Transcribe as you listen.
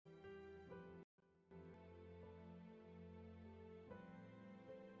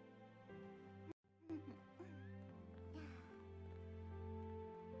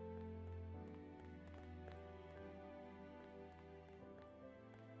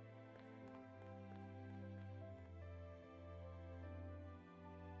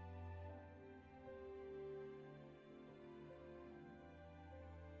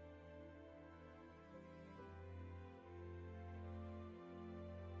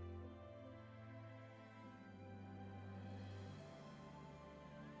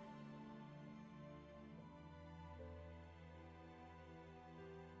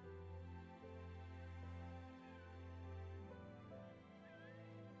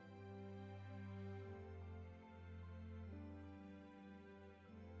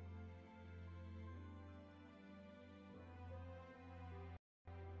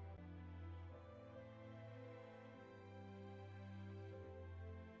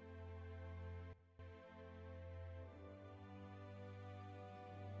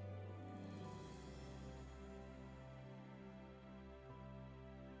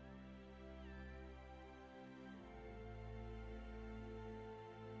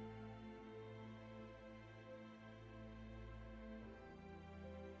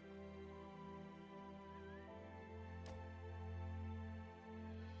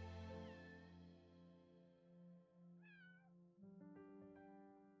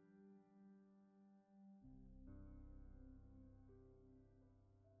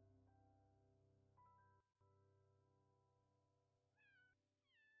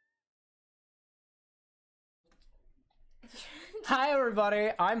Hi everybody,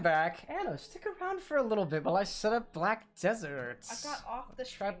 I'm back. Anna, stick around for a little bit while I set up Black Desert. I got off the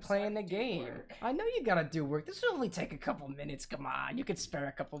Try stream playing so the game. work. I know you gotta do work. This will only take a couple minutes. Come on, you could spare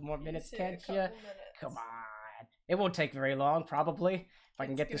a couple more minutes, can't you? Come on. It won't take very long, probably. If I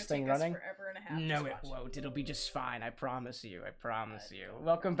can get this thing running. No, it won't. It'll be just fine. I promise you. I promise you.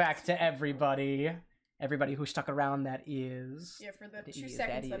 Welcome back to everybody. Everybody who stuck around, that is. Yeah, for the 2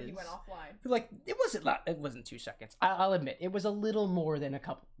 seconds that he went offline. Like, it wasn't 2 seconds. I'll admit, it was a little more than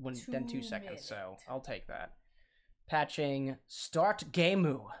than 2 seconds, so I'll take that. Patching start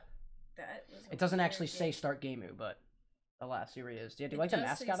gameu. It doesn't actually say start gameu, but alas, here he is. Do you like the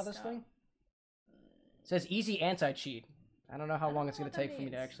mascot of this thing? It says easy anti-cheat. I don't know how long it's going to take for me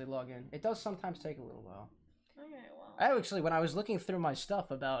to actually log in. It does sometimes take a little while. Okay, well. Actually, when I was looking through my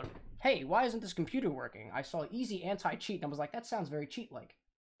stuff about, hey, why isn't this computer working? I saw easy anti-cheat, and I was like, that sounds very cheat-like.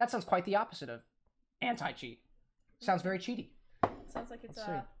 That sounds quite the opposite of anti-cheat. Sounds very cheaty. Sounds like it's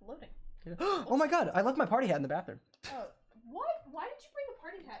loading. Oh my god, I left my party hat in the bathroom. Oh, what? Why did you bring a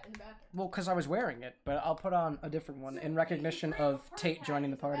party hat in the bathroom? Well, because I was wearing it, but I'll put on a different one in recognition of Tate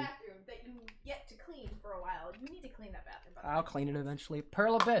joining the party. That you get to clean for a while. You need to clean that bathroom. I'll clean it eventually.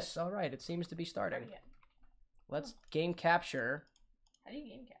 Pearl Abyss. All right, it seems to be starting. Let's game capture. How do you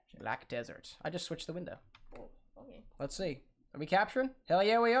game capture? Black Desert. I just switched the window. Oh, okay. Let's see. Are we capturing? Hell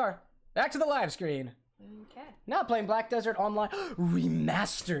yeah, we are. Back to the live screen. Okay. Now playing Black Desert Online.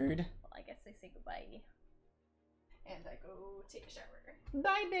 Remastered. Well, I guess I say goodbye. And I go take a shower.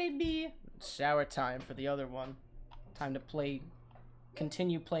 Bye, baby. Shower time for the other one. Time to play.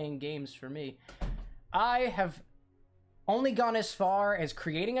 Continue playing games for me. I have only gone as far as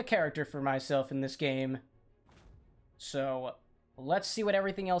creating a character for myself in this game. So, let's see what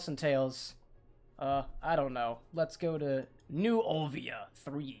everything else entails. I don't know. Let's go to New Olvia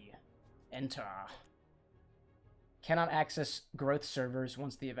 3. Enter. Cannot access growth servers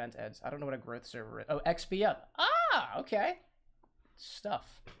once the event ends. I don't know what a growth server is. Oh, XP up. Ah, okay.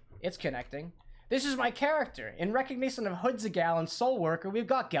 Stuff. It's connecting. This is my character. In recognition of Hoodzagal and Soul Worker, we've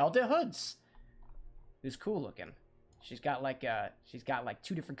got Galda Hoods. Who's cool looking. She's got like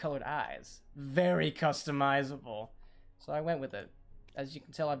 2 different colored eyes. Very customizable. So I went with it. As you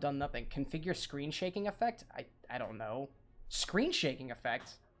can tell, I've done nothing. Configure screen shaking effect? I don't know. Screen shaking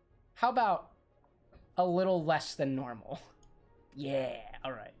effect? How about a little less than normal? Yeah,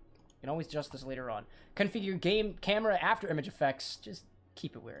 alright. You can always adjust this later on. Configure game camera after image effects. Just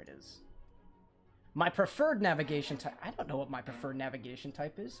keep it where it is. My preferred navigation type. I don't know what my preferred navigation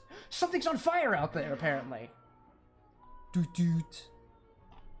type is. Something's on fire out there, apparently. Doot doot.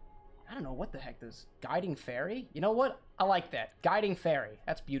 I don't know what the heck this. Guiding fairy? You know what? I like that. Guiding fairy.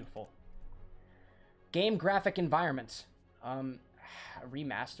 That's beautiful. Game graphic environment.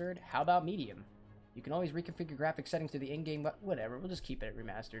 Remastered? How about medium? You can always reconfigure graphic settings to the in-game, but whatever. We'll just keep it at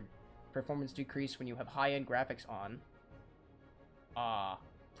remastered. Performance decrease when you have high-end graphics on.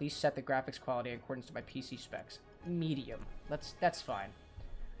 Please set the graphics quality in accordance to my PC specs. Medium. That's fine.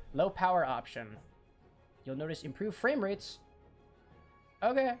 Low power option. You'll notice improved frame rates.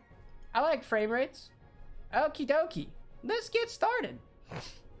 Okay. I like frame rates. Okie dokie. Let's get started.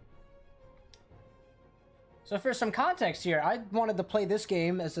 So for some context here, I wanted to play this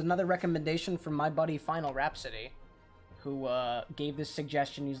game as another recommendation from my buddy Final Rhapsody, who gave this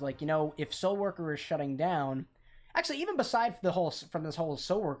suggestion. He's like, you know, if Soul Worker is shutting down... Actually, even beside from this whole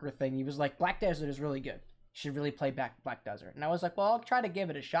Soul Worker thing, he was like, Black Desert is really good. You should really play Black Desert. And I was like, well, I'll try to give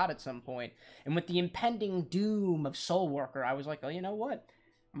it a shot at some point. And with the impending doom of Soul Worker, I was like, oh, you know what?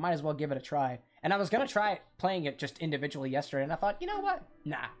 I might as well give it a try. And I was going to try playing it just individually yesterday, and I thought, you know what?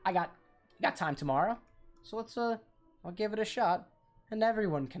 Nah, I got time tomorrow. So let's, I'll give it a shot. And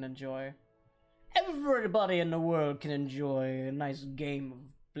everyone can enjoy. Everybody in the world can enjoy a nice game of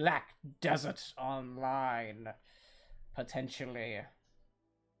Black Desert Online. Potentially.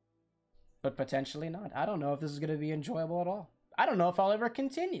 But potentially not. I don't know if this is going to be enjoyable at all. I don't know if I'll ever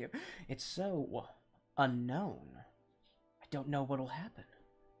continue. It's so unknown. I don't know what'll happen.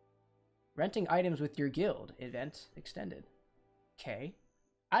 Renting items with your guild. Event extended. Okay.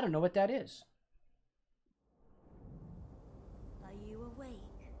 I don't know what that is. Are you awake?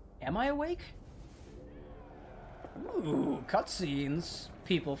 Am I awake? Ooh, cutscenes.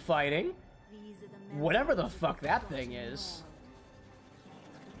 People fighting. Whatever the fuck that thing is.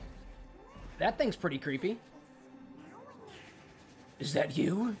 That thing's pretty creepy. Is that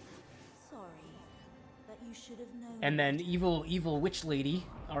you? Sorry, but you should have known. And then evil witch lady.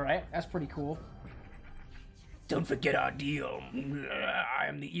 Alright, that's pretty cool. Don't forget our deal. I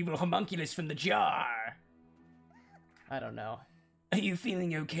am the evil homunculus from the jar. I don't know. Are you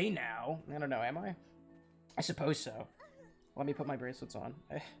feeling okay now? I don't know, am I? I suppose so. Let me put my bracelets on.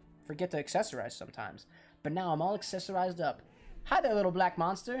 I forget to accessorize sometimes. But now I'm all accessorized up. Hi there, little black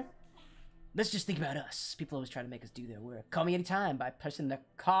monster. Let's just think about us. People always try to make us do their work. Call me anytime by pressing the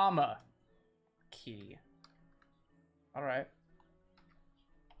comma key. Alright.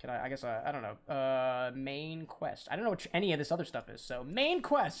 Can I guess, I don't know. Main quest. I don't know what any of this other stuff is. So, main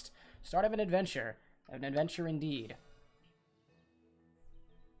quest. Start of an adventure. An adventure indeed.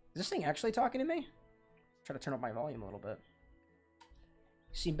 Is this thing actually talking to me? Try to turn up my volume a little bit.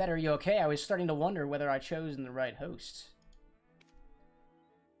 You seem better. Are you okay? I was starting to wonder whether I chose the right host.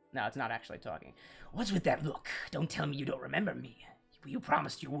 No, it's not actually talking. What's with that look? Don't tell me you don't remember me. You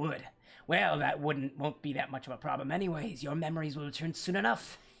promised you would. Well, that won't be that much of a problem anyways. Your memories will return soon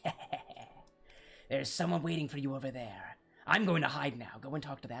enough. There's someone waiting for you over there. I'm going to hide now. Go and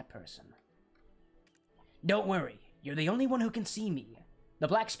talk to that person. Don't worry. You're the only one who can see me. The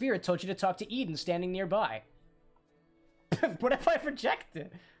Black Spirit told you to talk to Eden standing nearby. What if I reject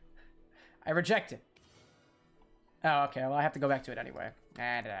it? I reject it. Oh, okay. Well, I have to go back to it anyway.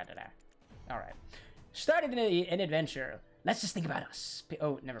 Alright. Started an adventure. Let's just think about us.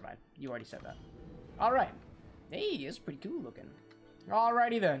 Oh, never mind. You already said that. Alright. Hey, it's pretty cool looking.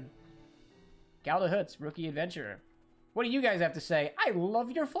 Alrighty then. Galda Hutz, rookie adventurer. What do you guys have to say? I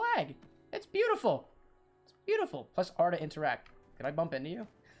love your flag. It's beautiful. It's beautiful. Plus R to interact. Can I bump into you?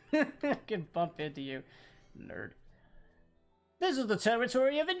 I can bump into you. Nerd. This is the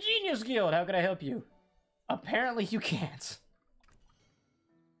territory of Ingenious Guild. How can I help you? Apparently you can't.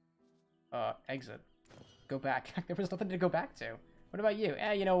 Exit. Go back. There was nothing to go back to. What about you?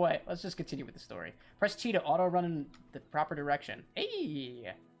 You know what? Let's just continue with the story. Press T to auto-run in the proper direction.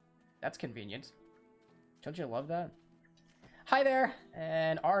 Hey! That's convenient. Don't you love that? Hi there!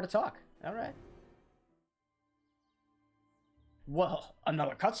 And R to talk. Alright. Well,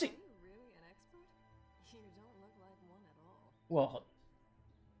 another cutscene. Are you really an expert? You don't look like one at all. Well,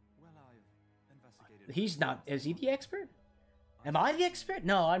 I've investigated. he's not. Is he the expert? Am I the expert?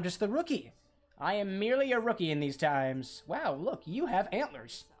 No, I'm just the rookie. I am merely a rookie in these times. Wow, look, you have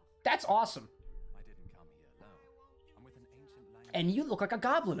antlers. That's awesome. I didn't come here alone. I'm with an ancient language. And you look like a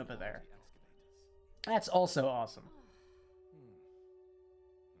goblin over there. That's also awesome.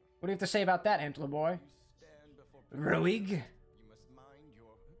 What do you have to say about that, Antler boy? Roig? You must mind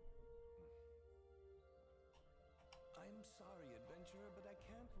your... I'm sorry, adventurer, but I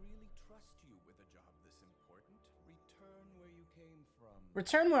can't really trust you with a job this important. Return where you came from.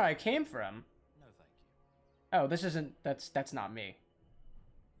 Return where I came from? No, thank you. Oh, this isn't... That's not me.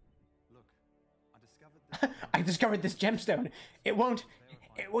 Look, I discovered this. I discovered this gemstone. It won't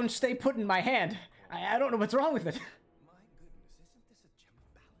stay put in my hand. I don't know what's wrong with it. My goodness, isn't this a gem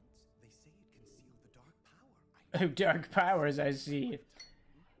of balance? They say it concealed the dark power. Oh, dark powers, I see.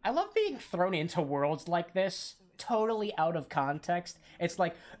 I love being thrown into worlds like this, totally out of context. It's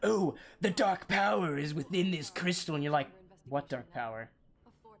like, oh, the dark power is within this crystal, and you're like, what dark power?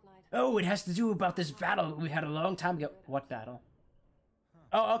 Oh, it has to do about this battle we had a long time ago. What battle?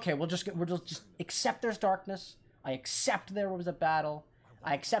 Oh, okay, we'll just accept there's darkness. I accept there was a battle.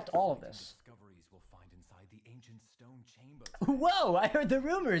 I accept all of this. Discoveries we'll find inside the ancient stone chamber. Whoa, I heard the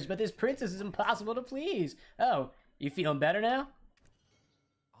rumors, but this princess is impossible to please. Oh, you feeling better now?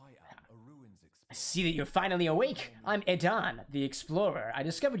 I am a ruins I see that you're finally awake. I'm Edan, the explorer. I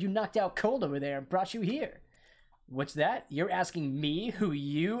discovered you knocked out cold over there and brought you here. What's that? You're asking me who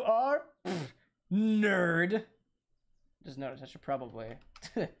you are? Pfft, nerd. Just notice I should probably...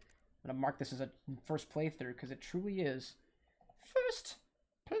 I'm gonna mark this as a first playthrough, because it truly is. First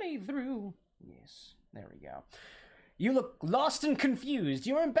playthrough. Yes, there we go. You look lost and confused.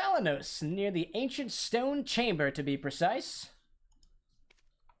 You're in Balanos, near the ancient stone chamber, to be precise.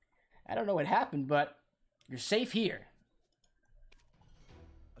 I don't know what happened, but you're safe here.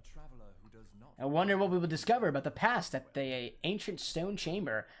 a traveler who does not. I wonder what we will discover about the past at the ancient stone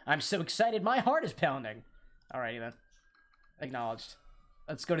chamber. I'm so excited, my heart is pounding. Alrighty then. Acknowledged.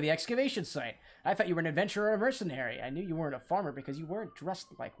 Let's go to the excavation site. I thought you were an adventurer or a mercenary. I knew you weren't a farmer because you weren't dressed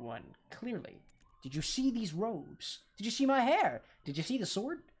like one. Clearly. Did you see these robes? Did you see my hair? Did you see the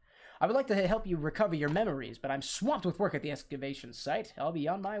sword? I would like to help you recover your memories, but I'm swamped with work at the excavation site. I'll be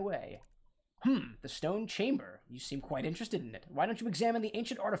on my way. The stone chamber. You seem quite interested in it. Why don't you examine the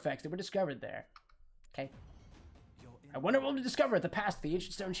ancient artifacts that were discovered there? Okay. I wonder what we'll discover at the past of the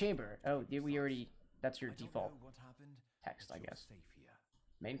ancient stone chamber. Oh, we already... That's your default What happened? text, I guess. Safe here.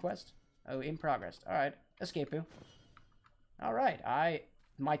 Main quest? Oh, in progress. Alright. Escape-oo. Alright,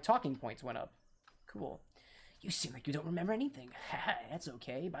 my talking points went up. Cool. You seem like you don't remember anything. Haha, that's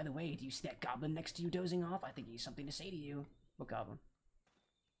okay. By the way, do you see that goblin next to you dozing off? I think he has something to say to you. What goblin?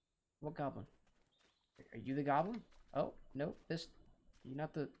 What goblin? Are you the goblin? Oh, no, this... You're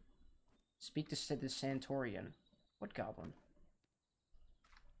not the... Speak to the Santorian. What goblin?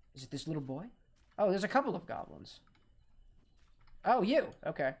 Is it this little boy? Oh, there's a couple of goblins. Oh, you!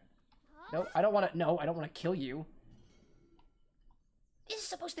 Okay. No, I don't want to... No, I don't want to kill you. This is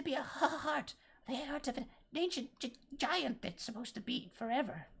supposed to be a heart. The heart of an ancient giant that's supposed to be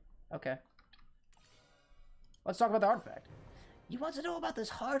forever. Okay. Let's talk about the artifact. You want to know about this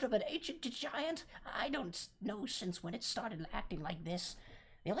heart of an ancient giant? I don't know since when it started acting like this.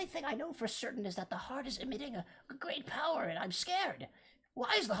 The only thing I know for certain is that the heart is emitting a great power, and I'm scared.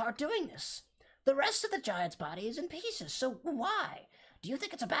 Why is the heart doing this? The rest of the giant's body is in pieces, so why? Do you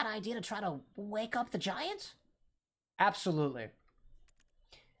think it's a bad idea to try to wake up the giant? Absolutely.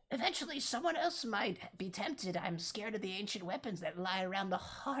 Eventually, someone else might be tempted. I'm scared of the ancient weapons that lie around the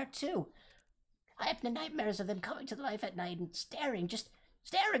heart, too. I have nightmares of them coming to life at night and just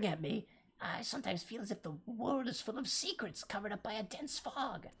staring at me. I sometimes feel as if the world is full of secrets covered up by a dense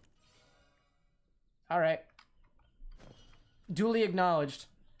fog. Alright. Duly acknowledged.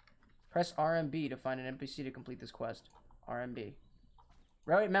 Press RMB to find an NPC to complete this quest. RMB.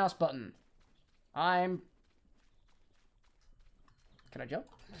 Right mouse button. Can I jump?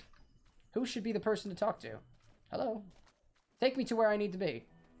 Who should be the person to talk to? Hello? Take me to where I need to be.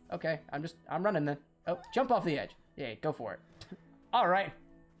 Okay, I'm running then. Oh, jump off the edge. Yeah, go for it. Alright.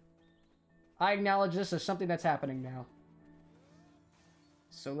 I acknowledge this as something that's happening now.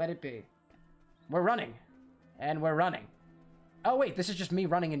 So let it be. We're running. And we're running. Oh, wait, this is just me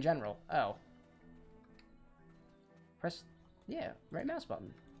running in general. Oh. Press, yeah, right mouse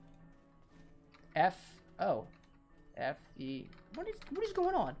button. F, O. F, E. What is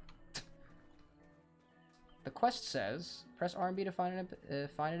going on? The quest says, press RMB to find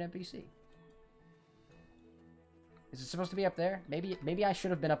an NPC. Is it supposed to be up there? Maybe I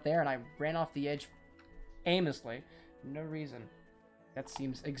should have been up there and I ran off the edge aimlessly. No reason. That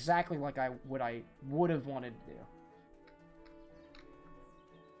seems exactly like what I would have wanted to do.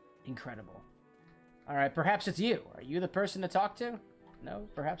 Incredible. Alright, perhaps it's you. Are you the person to talk to? No,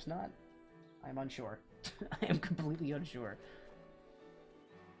 perhaps not. I'm unsure. I am completely unsure.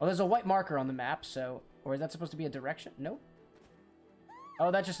 Oh, there's a white marker on the map, so... Or is that supposed to be a direction? Nope. Oh,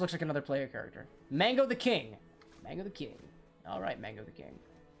 that just looks like another player character. Mango the King. Mango the King. Alright, Mango the King.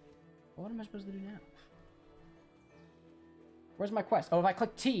 Well, what am I supposed to do now? Where's my quest? Oh, if I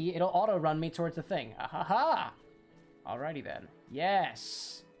click T, it'll auto-run me towards the thing. Ah-ha-ha! Alrighty then.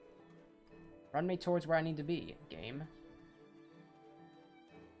 Yes! Run me towards where I need to be, game.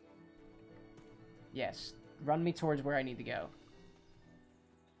 Yes. Run me towards where I need to go.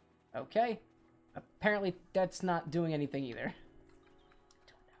 Okay. Apparently, that's not doing anything either.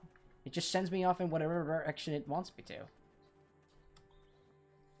 Don't know. It just sends me off in whatever direction it wants me to.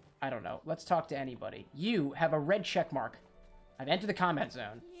 I don't know. Let's talk to anybody. You have a red check mark. I've entered the combat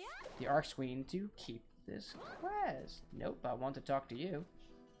zone. The Arc Queen to keep this quest. Nope, I want to talk to you.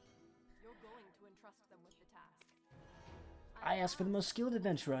 You're going to entrust them with the task. I asked for the most skilled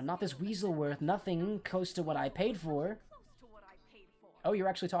adventurer, not this weasel worth nothing close to what I paid for. Close to what I paid for. Oh, you're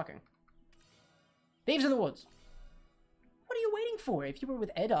actually talking. Thieves in the woods. What are you waiting for? If you were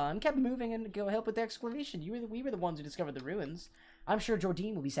with Edon, kept moving and go help with the excavation. We were the ones who discovered the ruins. I'm sure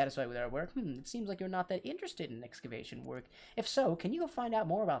Jordine will be satisfied with our work. It seems like you're not that interested in excavation work. If so, can you go find out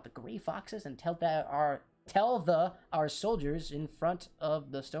more about the gray foxes and tell our soldiers in front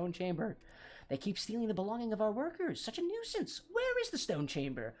of the stone chamber? They keep stealing the belonging of our workers. Such a nuisance. Where is the stone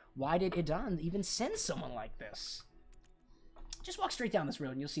chamber? Why did Edon even send someone like this? Just walk straight down this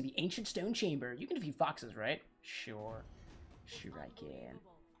road and you'll see the ancient stone chamber. You can defeat foxes, right? Sure. Sure I can.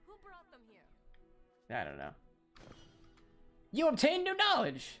 Who brought them here? I don't know. You obtained new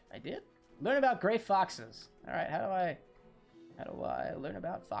knowledge! I did? Learn about gray foxes. Alright, how do I learn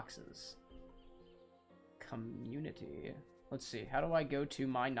about foxes? Community. Let's see, how do I go to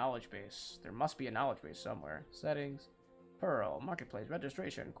my knowledge base? There must be a knowledge base somewhere. Settings. Pearl. Marketplace.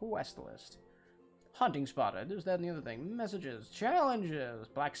 Registration. Quest list. Hunting spotted. There's that and the other thing. Messages. Challenges.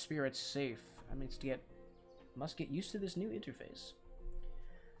 Black spirits safe. I mean, must get used to this new interface.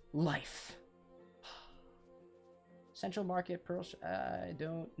 Life. Central Market. Pearl. I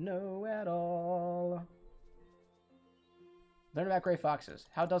don't know at all. Learn about gray foxes.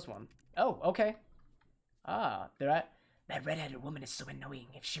 How does one? Oh, okay. Ah, they're at... That red-headed woman is so annoying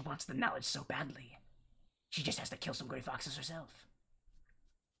if she wants the knowledge so badly. She just has to kill some gray foxes herself.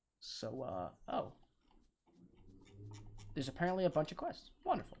 So, oh. There's apparently a bunch of quests.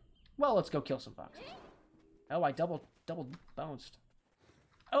 Wonderful. Well, let's go kill some foxes. Oh, I double bounced.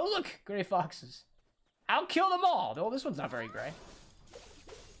 Oh, look! Gray foxes. I'll kill them all! Oh, this one's not very gray.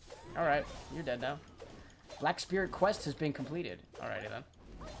 Alright, you're dead now. Black Spirit quest has been completed. Alrighty then.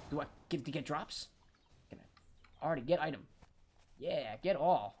 Do I get to get drops? Can I already get item? Yeah, get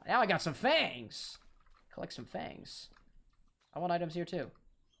all. Now I got some fangs. Collect some fangs. I want items here too.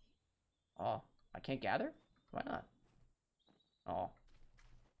 Oh, I can't gather? Why not? Oh.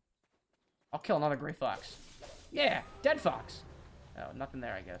 I'll kill another gray fox. Yeah, dead fox. Oh, nothing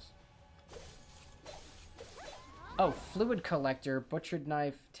there, I guess. Oh, fluid collector, butchered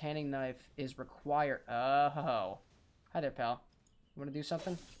knife, tanning knife is required. Oh. Hi there, pal. You want to do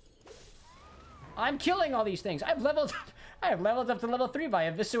something? I'm killing all these things. I have leveled up to level 3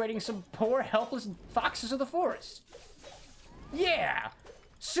 by eviscerating some poor, helpless foxes of the forest. Yeah!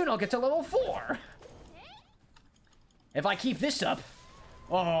 Soon I'll get to level 4. If I keep this up.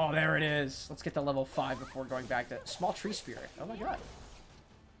 Oh, there it is. Let's get to level 5 before going back to small tree spirit. Oh my god.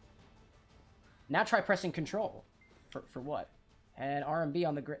 Now try pressing control. For what? And R&B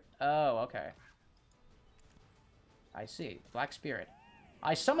on the grid. Oh, okay. I see. Black spirit.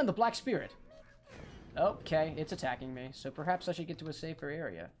 I summoned the black spirit. Okay, it's attacking me, so perhaps I should get to a safer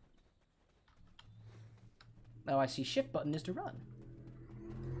area. Oh, I see. Shift button is to run.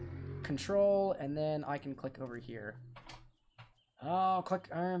 Control, and then I can click over here. Oh, click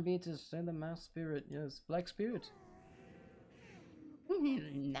R&B to send the mouse spirit. Yes, black spirit.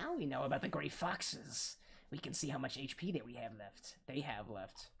 Now we know about the gray foxes. We can see how much HP that we have left. They have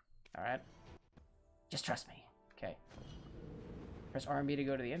left. Alright. Just trust me. Okay. Press R&B to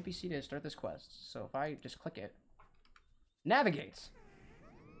go to the NPC to start this quest. So if I just click it. Navigate!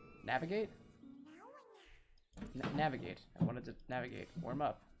 Navigate? Navigate. I wanted to navigate. Warm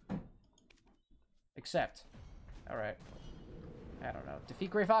up. Accept. Alright. I don't know. Defeat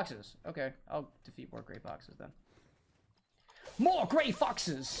gray foxes. Okay. I'll defeat more gray foxes then. More gray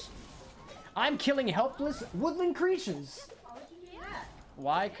foxes! I'm killing helpless woodland creatures! Why would you do that?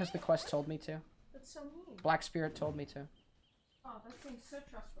 Why? Because the quest told me to. That's so mean. Black Spirit told me to. Oh, that seems so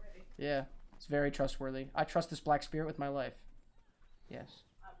trustworthy. Yeah, it's very trustworthy. I trust this Black Spirit with my life. Yes.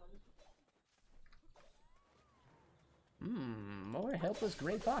 I wouldn't. More helpless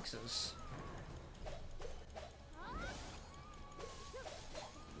gray foxes.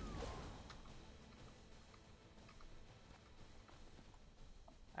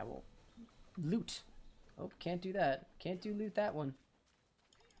 I will loot. Oh, can't do that. Can't do loot that one.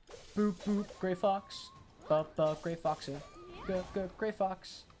 Boop boop, gray fox. Bup bup, gray foxer. Go go, gray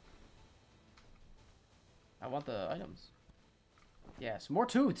fox. I want the items. Yes, more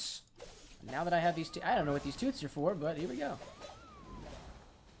tooths. Now that I have these, I don't know what these tooths are for, but here we go.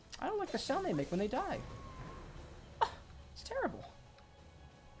 I don't like the sound they make when they die. Ah, it's terrible.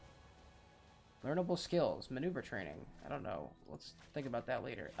 Learnable skills, maneuver training. I don't know. Let's think about that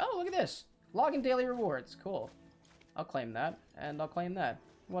later. Oh, look at this. Login daily rewards. Cool. I'll claim that, and I'll claim that.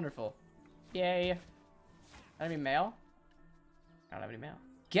 Wonderful. Yay. I don't have any mail? I don't have any mail.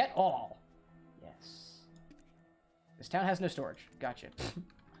 Get all. Yes. This town has no storage. Gotcha.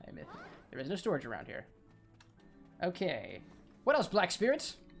 I admit. There is no storage around here. Okay. What else, Black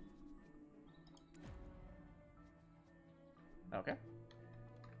Spirits? Okay.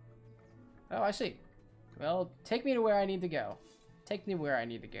 Oh, I see. Well, take me to where I need to go. Take me where I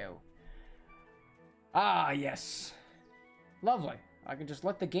need to go. Ah, yes. Lovely. I can just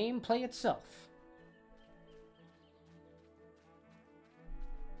let the game play itself.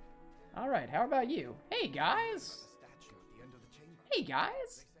 Alright, how about you? Hey, guys! Hey,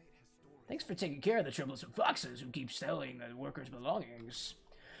 guys! Thanks for taking care of the troublesome foxes who keep stealing the workers' belongings.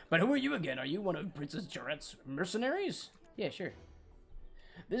 But who are you again? Are you one of Princess Jarette's mercenaries? Yeah, sure.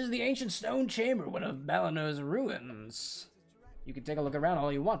 This is the ancient stone chamber, one of Balino's ruins. You can take a look around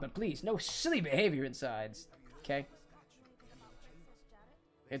all you want, but please, no silly behavior inside. Okay?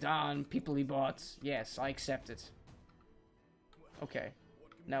 Edon, people he bought. Yes, I accept it. Okay.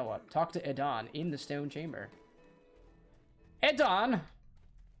 Now what? Talk to Edon in the stone chamber. Edon!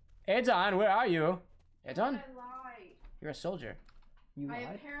 Edon, where are you? Edon? I lied. You're a soldier. You I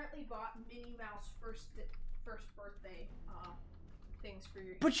lied? apparently bought Minnie Mouse first birthday things for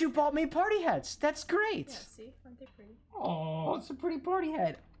your. But you bought me party hats. That's great. Yeah, see, aren't they pretty? Oh, it's a pretty party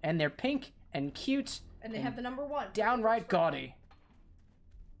hat. And they're pink and cute. And they have the number 1. Downright gaudy.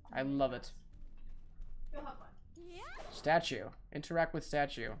 I love it. You'll have fun. Statue. Interact with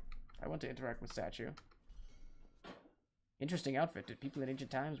statue. I want to interact with statue. Interesting outfit. Did people in ancient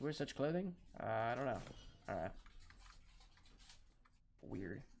times wear such clothing? I don't know. Alright.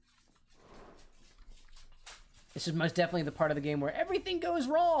 Weird. This is most definitely the part of the game where everything goes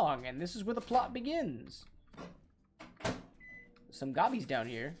wrong, and this is where the plot begins. Some gobbies down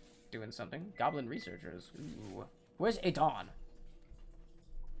here doing something. Goblin researchers. Ooh. Where's Edon?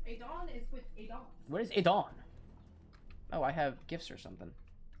 Adon is with Adon. What is Adon? Oh, I have gifts or something.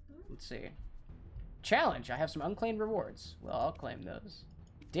 Let's see. Challenge. I have some unclaimed rewards. Well, I'll claim those.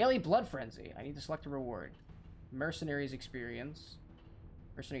 Daily Blood Frenzy. I need to select a reward. Mercenaries experience.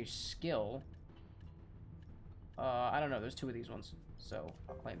 Mercenary skill. I don't know. There's 2 of these ones. So,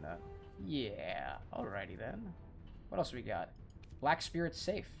 I'll claim that. Yeah. Alrighty then. What else we got? Black Spirit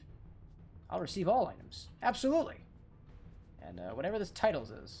Safe. I'll receive all items. Absolutely. And whatever this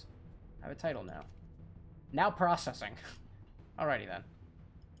titles is. I have a title now. Now processing. Alrighty then.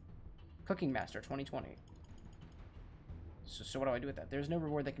 Cooking Master 2020. So what do I do with that? There's no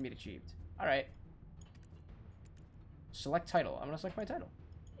reward that can be achieved. Alright. Select title. I'm gonna select my title.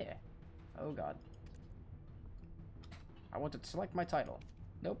 Yeah. Oh god. I want to select my title.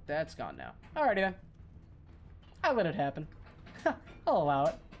 Nope, that's gone now. Alrighty then. I'll let it happen. I'll allow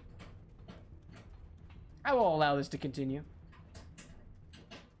it. I will allow this to continue.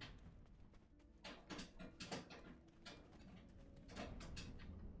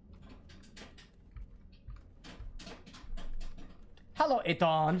 Hello,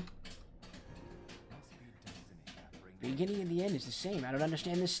 Eton. The beginning and the end is the same. I don't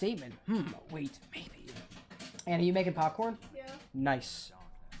understand this statement. Wait, maybe. Anna, you making popcorn? Yeah. Nice.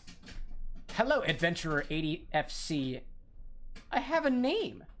 Hello, Adventurer 80FC. I have a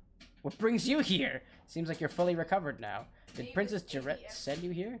name. What brings you here? Seems like you're fully recovered now. Did Princess Jarrett send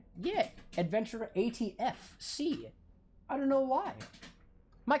you here? Yeah, Adventurer ATFC. I don't know why.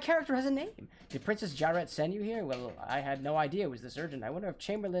 My character has a name. Did Princess Jarrett send you here? Well, I had no idea it was this urgent. I wonder if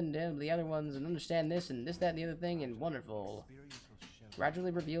Chamberlain and the other ones and understand this and this, that, and the other thing, and wonderful.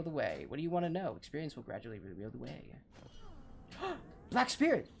 Gradually reveal the way. What do you want to know? Experience will gradually reveal the way. Black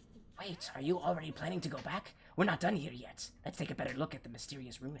Spirit! Wait, are you already planning to go back? We're not done here yet. Let's take a better look at the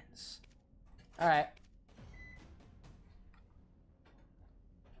mysterious ruins. Alright.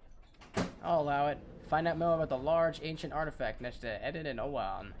 I'll allow it. Find out more about the large ancient artifact next to Eden and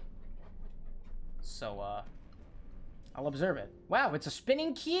Owan. So, I'll observe it. Wow, it's a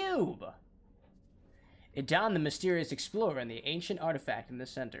spinning cube! Idon, the mysterious explorer, and the ancient artifact in the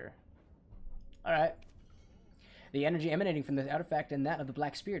center. Alright. The energy emanating from the artifact and that of the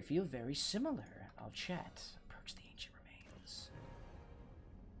Black Spirit feel very similar. I'll chat. Approach the ancient remains.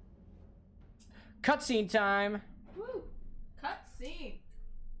 Cutscene time! Woo! Cutscene!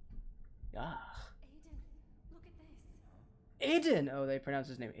 Ah. Aiden, look at this. Aiden! Oh, they pronounce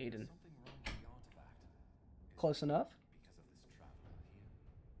his name Aiden. Close enough.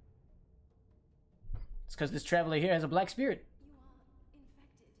 It's because this traveler here has a black spirit. You are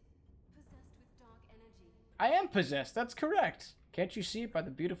infected, possessed with dark energy. I am possessed, that's correct. Can't you see it by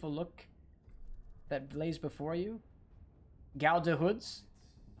the beautiful look that lays before you? Gauda hoods?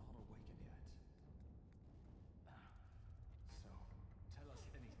 Not awakened yet. So, tell us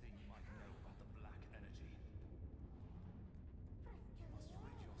anything you might know about the black energy. You must rid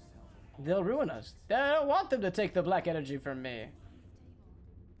yourself of They'll ruin us. I don't want them to take the black energy from me.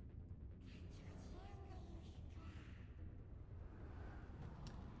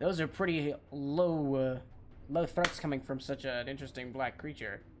 Those are pretty low threats coming from such an interesting black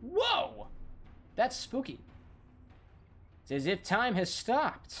creature. Whoa! That's spooky. It's as if time has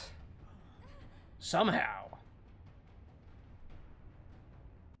stopped. Somehow.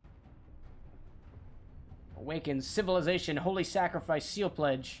 Awaken civilization, holy sacrifice, seal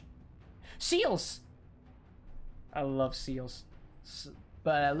pledge. Seals! I love seals.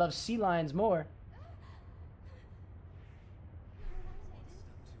 But I love sea lions more.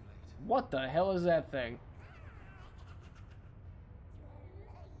 What the hell is that thing?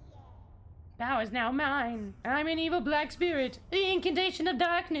 Power is now mine. I'm an evil black spirit. The incantation of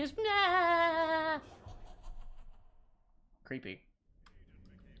darkness. Ah! Creepy.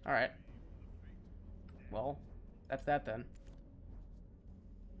 Alright. Well, that's that then.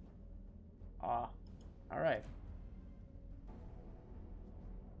 Alright.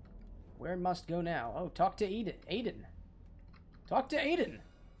 Where must go now? Oh, talk to Aiden. Talk to Aiden.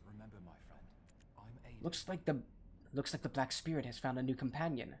 Remember, my friend, I'm Aiden. Looks like the Black Spirit has found a new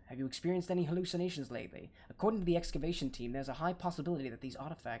companion. Have you experienced any hallucinations lately? According to the excavation team, there's a high possibility that these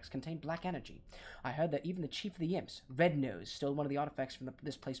artifacts contain black energy. I heard that even the chief of the imps, Red Nose, stole one of the artifacts from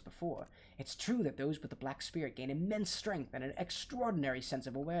this place before. It's true that those with the Black Spirit gain immense strength and an extraordinary sense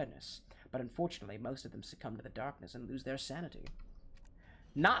of awareness. But unfortunately, most of them succumb to the darkness and lose their sanity.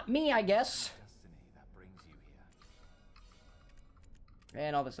 Not me, I guess. Destiny that brings you here.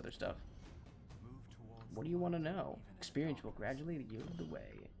 And all this other stuff. Move towards What do you want to know? Experience will gradually yield the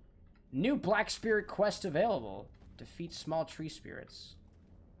way. New Black Spirit quest available. Defeat small tree spirits.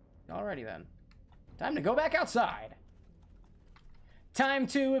 Alrighty then. Time to go back outside. Time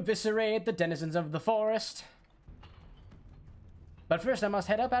to eviscerate the denizens of the forest. But first I must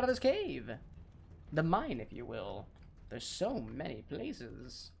head up out of this cave. The mine, if you will. There's so many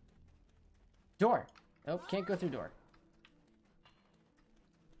places. Door. Oh, can't go through door.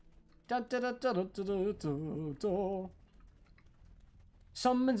 Dun, dun, dun, dun, dun, dun, dun, dun.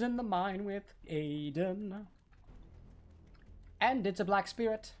 Someone's in the mine with Aiden. And it's a black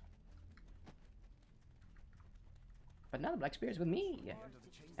spirit. But now the black spirit's with me.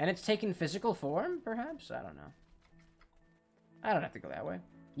 And it's taken physical form, perhaps? I don't know. I don't have to go that way.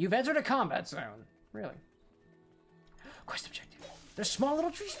 You've entered a combat zone. Really? Quest objective. There's small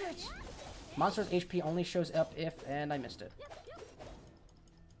little tree spirits. Monster's HP only shows up if... And I missed it.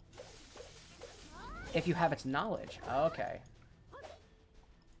 If you have its knowledge. Okay.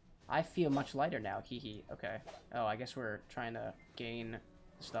 I feel much lighter now. Hee hee. Okay. Oh, I guess we're trying to gain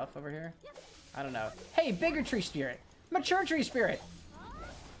stuff over here. I don't know. Hey, bigger tree spirit. Mature tree spirit.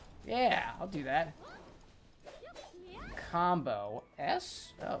 Yeah, I'll do that. Combo.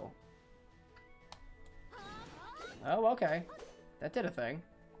 S? Oh. Oh, okay. That did a thing.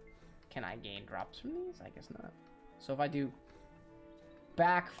 Can I gain drops from these? I guess not. So if I do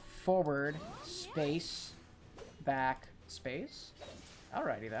back, forward, space, back, space.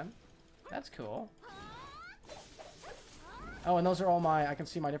 Alrighty then. That's cool. Oh, and those are all my... I can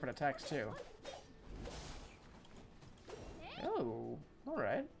see my different attacks too. Oh,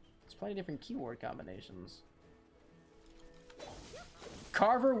 alright. There's plenty of different keyword combinations.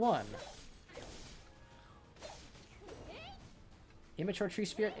 Carver 1. Immature tree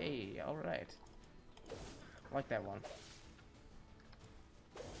spirit. Hey, alright. I like that one.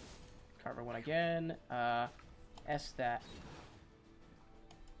 Carver 1 again. S that.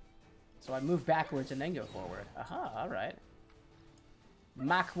 So I move backwards and then go forward. Aha, alright.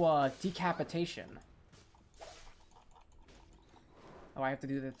 Makwa decapitation. Oh, I have to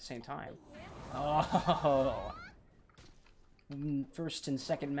do that at the same time. Oh. First and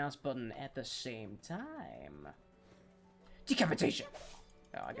second mouse button at the same time. Decapitation!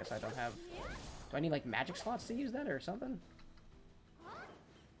 Oh, I guess I don't have... Do I need, like, magic slots to use that or something?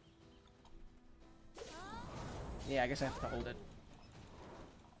 Yeah, I guess I have to hold it.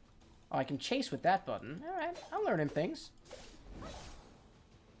 Oh, I can chase with that button. Alright, I'm learning things.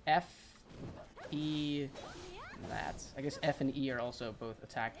 F, E, that. I guess F and E are also both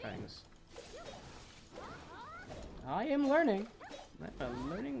attack things. I am learning.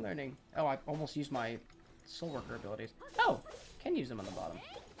 Learning. Oh, I almost used my soul worker abilities. Oh, can use them on the bottom.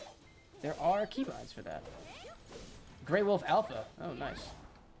 There are keybinds for that. Grey Wolf Alpha. Oh, nice.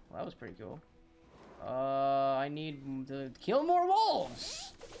 Well, that was pretty cool. I need to kill more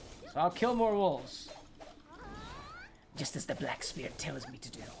wolves. So I'll kill more wolves. Just as the Black Spirit tells me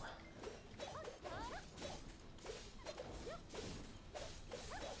to do.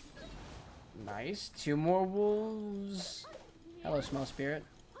 Nice. 2 more wolves. Hello, small spirit.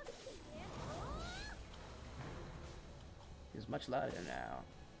 It's much lighter now.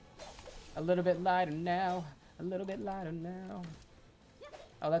 A little bit lighter now. A little bit lighter now.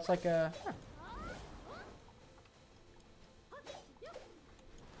 Oh, that's like a... Huh.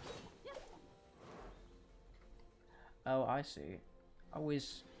 Oh, I see.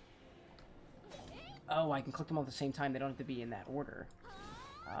 Always... Oh, I can click them all at the same time. They don't have to be in that order.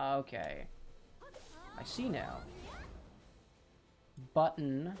 Okay. I see now.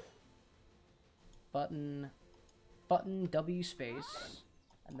 Button, W space,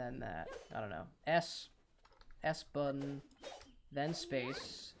 and then that. I don't know. S button, then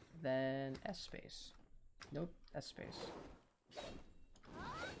space, then S space. Nope, S space.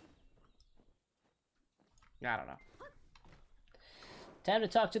 I don't know. Time to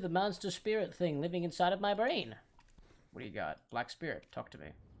talk to the monster spirit thing living inside of my brain. What do you got? Black spirit, talk to me.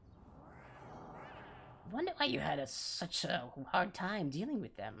 I wonder why you had such a hard time dealing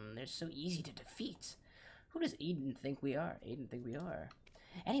with them. They're so easy to defeat. Who does Aiden think we are? Aiden think we are.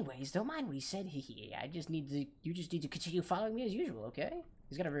 Anyways, don't mind what he said. I just need to. You just need to continue following me as usual, okay?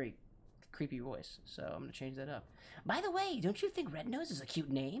 He's got a very creepy voice, so I'm gonna change that up. By the way, don't you think Red Nose is a cute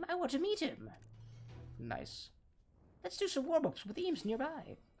name? I want to meet him. Nice. Let's do some warm-ups with Eames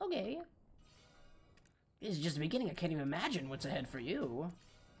nearby. Okay. This is just the beginning. I can't even imagine what's ahead for you.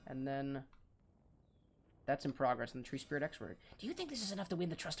 And then... That's in progress in the Tree Spirit Expert. Do you think this is enough to win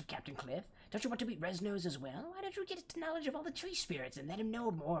the trust of Captain Cliff? Don't you want to meet Resnose as well? Why don't you get knowledge of all the tree spirits and let him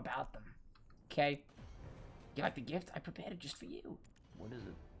know more about them? Okay. You like the gift? I prepared it just for you. What is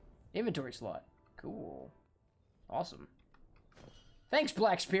it? Inventory slot. Cool. Awesome. Thanks,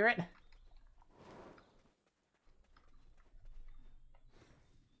 Black Spirit!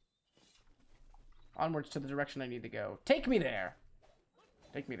 Onwards to the direction I need to go. Take me there!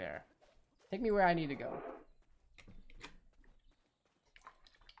 Take me there. Take me where I need to go.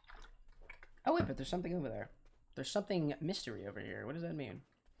 Oh wait, but there's something over there. There's something mystery over here. What does that mean?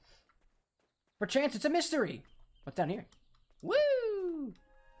 Perchance it's a mystery! What's down here? Woo!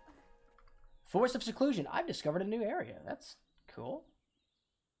 Forest of Seclusion. I've discovered a new area. That's cool.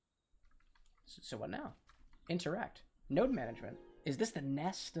 So what now? Interact. Node management. Is this the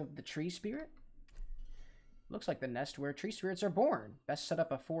nest of the tree spirit? Looks like the nest where tree spirits are born. Best set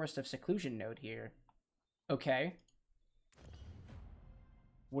up a Forest of Seclusion node here. Okay.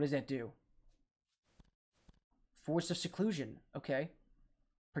 What does that do? Forest of Seclusion. Okay.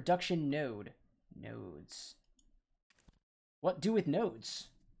 Production node. Nodes. What do with nodes?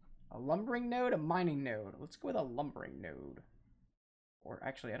 A lumbering node? A mining node? Let's go with a lumbering node. Or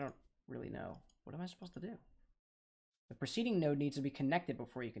actually, I don't really know. What am I supposed to do? The preceding node needs to be connected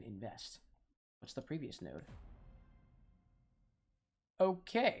before you can invest. What's the previous node?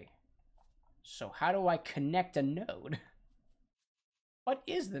 Okay. So how do I connect a node? What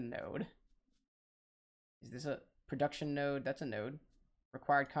is the node? Is this a production node? That's a node.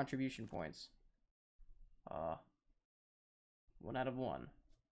 Required contribution points. 1 out of 1.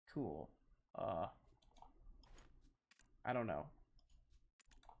 Cool. I don't know.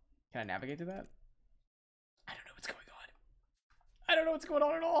 Can I navigate to that? I don't know what's going on. I don't know what's going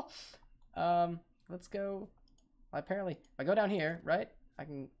on at all. Let's go. Well, apparently, if I go down here, right, I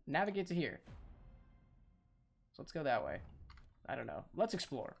can navigate to here. So let's go that way. I don't know. Let's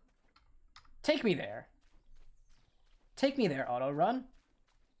explore. Take me there. Take me there, auto run.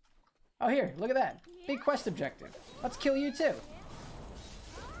 Oh, here, look at that. Big quest objective. Let's kill you too.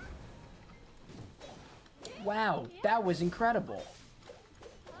 Wow, that was incredible.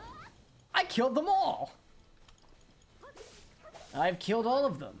 I killed them all. I've killed all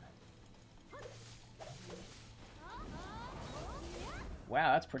of them.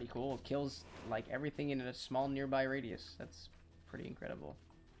 Wow, that's pretty cool. It kills, like, everything in a small nearby radius. That's pretty incredible.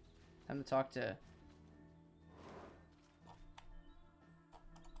 Time to talk to...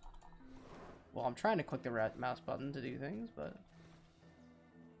 Well, I'm trying to click the right mouse button to do things, but...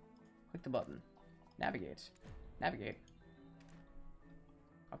 Click the button. Navigate. Navigate.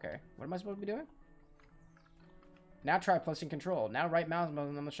 Okay, what am I supposed to be doing? Now try pressing control. Now right mouse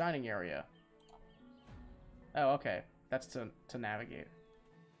button on the shining area. Oh, okay. That's to navigate.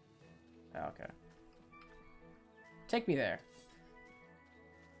 Oh, okay. Take me there.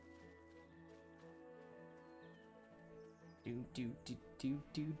 Do do do do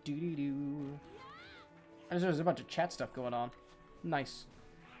do do do do. There's a bunch of chat stuff going on. Nice.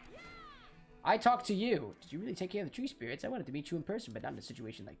 I talked to you. Did you really take care of the tree spirits? I wanted to meet you in person, but not in a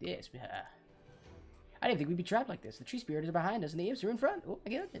situation like this. I didn't think we'd be trapped like this. The tree spirits are behind us, and the imps are in front. Oh,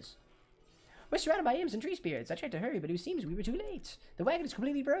 my goodness. We're surrounded by imps and tree spirits. I tried to hurry, but it seems we were too late. The wagon is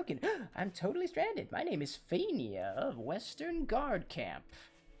completely broken. I'm totally stranded. My name is Fania of Western Guard Camp.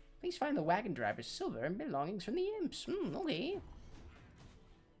 Please find the wagon driver's silver and belongings from the imps. Okay.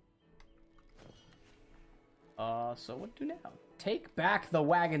 So what do now? Take back the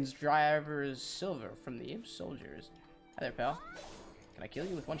wagon's driver's silver from the imp soldiers. Hi there, pal. Can I kill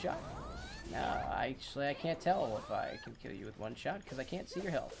you with one shot? No, actually, I can't tell if I can kill you with one shot because I can't see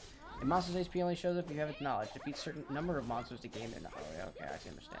your health. A monster's HP only shows up if you have its knowledge. Defeat a certain number of monsters to gain their knowledge. Okay, I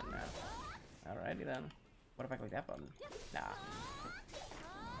can understand now. Alrighty then. What if I click that button? Nah.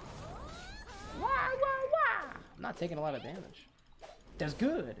 Wah, wah, wah! I'm not taking a lot of damage. That's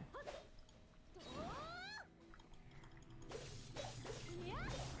good.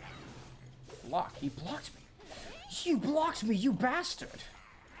 Block. He blocked me. You blocked me, you bastard.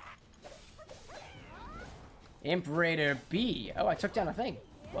 Imperator B. Oh, I took down a thing.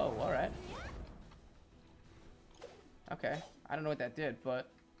 Whoa, alright. Okay. I don't know what that did, but...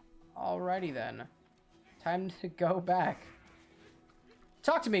 Alrighty then. Time to go back.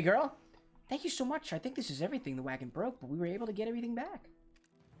 Talk to me, girl! Thank you so much. I think this is everything. The wagon broke, but we were able to get everything back.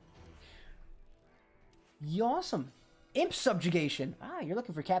 Awesome. Imp subjugation. Ah, you're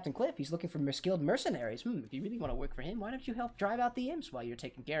looking for Captain Cliff. He's looking for skilled mercenaries. If you really want to work for him, why don't you help drive out the imps while you're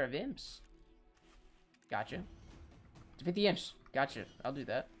taking care of imps? Gotcha. Defeat the imps. Gotcha. I'll do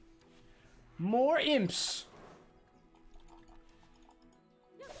that. More imps!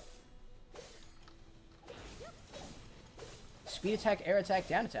 Speed attack, air attack,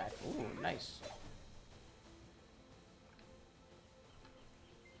 down attack. Ooh, nice.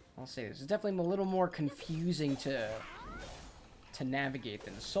 I'll say this is definitely a little more confusing to navigate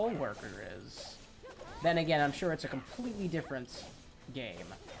than Soul Worker is. Then again, I'm sure it's a completely different game,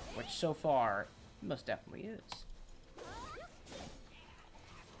 which so far most definitely is.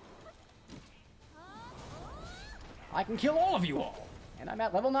 I can kill all of you all, And I'm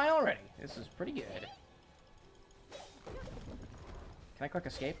at level 9 already. This is pretty good. Can I click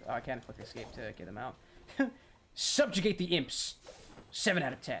escape? Oh, I can't click escape to get them out. Subjugate the imps. 7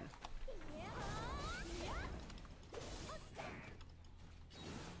 out of 10.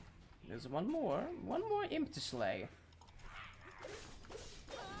 There's one more imp to slay.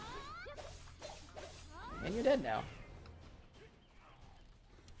 And you're dead now.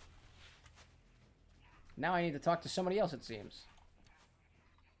 Now I need to talk to somebody else, it seems.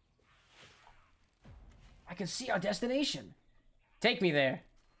 I can see our destination. Take me there.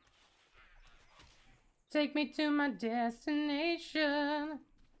 Take me to my destination.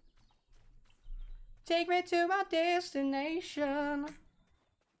 Take me to my destination.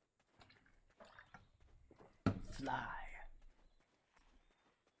 Fly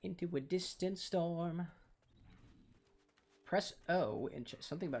into a distant storm. Press O and check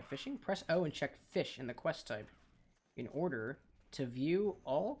something about fishing. Press O and check fish in the quest type in order to view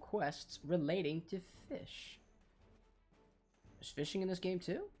all quests relating to fish. There's fishing in this game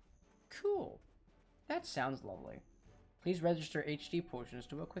too? Cool. That sounds lovely. Please register HD potions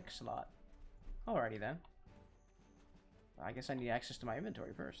to a quick slot. Alrighty then. I guess I need access to my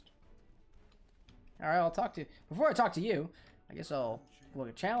inventory first. Alright, I'll talk to... Before I talk to you, I guess I'll look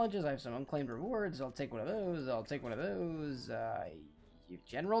at challenges. I have some unclaimed rewards. I'll take one of those. I'll take one of those.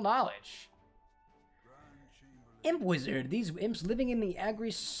 General knowledge. Imp Wizard. These imps living in the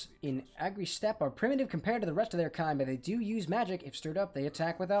Agri Steppe are primitive compared to the rest of their kind, but they do use magic. If stirred up, they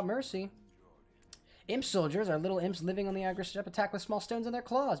attack without mercy. Imp Soldiers are little imps living on the Agri Steppe, attack with small stones in their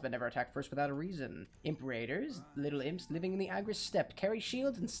claws, but never attack first without a reason. Imp Raiders, little imps living in the Agri Steppe, carry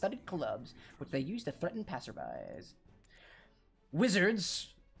shields and studded clubs, which they use to threaten passerbys.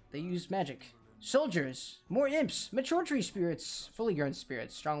 Wizards, they use magic. Soldiers, more imps, mature tree spirits, fully grown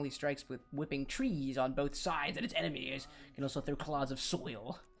spirits, strongly strikes with whipping trees on both sides, and its enemies can also throw clods of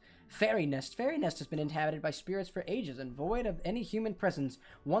soil. Fairy Nest. Fairy Nest has been inhabited by spirits for ages and void of any human presence.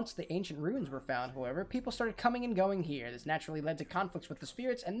 Once the ancient ruins were found, however, people started coming and going here. This naturally led to conflicts with the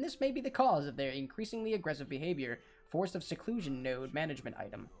spirits, and this may be the cause of their increasingly aggressive behavior. Forest of Seclusion node management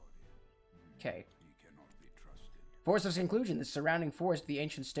item. Okay. Forest of Seclusion, the surrounding forest of the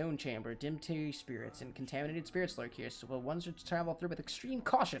ancient stone chamber. Dim tree spirits and contaminated spirits lurk here, so one should travel through with extreme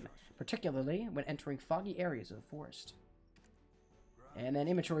caution, particularly when entering foggy areas of the forest. And then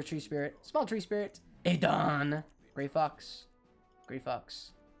immature tree spirit, small tree spirit, Edan, Grey Fox,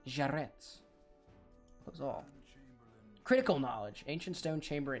 Jarret. That was all. Critical knowledge, ancient stone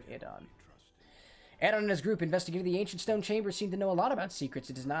chamber in Edan. Edan and his group investigated the ancient stone chamber, seemed to know a lot about secrets.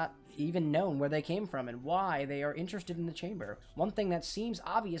 It is not even known where they came from and why they are interested in the chamber. One thing that seems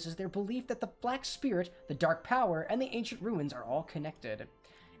obvious is their belief that the Black Spirit, the Dark Power, and the ancient ruins are all connected.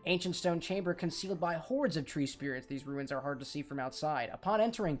 Ancient stone chamber concealed by hordes of tree spirits. These ruins are hard to see from outside. Upon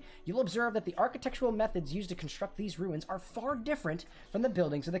entering, you'll observe that the architectural methods used to construct these ruins are far different from the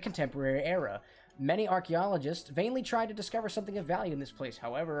buildings of the contemporary era. Many archaeologists vainly tried to discover something of value in this place.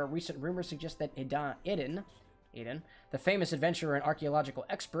 However, a recent rumor suggests that Eden, the famous adventurer and archaeological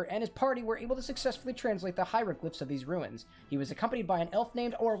expert, and his party were able to successfully translate the hieroglyphs of these ruins. He was accompanied by an elf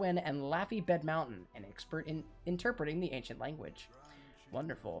named Orwin and Laffy Bed Mountain, an expert in interpreting the ancient language.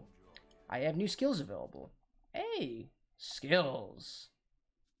 Wonderful. I have new skills available. Hey! Skills!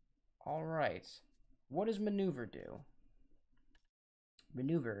 Alright. What does maneuver do?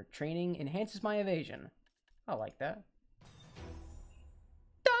 Maneuver. Training enhances my evasion. I like that.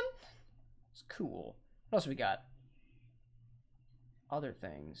 Done! It's cool. What else we got? Other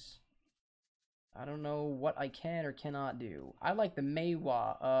things. I don't know what I can or cannot do. I like the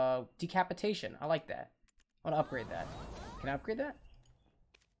Meiwa, decapitation. I like that. I want to upgrade that. Can I upgrade that?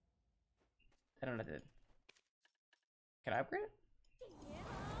 I don't know if I did. Can I upgrade it?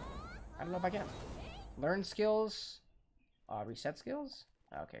 I don't know if I can. Learn skills. Reset skills?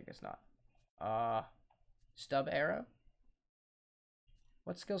 Okay, I guess not. Stub arrow?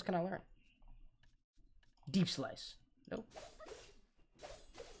 What skills can I learn? Deep slice. Nope.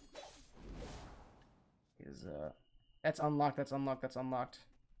 That's unlocked, that's unlocked, that's unlocked.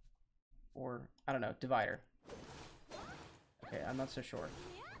 Or, I don't know, divider. Okay, I'm not so sure.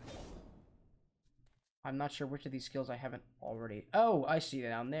 I'm not sure which of these skills I haven't already... Oh, I see it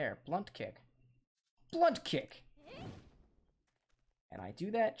down there. Blunt kick. Blunt kick! And I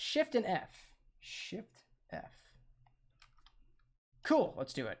do that. Shift and F. Shift F. Cool,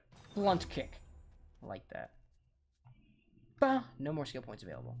 let's do it. Blunt kick. I like that. Bah! No more skill points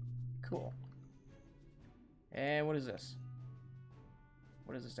available. Cool. And what is this?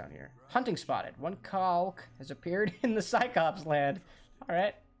 What is this down here? Hunting spotted. One Kalk has appeared in the Cyclops land.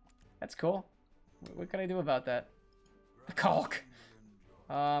 Alright. That's cool. What can I do about that? The Kalk.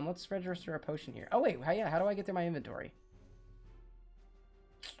 Let's register a potion here. Oh, wait. How do I get through my inventory?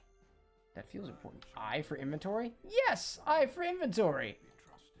 That feels important. I for inventory? Yes! I for inventory!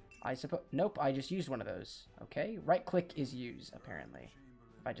 I suppose... Nope, I just used one of those. Okay, right-click is use, apparently.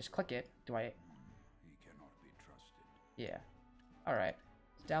 If I just click it, do I... Yeah. Alright.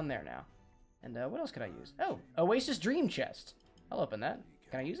 It's down there now. And, what else could I use? Oh! Oasis Dream Chest! I'll open that.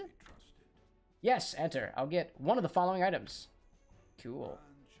 Can I use it? Yes, enter. I'll get one of the following items. Cool.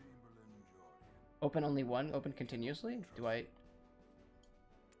 Open only one? Open continuously? Do I...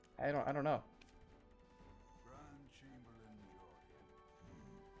 I don't know.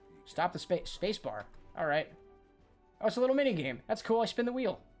 Stop the space bar. All right. Oh, it's a little mini game. That's cool. I spin the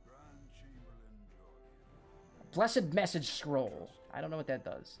wheel. Blessed message scroll. I don't know what that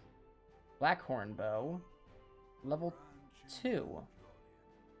does. Blackhorn bow. Level 2.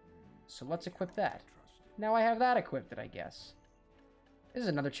 So let's equip that. Now I have that equipped, I guess. This is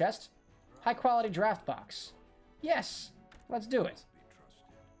another chest. High quality draft box. Yes. Let's do it.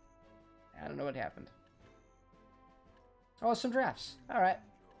 I don't know what happened. Oh, some drafts. Alright.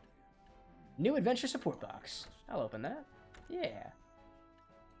 New adventure support box. I'll open that. Yeah.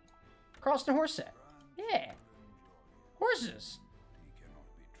 Charleston horse set. Yeah. Horses.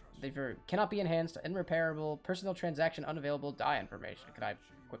 They cannot be enhanced. Unrepairable. Personal transaction unavailable. Die information. Can I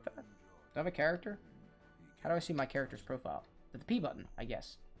equip that? Do I have a character? How do I see my character's profile? With the P button, I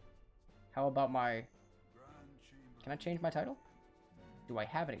guess. How about my... Can I change my title? Do I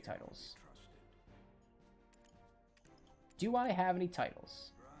have any titles? Do I have any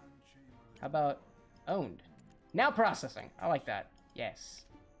titles? How about owned? Now processing. I like that. Yes.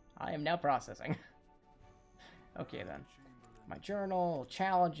 I am now processing. Okay, then. My journal,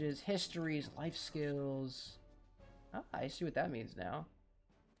 challenges, histories, life skills. Oh, I see what that means now.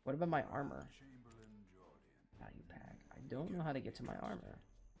 What about my armor? Value pack. I don't know how to get to my armor.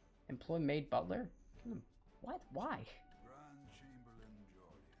 Employ maid butler? What? Why?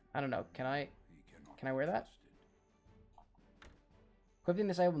 I don't know. Can I wear that? Equipping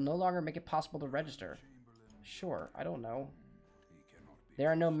this item will no longer make it possible to register. Sure, I don't know. There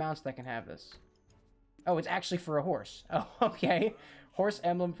are no mounts that can have this. Oh, it's actually for a horse. Oh, okay. Horse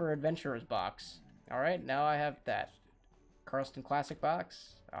emblem for adventurer's box. Alright, now I have that. Charleston classic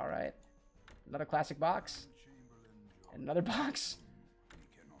box. Alright. Another classic box. Another box.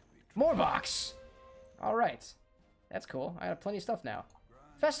 More box! Alright. That's cool. I have plenty of stuff now.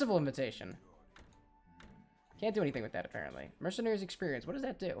 Festival invitation. Can't do anything with that, apparently. Mercenaries experience. What does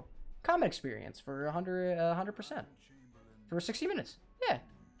that do? Combat experience for 100%. For 60 minutes. Yeah.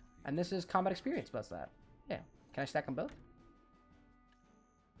 And this is combat experience plus that. Yeah. Can I stack them both?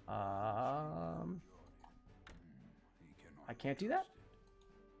 I can't do that?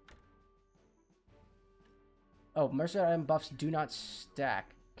 Oh, mercenary item buffs do not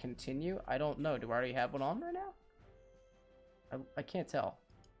stack. Continue? I don't know. Do I already have one on right now? I can't tell.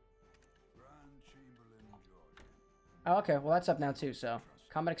 Oh, okay. Well, that's up now, too, so...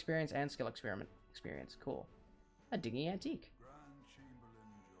 Combat experience and skill experience. Cool. A dingy antique.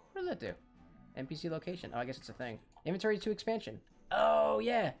 What does that do? NPC location. Oh, I guess it's a thing. Inventory to expansion. Oh,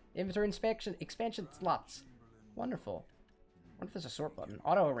 yeah. Inventory expansion slots. Wonderful. I wonder if there's a sort button.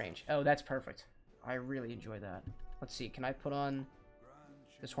 Auto arrange. Oh, that's perfect. I really enjoy that. Let's see. Can I put on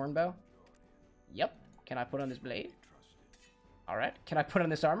this horn bow? Yep. Can I put on this blade? Alright. Can I put on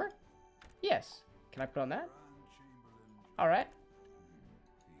this armor? Yes. Can I put on that? Alright.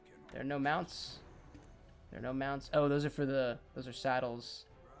 There are no mounts. There are no mounts. Oh, those are for the... Those are saddles.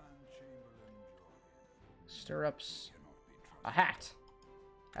 Stirrups. A hat.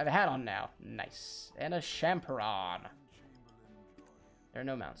 I have a hat on now. Nice. And a chaperon. There are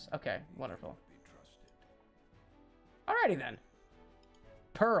no mounts. Okay, wonderful. Alrighty then.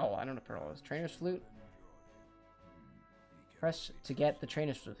 Pearl. I don't know what pearl is. Trainer's flute. Press to get the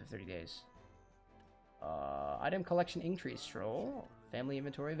trainer's flute for 30 days. Item collection increase scroll. Family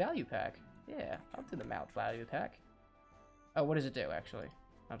inventory value pack. Yeah, I'll do the mount value pack. Oh, what does it do, actually?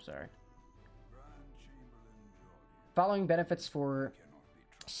 I'm sorry. Following benefits for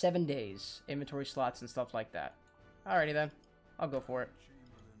 7 days. Inventory slots and stuff like that. Alrighty then. I'll go for it.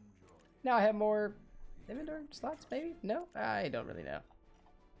 Now I have more inventory slots, maybe? No? I don't really know.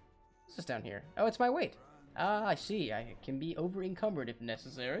 What's this down here? Oh, it's my weight. Ah, I see. I can be over-encumbered if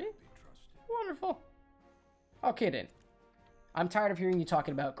necessary. Wonderful. Okay, then. I'm tired of hearing you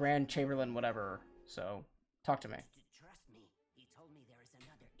talking about Grand Chamberlain whatever, so talk to me. Trust me, he told me there is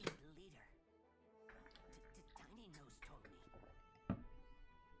another imp leader. Tiny Nose told me.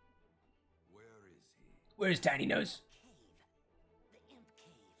 Where is he? Where's Tiny Nose? Cave. The imp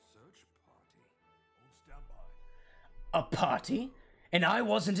cave. Search party. On standby. A party? And I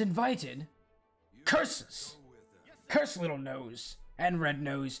wasn't invited? Curses! Curse little nose, and red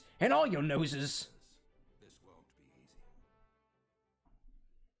nose, and all your noses. This won't be easy.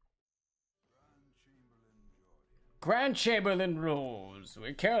 Grand Chamberlain rules.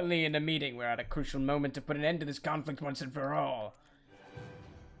 We're currently in a meeting. We're at a crucial moment to put an end to this conflict once and for all.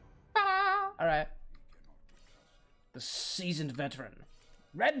 Alright. The seasoned veteran.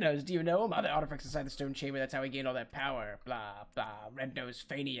 Red Nose, do you know him? Other artifacts inside the stone chamber, that's how he gained all that power. Blah, blah. Red Nose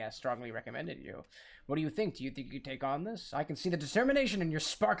Fania strongly recommended you. What do you think? Do you think you could take on this? I can see the determination in your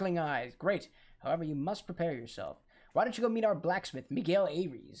sparkling eyes. Great. However, you must prepare yourself. Why don't you go meet our blacksmith, Miguel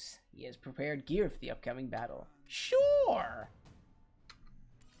Aries? He has prepared gear for the upcoming battle. Sure!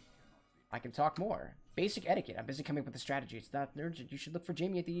 I can talk more. Basic etiquette. I'm busy coming up with a strategy. It's not urgent. You should look for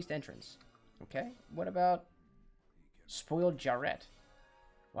Jamie at the east entrance. Okay. What about spoiled Jarrett?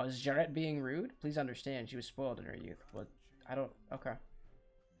 Was Jarrett being rude? Please understand, she was spoiled in her youth. But I don't... Okay.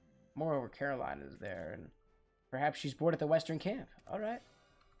 Moreover, Caroline is there, and perhaps she's bored at the western camp. Alright.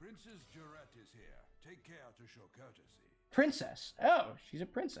 Princess Jarrett is here. Take care to show courtesy. Princess. Oh, she's a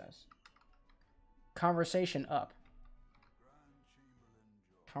princess. Conversation up.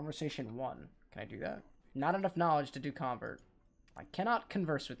 Conversation 1. Can I do that? Not enough knowledge to do convert. I cannot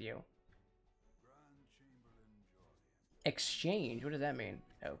converse with you. Exchange. What does that mean?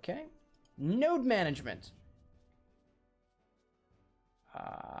 Okay. Node management.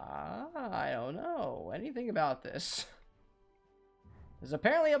 I don't know anything about this. There's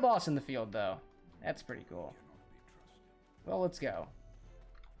apparently a boss in the field, though. That's pretty cool. Well, let's go.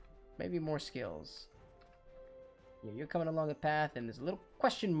 Maybe more skills. Yeah, you're coming along the path, and there's a little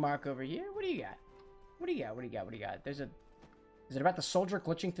question mark over here. What do you got? What do you got? What do you got? What do you got? There's a... Is it about the soldier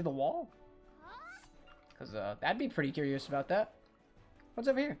glitching through the wall? Because, I'd be pretty curious about that. What's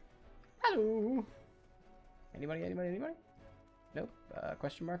over here? Hello! Anybody? Anybody? Anybody? Nope.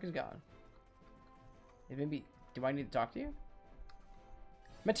 Question mark is gone. Maybe... Do I need to talk to you?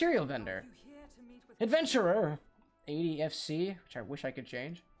 Material vendor. Adventurer! 80 FC, which I wish I could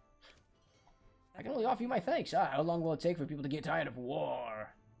change. I can only offer you my thanks. How long will it take for people to get tired of war?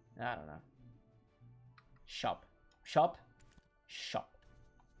 I don't know. Shop. Shop. Shop.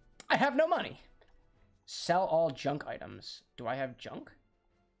 I have no money. Sell all junk items. Do I have junk?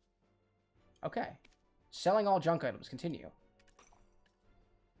 Okay. Selling all junk items. Continue.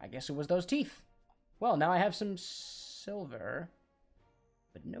 I guess it was those teeth. Well, now I have some silver,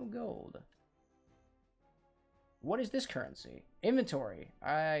 but no gold. What is this currency? Inventory.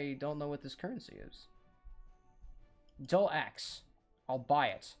 I don't know what this currency is. Dull axe. I'll buy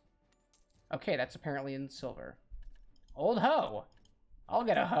it. Okay, that's apparently in silver. Old hoe. I'll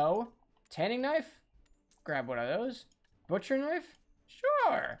get a hoe. Tanning knife? Grab one of those. Butcher knife?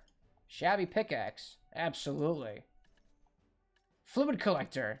 Sure. Shabby pickaxe? Absolutely. Fluid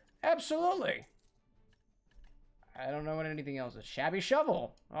collector? Absolutely. I don't know what anything else is. Shabby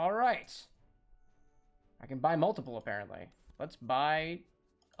shovel? Alright. I can buy multiple, apparently. Let's buy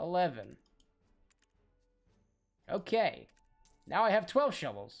 11. Okay. Now I have 12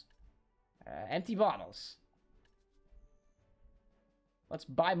 shovels. Empty bottles. Let's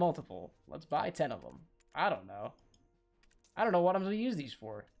buy multiple. Let's buy 10 of them. I don't know. I don't know what I'm going to use these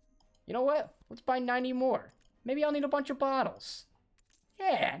for. You know what? Let's buy 90 more. Maybe I'll need a bunch of bottles.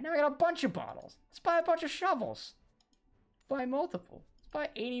 Yeah, now I got a bunch of bottles. Let's buy a bunch of shovels. Buy multiple. Let's buy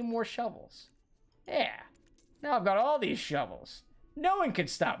 80 more shovels. Yeah. Now I've got all these shovels. No one can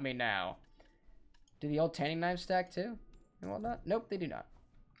stop me now. Do the old tanning knives stack too? And whatnot? Nope, they do not.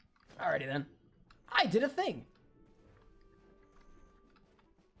 Alrighty then. I did a thing.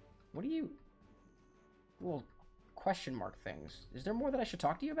 What are you... Little question mark things. Is there more that I should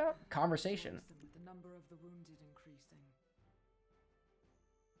talk to you about? Conversation. With the number of the wounded increasing.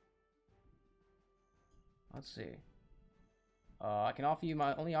 Let's see. I can offer you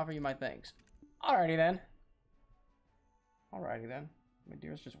my... Only offer you my thanks. Alrighty then. Alrighty then. My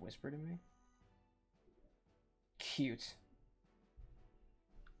dearest just whispered to me. Cute.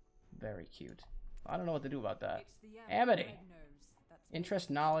 Very cute. I don't know what to do about that. Amity. Interest,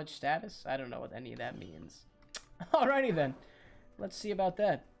 knowledge, status? I don't know what any of that means. Alrighty then. Let's see about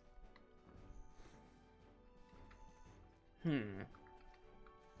that.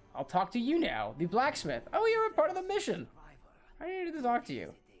 I'll talk to you now, the blacksmith. Oh, you're a part of the mission. I needed to talk to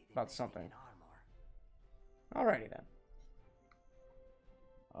you about something. Alrighty then.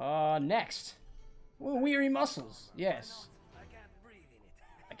 Next. Ooh, weary muscles. Yes.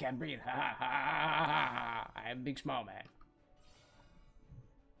 I can't breathe. Ha ha ha ha ha. I am big small man.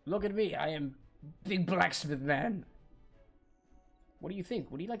 Look at me. I am big blacksmith man. What do you think?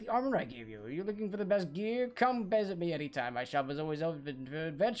 What do you like the armor I gave you? Are you looking for the best gear? Come visit me anytime. My shop is always open for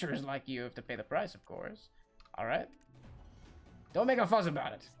adventurers like you. Have to pay the price, of course. Alright. Don't make a fuss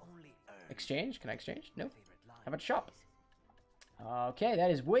about it. Exchange? Can I exchange? Nope. How about shop? Okay,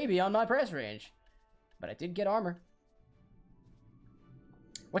 that is way beyond my price range. But I did get armor.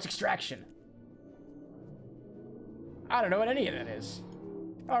 What's extraction? I don't know what any of that is.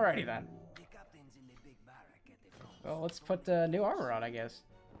 Alrighty then. Well, let's put new armor on, I guess.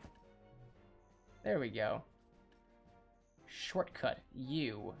 There we go. Shortcut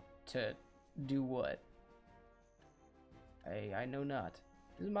you to do what? I know not.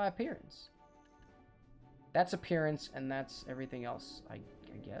 This is my appearance. That's appearance, and that's everything else, I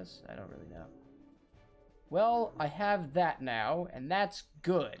guess. I don't really know. Well, I have that now, and that's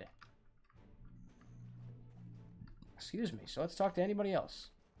good. Excuse me, so let's talk to anybody else.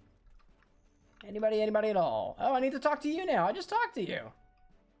 Anybody at all. Oh, I need to talk to you now. I just talked to you.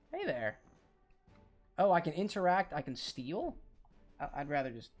 Hey there. Oh, I can interact. I can steal? I'd rather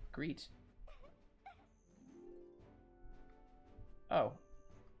just greet. Oh.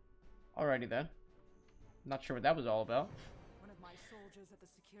 Alrighty then. Not sure what that was all about. One of my soldiers at the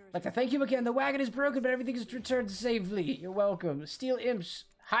security. I'd like to thank you again. The wagon is broken, but everything is returned safely. You're welcome. Steel imps.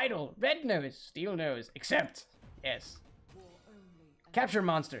 Heidel. Red nose. Steel nose. Except. Yes. Capture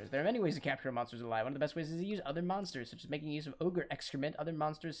monsters. There are many ways to capture monsters alive. One of the best ways is to use other monsters, such as making use of ogre excrement. Other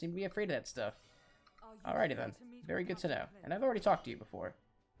monsters seem to be afraid of that stuff. Alrighty then. Very good to know. And I've already talked to you before.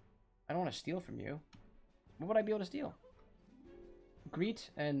 I don't want to steal from you. What would I be able to steal? Greet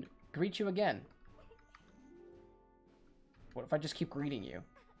and greet you again. What if I just keep greeting you?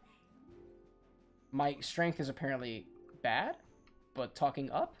 My strength is apparently bad, but talking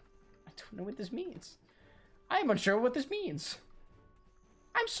up? I don't know what this means. I am unsure what this means.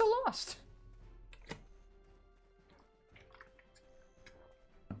 I'm so lost.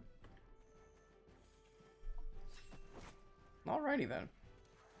 Alrighty then.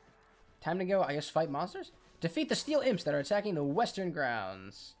 Time to go, I guess, fight monsters? Defeat the steel imps that are attacking the western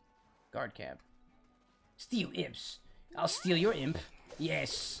grounds. Guard camp. Steel imps. I'll steal your imp.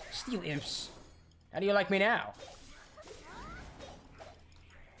 Yes, steel imps. How do you like me now?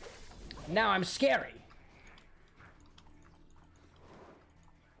 Now I'm scary.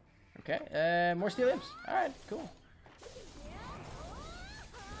 Okay, more steel imps. Alright, cool.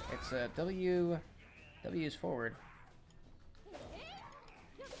 It's W. W is forward.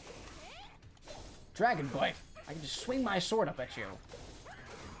 Dragon bite. I can just swing my sword up at you.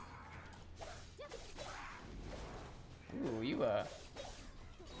 Ooh, you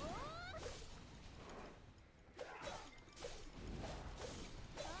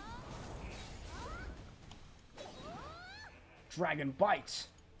Dragon bite.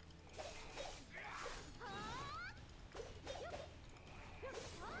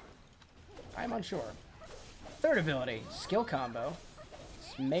 I'm unsure. Third ability, skill combo.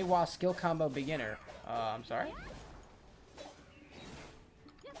 It's Meiwa skill combo beginner. I'm sorry?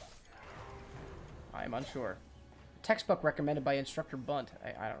 I'm unsure. Textbook recommended by Instructor Bunt.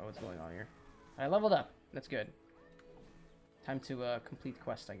 I don't know what's going on here. I leveled up. That's good. Time to complete the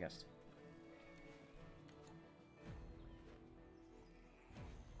quest, I guess.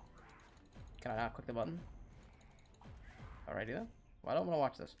 Can I not click the button? Alrighty then. Well, I don't want to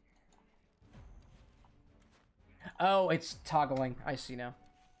watch this. Oh, it's toggling. I see now.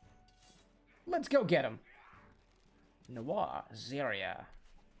 Let's go get him. Noir, Zeria.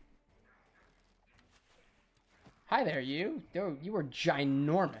 Hi there, you. Yo, you are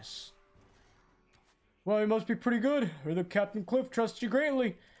ginormous. Well, you must be pretty good, or the Captain Cliff trusts you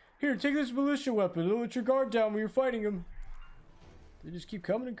greatly. Here, take this militia weapon. It'll let your guard down when you're fighting him. They just keep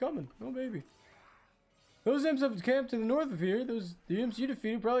coming and coming. Oh, baby. Those imps have camped to the north of here. The imps you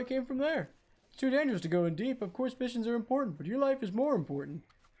defeated probably came from there. It's too dangerous to go in deep. Of course, missions are important, but your life is more important.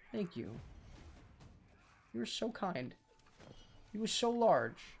 Thank you. You were so kind. You were so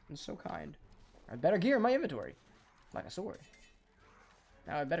large and so kind. I have better gear in my inventory. Like a sword.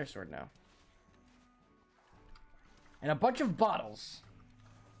 Now I have a better sword now. And a bunch of bottles.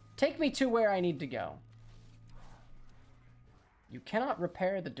 Take me to where I need to go. You cannot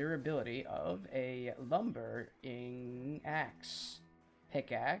repair the durability of a lumbering axe,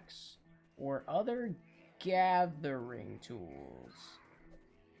 pickaxe, or other gathering tools.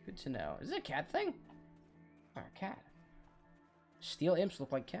 Good to know. Is it a cat thing? Or a cat? Steel imps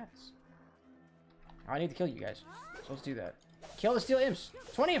look like cats. I need to kill you guys. So let's do that. Kill the steel imps.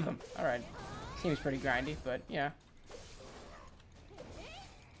 20 of them. Alright. Seems pretty grindy, but yeah.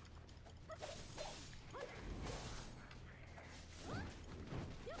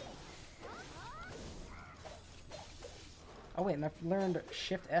 Oh wait, and I've learned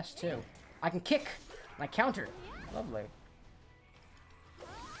Shift S too. I can kick. And I counter. Lovely.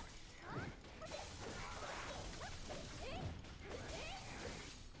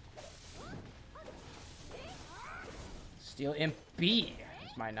 Steel Imp B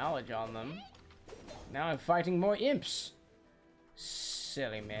is my knowledge on them. Now I'm fighting more imps.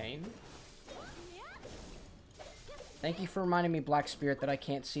 Silly man. Thank you for reminding me, Black Spirit, that I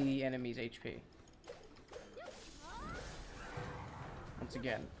can't see the enemy's HP. Once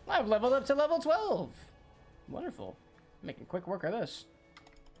again, I've leveled up to level 12. Wonderful. Making quick work of this.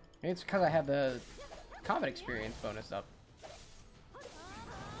 Maybe it's because I have the combat experience bonus up.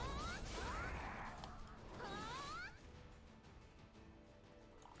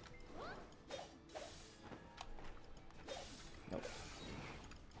 Nope.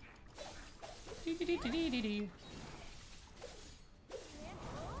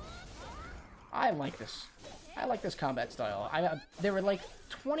 I like this. I like this combat style. There were like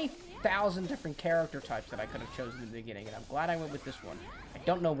 20,000 different character types that I could have chosen in the beginning, and I'm glad I went with this one. I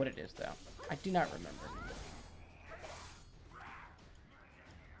don't know what it is, though. I do not remember.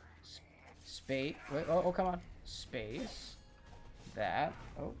 Space. Wait, oh, come on. Space. That.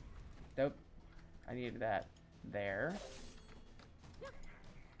 Oh. Nope. I needed that. There.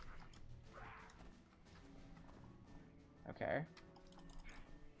 Okay.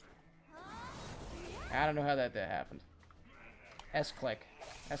 I don't know how that happened. S-click.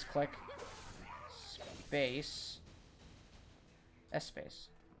 S-click. Space. S-space.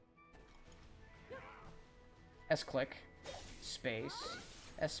 S-click. Space.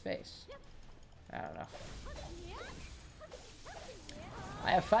 S-space. I don't know.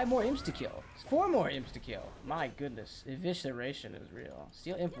 I have 5 more imps to kill. 4 more imps to kill. My goodness. Evisceration is real.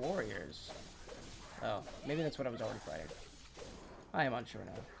 Steel Imp Warriors. Oh, maybe that's what I was already fighting. I am unsure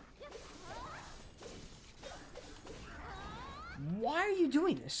now. Why are you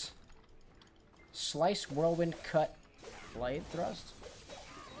doing this? Slice, whirlwind, cut, blade thrust?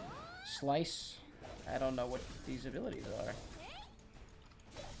 Slice. I don't know what these abilities are.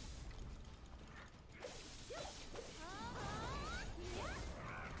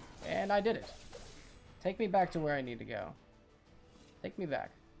 And I did it. Take me back to where I need to go. Take me back.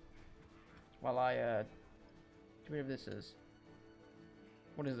 While I, whatever this is.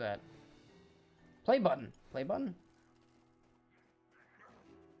 What is that? Play button. Play button?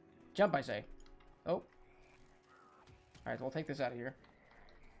 Jump, I say. Oh. Alright, so we'll take this out of here.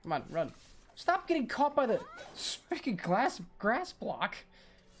 Come on, run. Stop getting caught by the freaking grass block.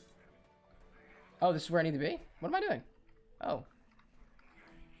 Oh, this is where I need to be? What am I doing? Oh.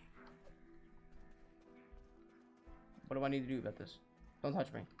 What do I need to do about this? Don't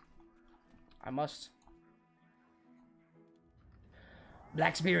touch me. I must.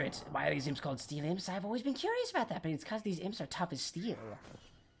 Black Spirit. Why are these imps called steel imps? I've always been curious about that, but it's because these imps are tough as steel.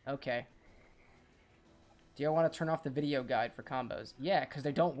 Okay. Do you want to turn off the video guide for combos? Yeah, because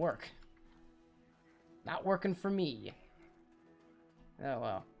they don't work. Not working for me. Oh,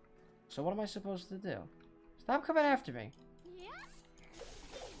 well. So what am I supposed to do? Stop coming after me.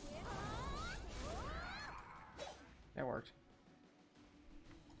 That worked.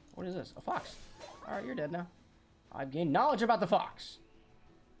 What is this? A fox. Alright, you're dead now. I've gained knowledge about the fox.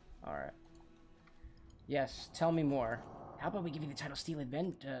 Alright. Yes, tell me more. How about we give you the title Steel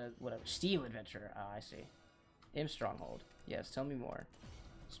Steel Adventure. Ah, I see. Imp Stronghold. Yes, tell me more.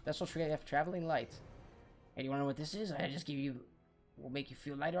 Special trait of Traveling Light. Hey, do you want to know what this is? I just give you... will make you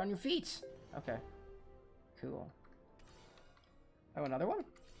feel lighter on your feet. Okay. Cool. Oh, another one?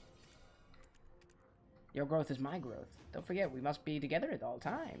 Your growth is my growth. Don't forget, we must be together at all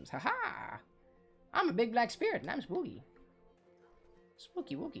times. Haha! I'm a big black spirit, and I'm spooky.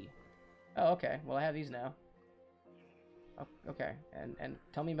 Spooky wookie. Oh, okay. Well, I have these now. Oh, okay. And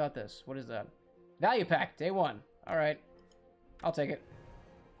tell me about this. What is that? Value pack, day 1. Alright. I'll take it.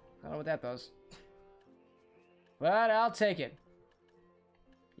 I don't know what that does. But I'll take it.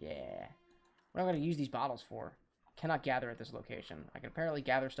 Yeah. What am I going to use these bottles for? Cannot gather at this location. I can apparently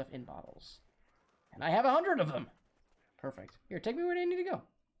gather stuff in bottles. And I have 100 of them. Perfect. Here, take me where I need to go.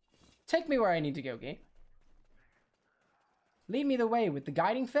 Take me where I need to go, game. Lead me the way with the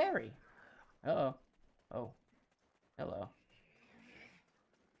guiding fairy. Uh-oh. Oh. Hello.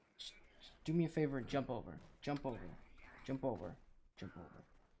 Just do me a favor and jump over. Jump over. Jump over. Jump over.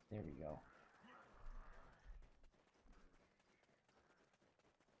 There we go.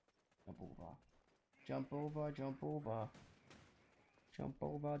 Jump over. Jump over, jump over. Jump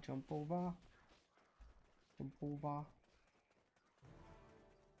over, jump over. Jump over.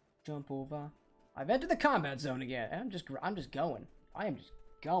 Jump over. I've entered the combat zone again. I'm just going. I am just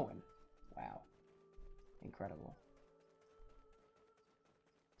going. Wow. Incredible.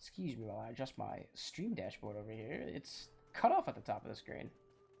 Excuse me while I adjust my stream dashboard over here. It's cut off at the top of the screen.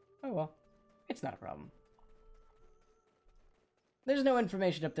 Oh well, it's not a problem. There's no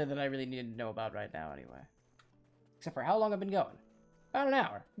information up there that I really need to know about right now anyway. Except for how long I've been going. About an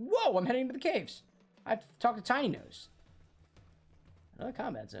hour. Whoa, I'm heading to the caves. I have to talk to Tiny Nose. Another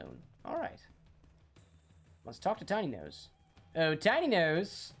combat zone. Alright. Let's talk to Tiny Nose. Oh, Tiny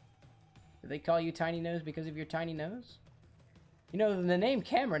Nose! Do they call you Tiny Nose because of your tiny nose? You know, the name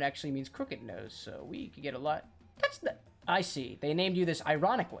Cameron actually means crooked nose, so we could get a lot... That's the... I see. They named you this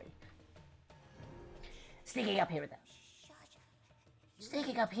ironically. Sneaking up here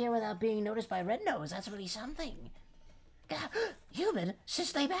without being noticed by Red Nose, that's really something. Human,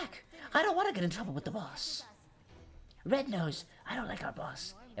 stay back. I don't want to get in trouble with the boss. Red Nose, I don't like our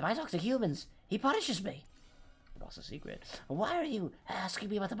boss. If I talk to humans, he punishes me. Boss a secret. Why are you asking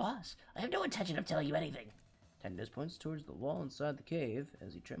me about the boss? I have no intention of telling you anything. Tiny Nose points towards the wall inside the cave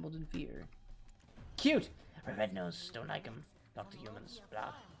as he trembled in fear. Cute! Red Nose, don't like him. Talk to humans.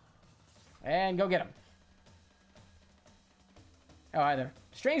 Blah. And go get him. Oh, hi there.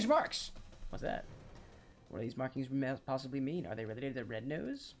 Strange marks! What's that? What do these markings possibly mean? Are they related to Red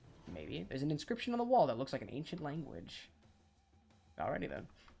Nose? Maybe. There's an inscription on the wall that looks like an ancient language. Alrighty then.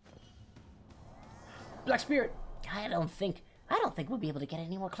 Black Spirit! I don't think we'll be able to get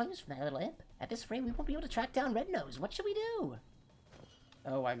any more clues from that little imp. At this rate, we won't be able to track down Red Nose. What should we do?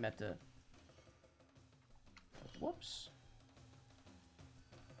 Oh, I meant to... Whoops.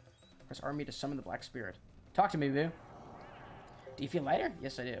 Press army to summon the Black Spirit. Talk to me, boo. Do you feel lighter?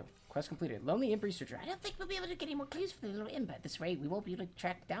 Yes, I do. Quest completed. Lonely Imp Researcher. I don't think we'll be able to get any more clues from the little imp. At this rate, we won't be able to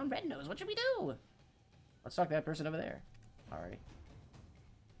track down Red Nose. What should we do? Let's talk to that person over there. Alrighty.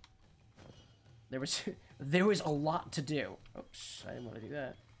 There was a lot to do. Oops, I didn't want to do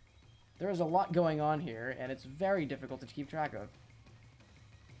that. There is a lot going on here, and it's very difficult to keep track of.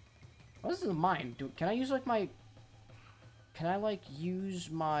 Well, this is a mine. Can I use, like, my... Can I, like, use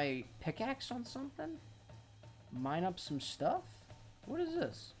my pickaxe on something? Mine up some stuff? What is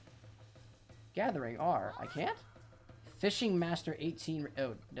this? Gathering R. I can't? Fishing Master 18...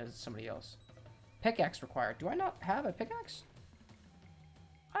 Oh, that's somebody else. Pickaxe required. Do I not have a pickaxe?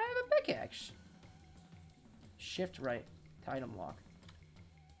 I have a pickaxe. Shift right to item lock.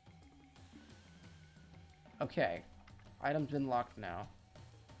 Okay. Item's been locked now.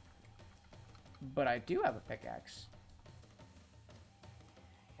 But I do have a pickaxe.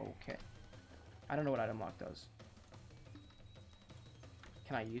 Okay. I don't know what item lock does.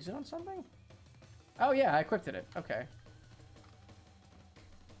 Can I use it on something? Oh yeah, I equipped it. Okay.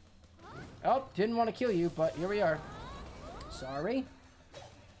 Oh, didn't want to kill you, but here we are. Sorry.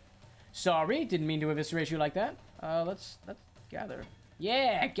 Sorry, didn't mean to eviscerate you like that. Let's gather.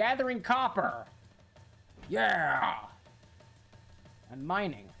 Yeah, gathering copper. Yeah. I'm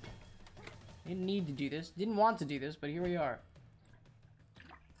mining. Didn't need to do this. Didn't want to do this, but here we are.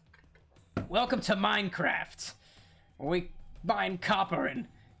 Welcome to Minecraft, where we mine copper and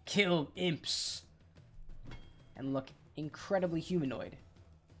kill imps. And look incredibly humanoid.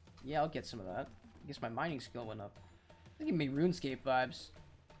 Yeah, I'll get some of that. I guess my mining skill went up. It's giving me RuneScape vibes.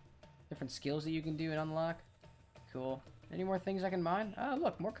 Different skills that you can do and unlock. Cool. Any more things I can mine? Oh,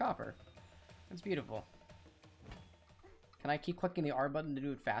 look, more copper. That's beautiful. Can I keep clicking the R button to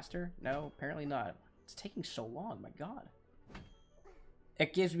do it faster? No, apparently not. It's taking so long, my god.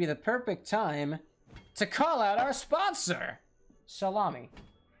 It gives me the perfect time to call out our sponsor! Salami.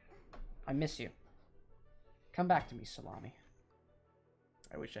 I miss you. Come back to me, Salami.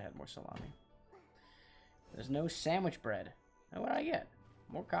 I wish I had more salami. There's no sandwich bread. Oh, what did I get?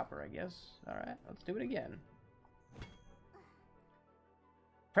 More copper, I guess. Alright, let's do it again.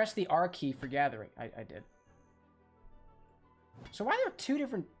 Press the R key for gathering. I did. So why are there two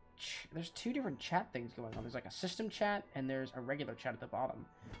different... There's two different chat things going on. There's like a system chat, and there's a regular chat at the bottom.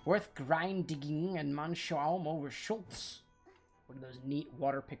 Worth grinding and Manschaum over Schultz. What are those neat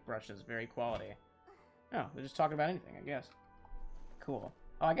water pick brushes? Very quality. Oh, they're just talking about anything, I guess. Cool.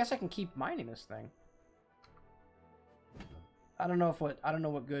 Oh, I guess I can keep mining this thing. I don't know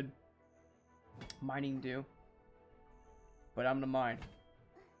what good mining do. But I'm gonna mine.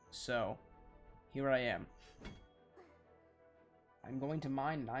 So, here I am. I'm going to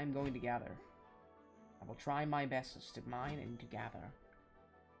mine and I'm going to gather. I will try my best to mine and to gather.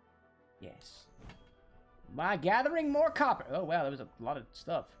 Yes. By gathering more copper. Oh wow, that was a lot of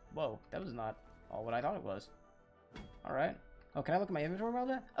stuff. Whoa, that was not all what I thought it was. Alright. Oh, can I look at my inventory while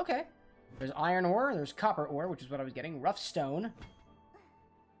that? Okay. There's iron ore, there's copper ore, which is what I was getting. Rough stone.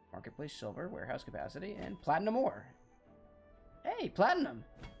 Marketplace silver, warehouse capacity, and platinum ore. Hey, platinum!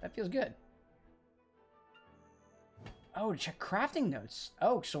 That feels good. Oh, to check crafting notes.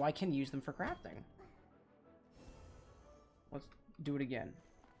 Oh, so I can use them for crafting. Let's do it again.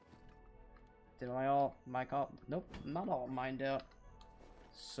 Did I all... Nope, not all mined out.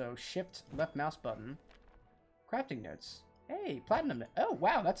 So, shift left mouse button. Crafting notes. Hey, platinum. Oh,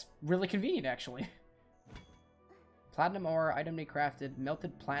 wow, that's really convenient, actually. Platinum ore, item to be crafted,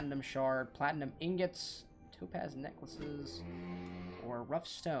 melted platinum shard, platinum ingots, topaz necklaces, or rough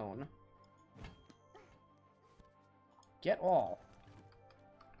stone. Get all.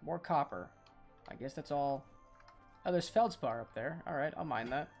 More copper. I guess that's all. Oh, there's feldspar up there. Alright, I'll mine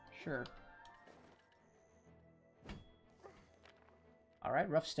that. Sure. Alright,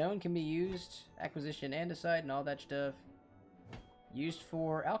 rough stone can be used. Acquisition, andesite, and all that stuff. Used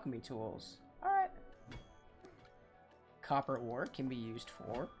for alchemy tools. Alright. Copper ore can be used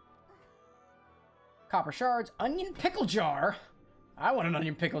for copper shards. Onion pickle jar. I want an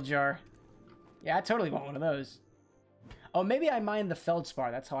onion pickle jar. Yeah, I totally want one of those. Oh, maybe I mined the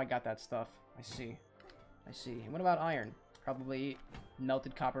feldspar. That's how I got that stuff. I see. I see. And what about iron? Probably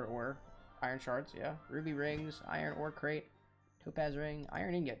melted copper ore. Iron shards, yeah. Ruby rings, iron ore crate, topaz ring,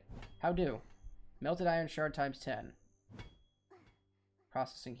 iron ingot. How do? Melted iron shard times 10.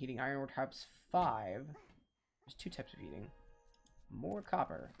 Processing, heating iron ore times 5. There's 2 types of heating. More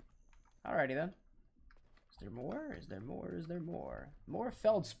copper. Alrighty then. Is there more? Is there more? Is there more? More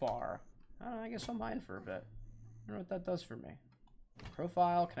feldspar. I don't know, I guess I'll mine for a bit. I don't know what that does for me.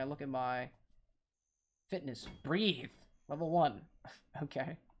 Profile, can I look at my fitness? Breathe. Level 1.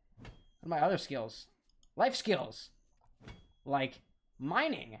 Okay. What are my other skills? Life skills. Like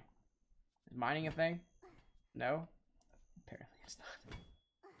mining. Is mining a thing? No? Apparently it's not.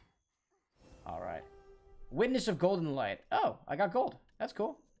 Alright. Witness of golden light. Oh, I got gold. That's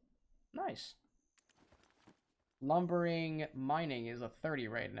cool. Nice. Lumbering mining is a 30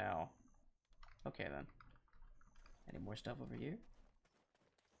 right now. Okay then. Any more stuff over here?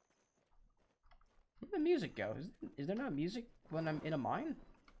 Where'd the music go? Is there not music when I'm in a mine?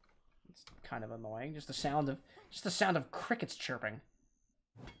 It's kind of annoying. Just the sound of crickets chirping.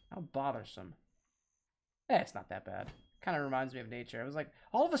 How bothersome. Eh, it's not that bad. Kind of reminds me of nature. I was like,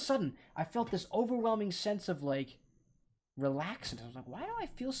 all of a sudden, I felt this overwhelming sense of like relaxing. I was like, why do I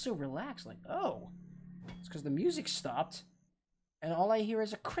feel so relaxed? Like, oh, it's because the music stopped, and all I hear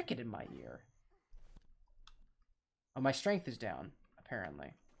is a cricket in my ear. Oh, my strength is down,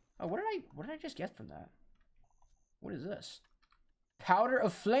 apparently. Oh, what did I just get from that? What is this? Powder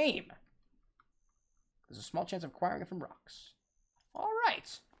of flame. There's a small chance of acquiring it from rocks. All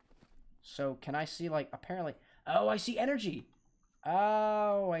right. So can I see, like, apparently... Oh, I see energy.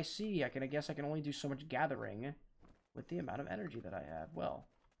 Oh, I see. I guess I can only do so much gathering with the amount of energy that I have. Well,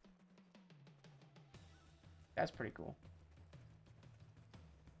 that's pretty cool.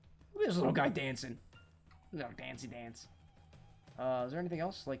 Look at this little guy dancing. Little dancey dance. Is there anything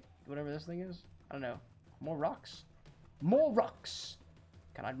else? Like, whatever this thing is? I don't know. More rocks? More rocks!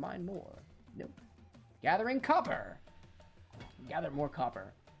 Can I mine more? Nope. Gathering copper! Gather more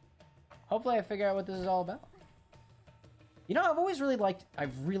copper. Hopefully I figure out what this is all about. You know,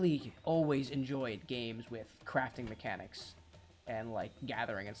 I've really always enjoyed games with crafting mechanics. And, like,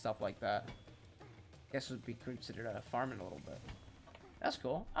 gathering and stuff like that. I guess it would be considered farming a little bit. That's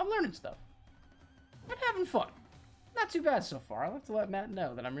cool. I'm learning stuff. I'm having fun. Not too bad so far. I'll have to let Matt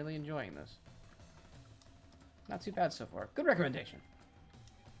know that I'm really enjoying this. Not too bad so far. Good recommendation.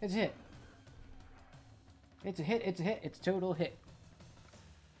 It's a hit. It's a hit, it's a hit, it's a total hit.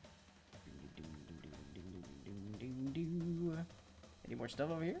 Any more stuff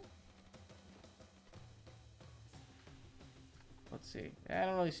over here? Let's see. I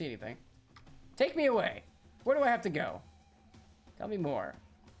don't really see anything. Take me away. Where do I have to go? Tell me more.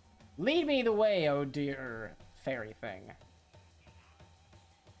 Lead me the way, oh dear fairy thing.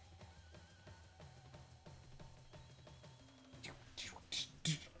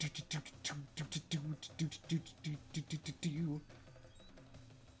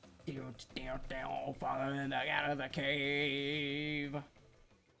 Falling out of the cave.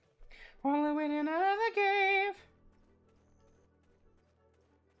 Falling out of the cave.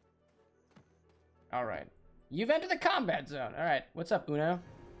 Alright. You've entered the combat zone. Alright, what's up, Uno?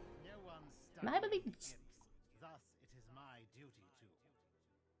 No one I believe it's... thus it is my duty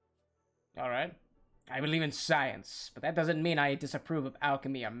to. Alright. I believe in science, but that doesn't mean I disapprove of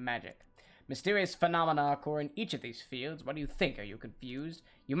alchemy or magic. Mysterious phenomena occur in each of these fields. What do you think? Are you confused?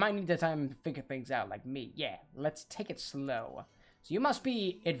 You might need the time to figure things out like me. Yeah, let's take it slow. So you must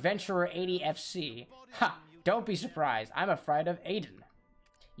be Adventurer 80FC. Ha! Don't be surprised. I'm a friend of Aiden.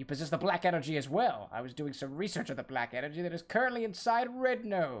 You possess the black energy as well. I was doing some research on the black energy that is currently inside Red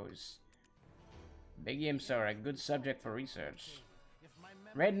Nose. Big imps are a good subject for research. If my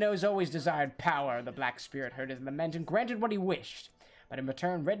memory Red Nose always desired power. The Black Spirit heard his lament and granted what he wished. But in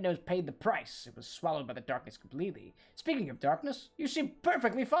return, Red Nose paid the price. It was swallowed by the darkness completely. Speaking of darkness, you seem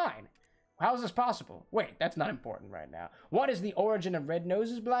perfectly fine. How is this possible? Wait, that's not important right now. What is the origin of Red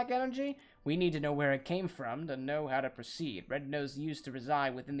Nose's black energy? We need to know where it came from to know how to proceed. Red Nose used to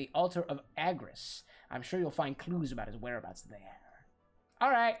reside within the altar of Agris. I'm sure you'll find clues about his whereabouts there.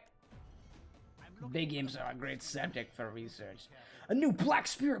 Alright. Big imps are a great subject for research. A new Black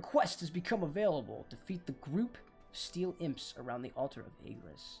Spirit quest has become available. Defeat the group of steel imps around the altar of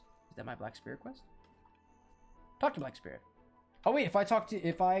Agris. Is that my Black Spirit quest? Talk to Black Spirit. Oh wait, if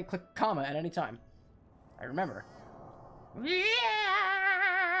I click comma at any time, I remember. Yeah,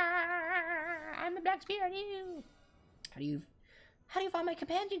 I'm the Black Spirit. How do you find my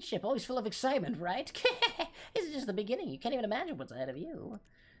companionship? Always full of excitement, right? This is just the beginning. You can't even imagine what's ahead of you.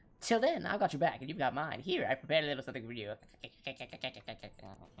 Till then, I've got your back, and you've got mine. Here, I prepared a little something for you.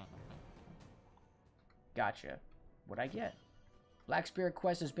 Gotcha. What'd I get? Black Spirit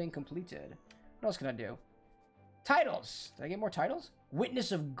quest has been completed. What else can I do? Titles! Did I get more titles?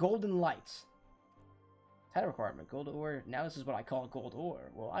 Witness of Golden Lights. Title requirement. Gold ore. Now this is what I call gold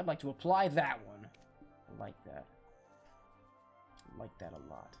ore. Well, I'd like to apply that one. I like that. I like that a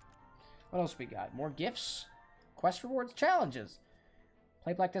lot. What else we got? More gifts? Quest rewards? Challenges!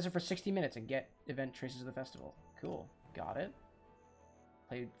 Play Black Desert for 60 minutes and get event traces of the festival. Cool. Got it.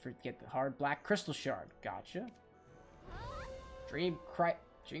 Get the hard black crystal shard. Gotcha. Dream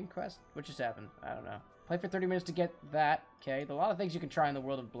Quest? What just happened? I don't know. Play for 30 minutes to get that. Okay. A lot of things you can try in the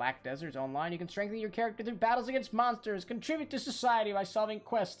world of Black Deserts online. You can strengthen your character through battles against monsters, contribute to society by solving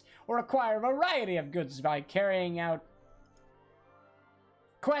quests, or acquire a variety of goods by carrying out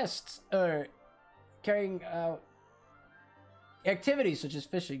quests, carrying out activities such as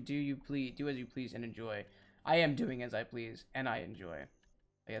fishing. Do as you please and enjoy. I am doing as I please and I enjoy.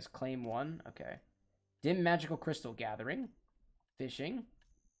 I guess claim 1. Okay. Dim magical crystal gathering, fishing,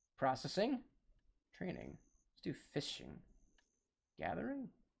 processing, training. Let's do fishing. Gathering?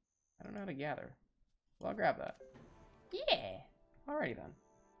 I don't know how to gather. Well, I'll grab that. Yeah. Alrighty then.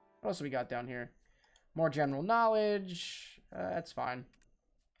 What else have we got down here? More general knowledge. That's fine.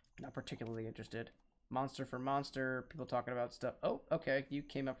 Not particularly interested. Monster for monster. People talking about stuff. Oh, okay. You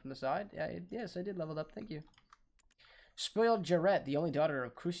came up from the side. Yes, I did level up. Thank you. Spoiled Jarette, the only daughter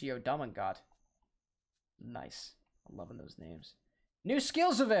of Crucio Domingot. Nice. I'm loving those names. New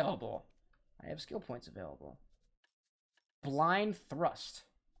skills available. I have skill points available. Blind thrust.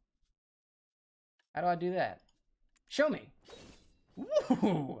 How do I do that? Show me.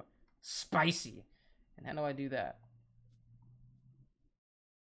 Woo! Spicy. And how do I do that?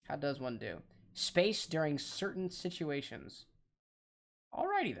 How does one do? Space during certain situations.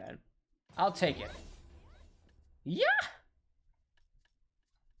 Alrighty then. I'll take it. Yeah!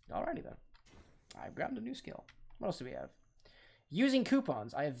 Alrighty then. I've grabbed a new skill. What else do we have? Using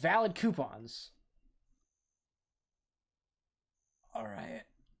coupons. I have valid coupons. Alright.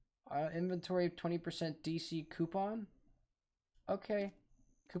 Inventory 20% DC coupon. Okay.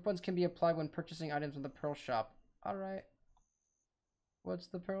 Coupons can be applied when purchasing items in the Pearl Shop. Alright. What's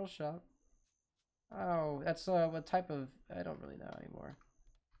the Pearl Shop? Oh, that's what type of... I don't really know anymore.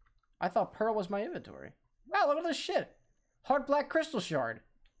 I thought Pearl was my inventory. Wow, look at this shit. Hard black crystal shard.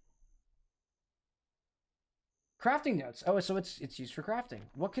 Crafting notes. Oh, so it's used for crafting.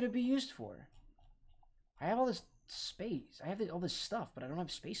 What could it be used for? I have all this space. I have all this stuff, but I don't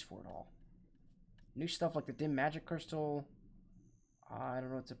have space for it all. New stuff like the dim magic crystal. I don't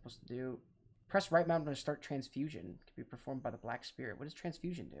know what it's supposed to do. Press right mouse to start transfusion. It can be performed by the Black Spirit. What does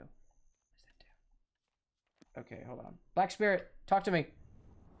transfusion do? What does that do? Okay, hold on. Black Spirit, talk to me.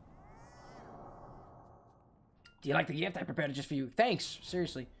 Do you like the gift? I prepared it just for you. Thanks.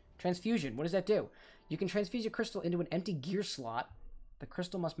 Seriously. Transfusion. What does that do? You can transfuse your crystal into an empty gear slot. The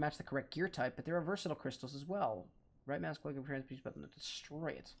crystal must match the correct gear type, but there are versatile crystals as well. Right mouse click and transfuse button to destroy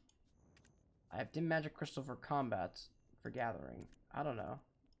it. I have dim magic crystal for combat, for gathering. I don't know.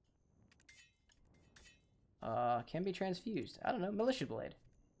 Can be transfused. I don't know. Militia blade.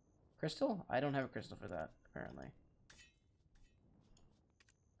 Crystal? I don't have a crystal for that, apparently.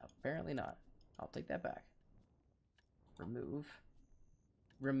 Apparently not. I'll take that back. Remove.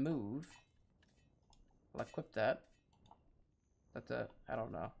 Remove. I'll equip that. That's I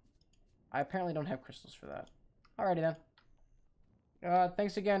don't know. I apparently don't have crystals for that. Alrighty then.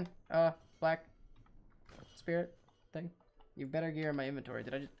 Thanks again, Black Spirit thing. You better gear in my inventory.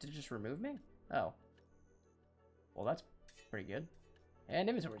 Did it just remove me? Oh. Well, that's pretty good. And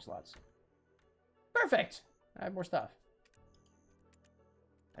inventory slots. Perfect! I have more stuff.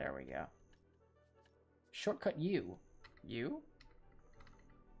 There we go. Shortcut U. U?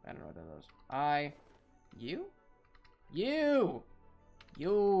 I don't know what that is. I. U? You!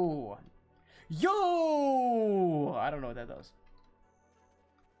 You! You! I don't know what that does.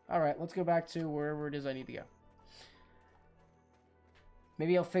 Alright, let's go back to wherever it is I need to go.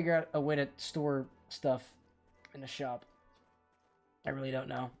 Maybe I'll figure out a way to store stuff in the shop. I really don't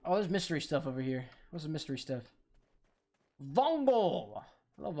know. Oh, there's mystery stuff over here. What's the mystery stuff? Vongol!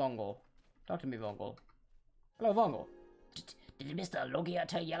 Hello, Vongol. Talk to me, Vongol. Hello, Vongol. Did Mr. Logia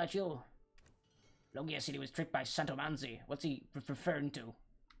tell you at you? Logia said he was tricked by Santomanzi. What's he referring to?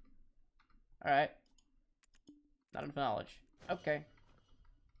 Alright. Not enough knowledge. Okay.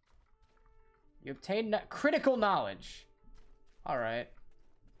 You obtained critical knowledge. Alright.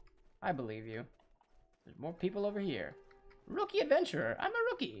 I believe you. There's more people over here. Rookie adventurer. I'm a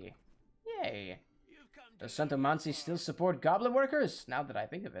rookie. Yay. Does Santomanzi still support goblin workers? Now that I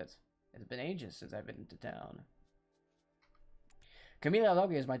think of it. It's been ages since I've been into town. Camila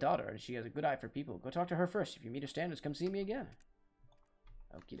Logia is my daughter, and she has a good eye for people. Go talk to her first. If you meet her standards, come see me again.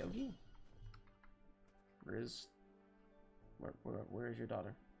 Okie dokie. Where is your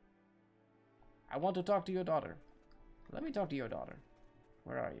daughter? I want to talk to your daughter. Let me talk to your daughter.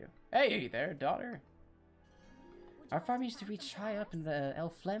 Where are you? Hey there, daughter. Our farm used to reach high up in the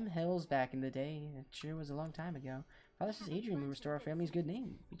Elflem Hills back in the day. It sure was a long time ago. Father says Adrian will restore our family's good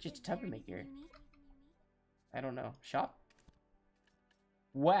name. He's just a troublemaker. I don't know. Shop?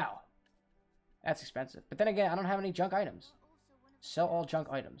 Wow. That's expensive. But then again, I don't have any junk items. Sell all junk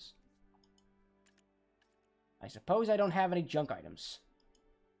items. I suppose I don't have any junk items.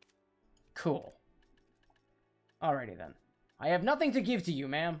 Cool. Alrighty then. I have nothing to give to you,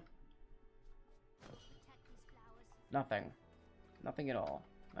 ma'am. Nothing. Nothing at all.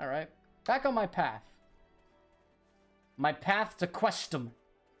 Alright. Back on my path. My path to Questum.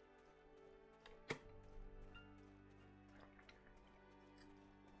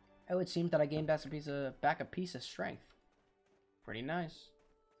 Oh, it seems that I gained back a piece of strength. Pretty nice.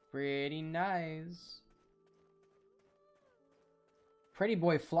 Pretty nice. Pretty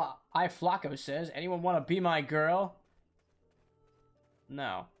boy Flacco says, anyone want to be my girl?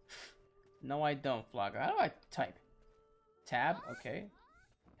 No. No, I don't, Flacco. How do I type? Tab? Okay.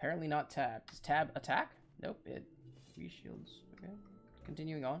 Apparently not tab. Does tab attack? Nope. It reshields. Okay.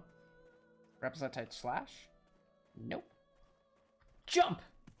 Continuing on. Perhaps I type slash? Nope. Jump!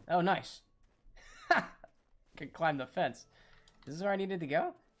 Oh, nice. Could climb the fence. This is where I needed to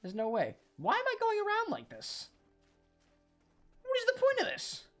go? There's no way. Why am I going around like this? What is the point of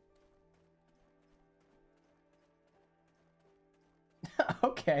this?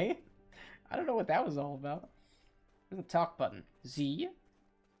 Okay. I don't know what that was all about. There's a talk button. Z.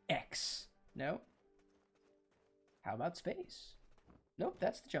 X. No. How about space? Nope,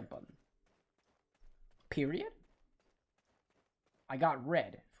 that's the jump button. Period? I got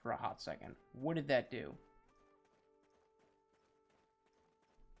red for a hot second. What did that do?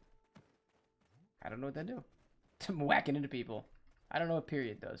 I don't know what that do. I'm whacking into people. I don't know what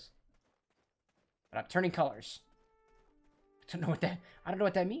period does. But I'm turning colors. I don't know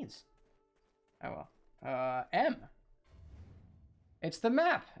what that means. Oh well. M. It's the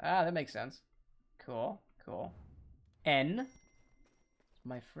map. Ah, that makes sense. Cool, cool. N.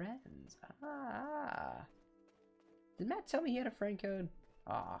 My friends. Ah. Did Matt tell me he had a friend code?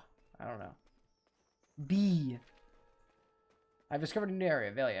 Ah, I don't know. B. I've discovered a new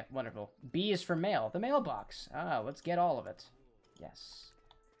area. Velia. Wonderful. B is for mail. The mailbox. Ah, let's get all of it. Yes.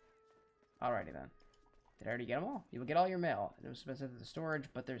 Alrighty then. Did I already get them all? You will get all your mail. It was supposed to have the storage,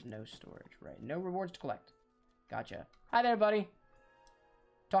 but there's no storage. Right. No rewards to collect. Gotcha. Hi there, buddy.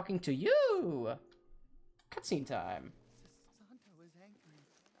 Talking to you. Cutscene time. Santo is angry.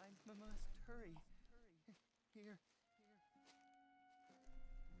 I must hurry. Here.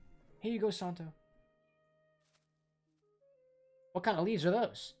 Here you go, Santo. What kind of leaves are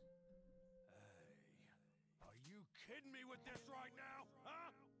those? Hey, are you kidding me with this right now?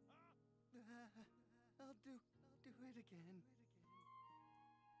 Huh? I'll do it again.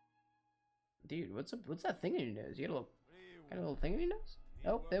 Dude, what's that thing in your nose? You got a little thing in your nose?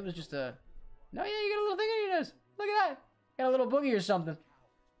 Oh, that was just a... No, yeah, you got a little thing in your nose. Look at that. Got a little boogie or something.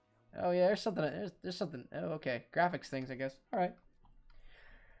 Oh, yeah, there's something. There's something. Oh, okay. Graphics things, I guess. All right.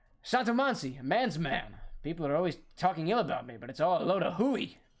 Santomanzi, a man's man. People are always talking ill about me, but it's all a load of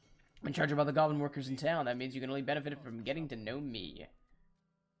hooey. I'm in charge of all the goblin workers in town. That means you can only benefit from getting to know me.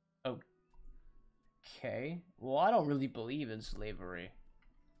 Okay. Well, I don't really believe in slavery.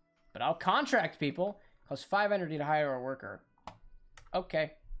 But I'll contract people. Costs 5 energy to hire a worker.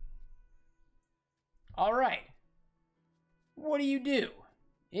 Okay. Alright. What do you do?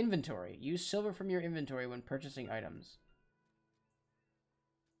 Inventory. Use silver from your inventory when purchasing items.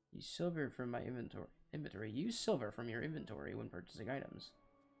 Use silver from my inventory. Use silver from your inventory when purchasing items.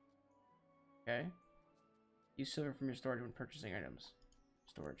 Okay. Use silver from your storage when purchasing items.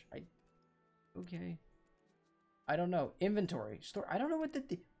 Storage. Okay. I don't know. Inventory. Store. I don't know what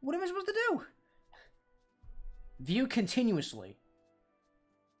what am I supposed to do? View continuously.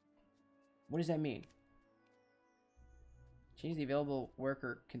 What does that mean? Change the available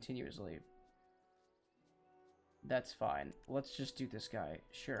worker continuously. That's fine. Let's just do this guy.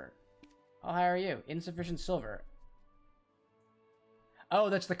 Sure. I'll hire you. Insufficient silver. Oh,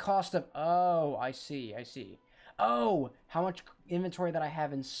 that's the cost of... Oh, I see. I see. Oh, how much inventory that I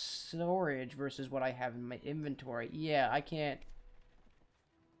have in storage versus what I have in my inventory. Yeah, I can't... Do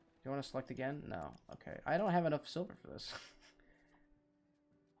you want to select again? No. Okay. I don't have enough silver for this.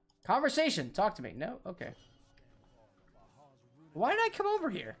 Conversation. Talk to me. No? Okay. Why did I come over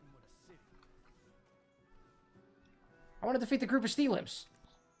here? I want to defeat the group of steel imps.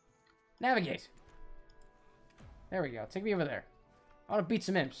 Navigate. There we go. Take me over there. I want to beat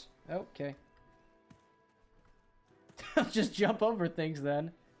some imps. Okay. Just jump over things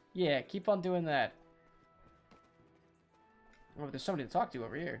then. Yeah, keep on doing that. Oh, there's somebody to talk to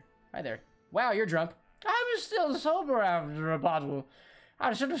over here. Hi there. Wow, you're drunk. I was still sober after a bottle.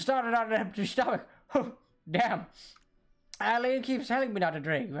 I should have started on an empty stomach. Oh, damn. Eileen keeps telling me not to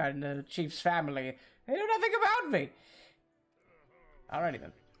drink, and the chief's family, they know nothing about me. Alrighty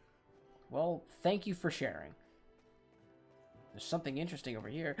then. Well, thank you for sharing. There's something interesting over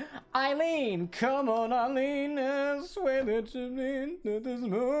here. Eileen! Come on, Eileen! I swear that you've been at this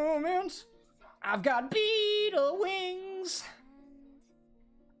moment. I've got beetle wings!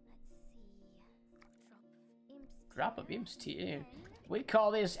 Drop of imps tea. We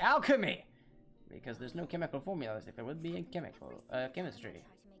call this alchemy! Because there's no chemical formulas if there would be in chemistry.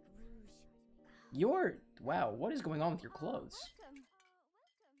 Wow, what is going on with your clothes?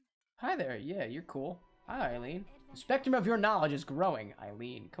 Hi there, yeah, you're cool. Hi, Eileen. The spectrum of your knowledge is growing,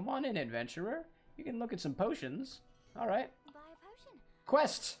 Eileen. Come on in, adventurer. You can look at some potions. Alright.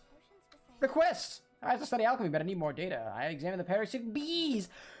 Quest! Request! I have to study alchemy, but I need more data. I examine the parasitic bees!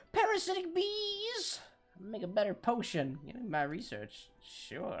 Parasitic bees! Make a better potion. You know, my research.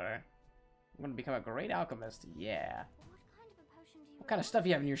 Sure. I'm gonna become a great alchemist. Yeah. What kind of stuff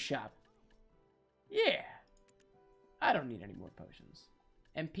you have in your shop? Yeah. I don't need any more potions.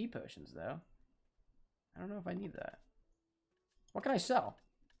 MP potions, though. I don't know if I need that. What can I sell?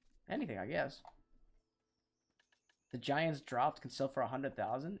 Anything, I guess. The Giants dropped can sell for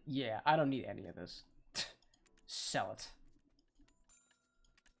 100,000? Yeah, I don't need any of this. Sell it.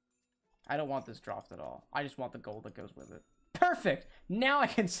 I don't want this dropped at all. I just want the gold that goes with it. Perfect! Now I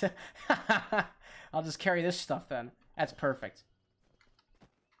can sell... I'll just carry this stuff then. That's perfect.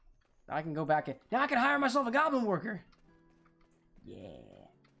 Now I can go back and... Now I can hire myself a goblin worker! Yeah.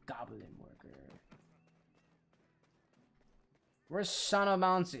 Goblin worker. Where's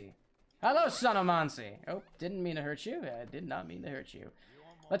Sanomansi? Hello, Sanomansi! Oh, didn't mean to hurt you. I did not mean to hurt you.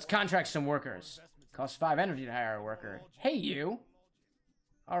 Let's contract some workers. Costs 5 energy to hire a worker. Hey, you!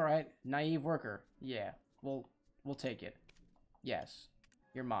 Alright, naive worker. Yeah, we'll take it. Yes,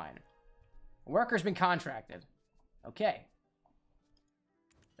 you're mine. A worker's been contracted. Okay.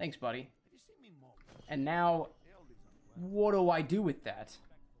 Thanks, buddy. And now, what do I do with that?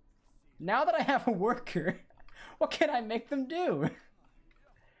 Now that I have a worker, what can I make them do?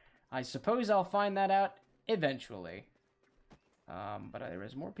 I suppose I'll find that out eventually. But there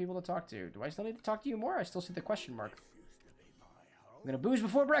is more people to talk to. Do I still need to talk to you more? I still see the question mark. I'm gonna booze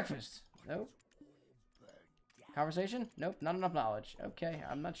before breakfast. Nope. Conversation? Nope, not enough knowledge. Okay,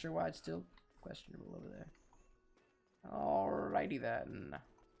 I'm not sure why it's still questionable over there. Alrighty then.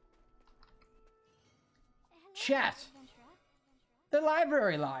 Chat! The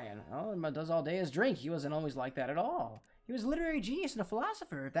library lion! Oh, does all day is drink. He wasn't always like that at all. He was a literary genius and a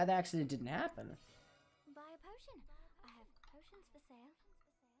philosopher if that accident didn't happen. Buy a potion. I have potions for sale.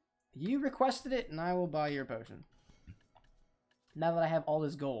 You requested it, and I will buy your potion. Now that I have all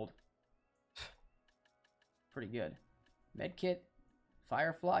this gold. Pretty good. Medkit.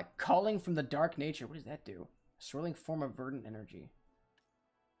 Firefly. Calling from the dark nature. What does that do? A swirling form of verdant energy.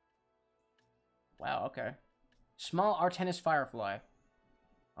 Wow, okay. Small Artenis Firefly.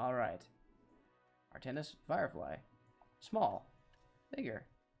 Alright. Artenis Firefly. Small. Bigger.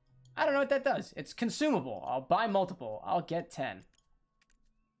 I don't know what that does. It's consumable. I'll buy multiple. I'll get 10.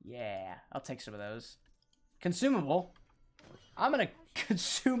 Yeah, I'll take some of those. Consumable. I'm gonna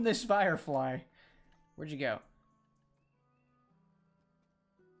consume this Firefly. Where'd you go?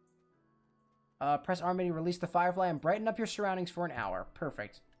 Press R to release the firefly and brighten up your surroundings for an hour.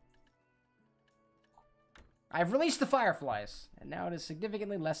 Perfect. I've released the fireflies, and now it is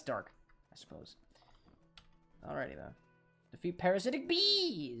significantly less dark, I suppose. Alrighty then. Defeat parasitic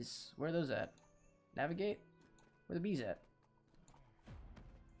bees! Where are those at? Navigate? Where are the bees at?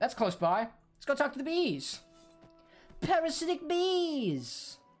 That's close by. Let's go talk to the bees! Parasitic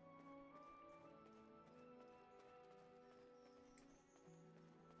bees!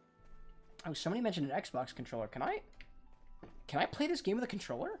 Oh, somebody mentioned an Xbox controller. Can I play this game with a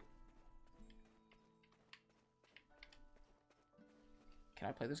controller? Can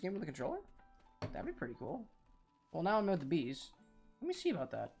I play this game with a controller? That'd be pretty cool. Well, now I'm with the bees. Let me see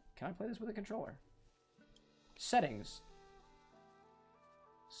about that. Can I play this with a controller? Settings.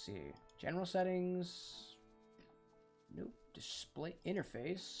 Let's see. General settings. Nope. Display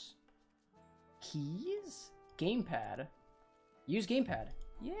interface. Keys? Gamepad. Use gamepad.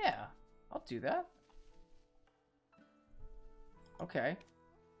 Yeah. I'll do that. Okay.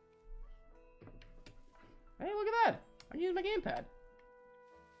 Hey, look at that. I'm using my gamepad.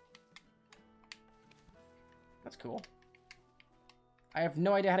 That's cool. I have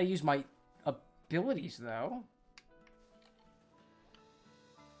no idea how to use my abilities, though.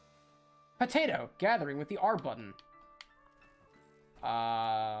 Potato. Gathering with the R button.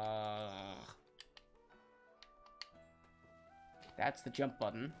 That's the jump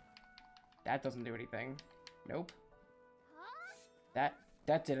button. That doesn't do anything. Nope. That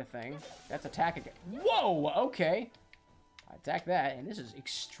did a thing. That's attack again. Whoa! Okay. I attack that, and this is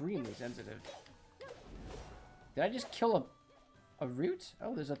extremely sensitive. Did I just kill a root?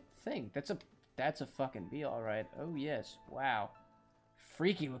 Oh, there's a thing. That's a fucking bee, alright. Oh, yes. Wow.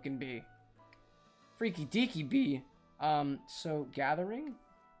 Freaky looking bee. Freaky deaky bee. So, gathering?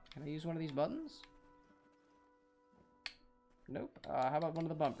 Can I use one of these buttons? Nope. How about one of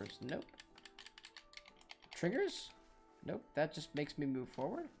the bumpers? Nope. Triggers? Nope. That just makes me move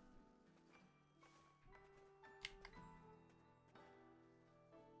forward.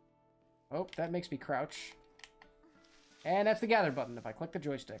 Oh, that makes me crouch. And that's the gather button if I click the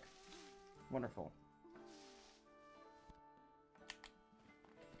joystick. Wonderful.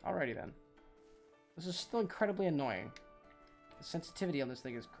 Alrighty then. This is still incredibly annoying. The sensitivity on this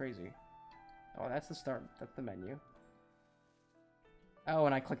thing is crazy. Oh, that's the start. That's the menu. Oh,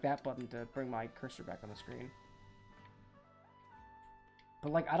 and I click that button to bring my cursor back on the screen.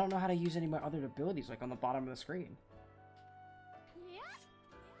 But, like, I don't know how to use any of my other abilities, like, on the bottom of the screen.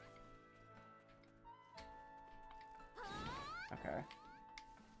 Okay.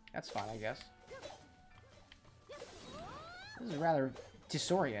 That's fine, I guess. This is rather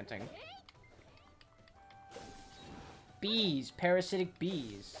disorienting. Bees! Parasitic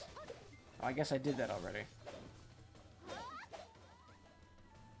bees! Oh, I guess I did that already.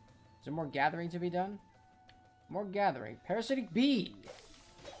 Is there more gathering to be done? More gathering. Parasitic bee!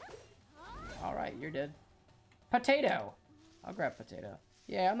 Alright, you're dead. Potato! I'll grab potato.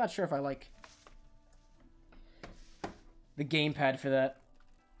 Yeah, I'm not sure if I like the gamepad for that.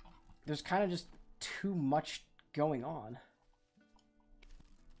 There's kind of just too much going on.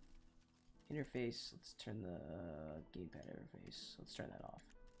 Interface. Let's turn the gamepad interface. Let's turn that off.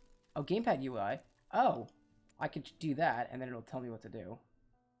 Oh, gamepad UI. Oh, I could do that, and then it'll tell me what to do.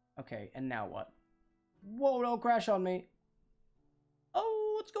 Okay, and now what? Whoa, don't crash on me.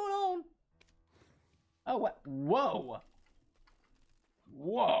 Oh, what's going on? Oh, what? Whoa.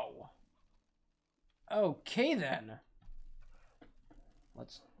 Whoa. Okay, then.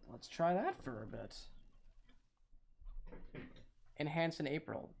 Let's try that for a bit. Enhance in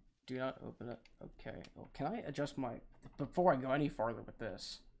April. Do not open it. Okay. Well, can I adjust my... Before I go any farther with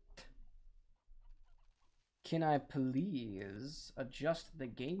this, can I please adjust the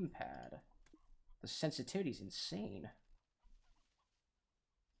gamepad? The sensitivity's insane.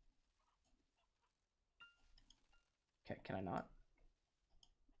 Okay, can I not?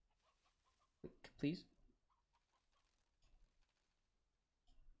 Please?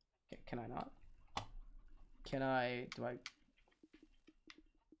 Okay, can I not? Can I... Do I...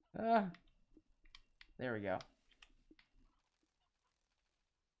 There we go.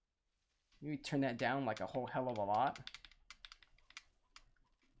 Maybe turn that down like a whole hell of a lot.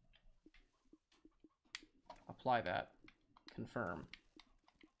 Apply that. Confirm.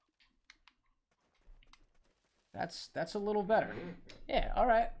 That's a little better. Yeah,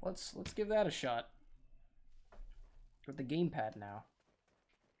 alright. Let's give that a shot. With the gamepad now.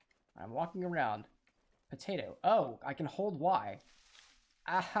 I'm walking around. Potato. Oh, I can hold Y.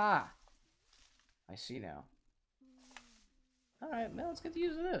 Aha! I see now. Alright, man, let's get to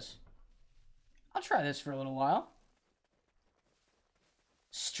use this. I'll try this for a little while.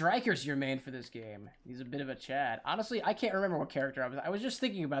 Striker's your main for this game. He's a bit of a Chad. Honestly, I can't remember what character I was. I was just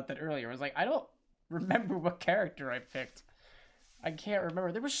thinking about that earlier. I was like, I don't remember what character I picked. I can't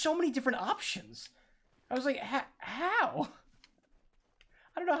remember. There were so many different options. I was like, how?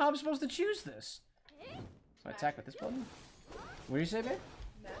 I don't know how I'm supposed to choose this. So I attack with this button? What do you say, babe?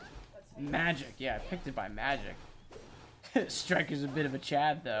 Magic. Yeah, I picked it by magic. Striker's a bit of a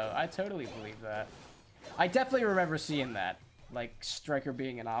Chad, though. I totally believe that. I definitely remember seeing that. Like, Striker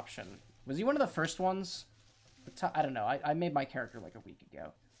being an option. Was he one of the first ones? I don't know. I made my character like a week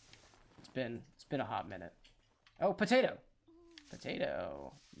ago. It's been a hot minute. Oh, potato.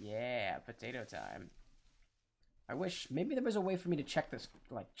 Potato. Yeah, potato time. I wish maybe there was a way for me to check this,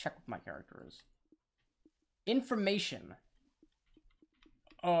 like, check what my character is. Information.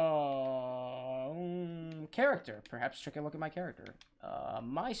 Character. Perhaps take a look at my character.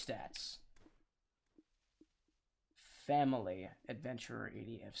 My stats. Family. Adventurer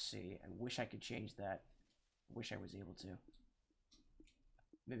 80 FC. I wish I could change that. Wish I was able to.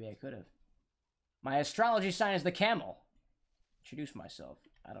 Maybe I could have. My astrology sign is the camel. Introduce myself.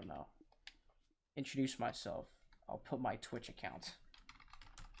 I don't know. Introduce myself. I'll put my Twitch account.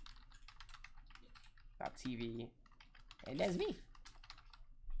 .tv. And that's me.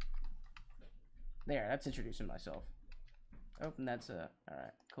 There, that's introducing myself. Oh, and that's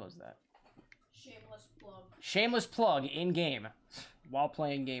alright, close that. Shameless plug. Shameless plug in game. While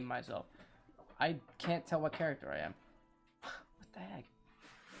playing game myself. I can't tell what character I am. What the heck?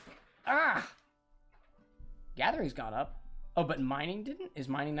 Ah! Gathering's gone up. Oh, but mining didn't? Is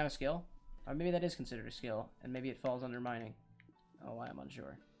mining not a skill? Or maybe that is considered a skill, and maybe it falls under mining. Oh, I am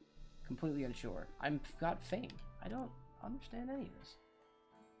unsure. Completely unsure. I've got fame. I don't understand any of this.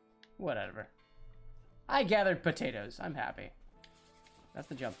 Whatever. I gathered potatoes. I'm happy. That's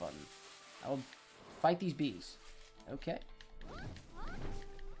the jump button. I'll fight these bees. Okay.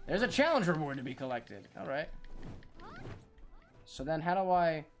 There's a challenge reward to be collected. Alright. So then how do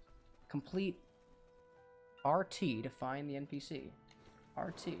I complete RT to find the NPC?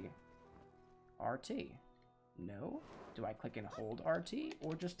 RT. RT. No? Do I click and hold RT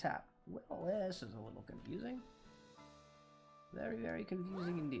or just tap? Well, this is a little confusing. Very, very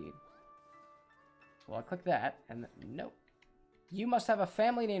confusing indeed. Well, I click that, and nope. You must have a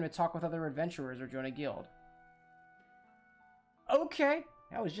family name to talk with other adventurers or join a guild. Okay,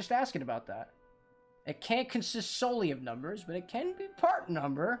 I was just asking about that. It can't consist solely of numbers, but it can be part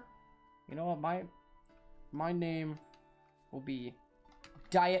number. You know what, my name will be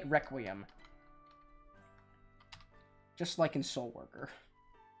Diet Requiem. Just like in Soul Worker.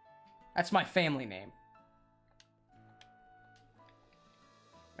 That's my family name.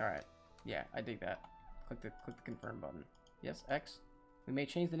 Alright. Yeah, I dig that. Click the confirm button. Yes, X. We may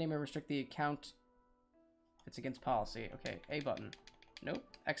change the name and restrict the account if it's against policy. Okay, A button. Nope.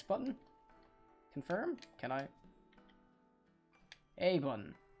 X button. Confirm? Can I? A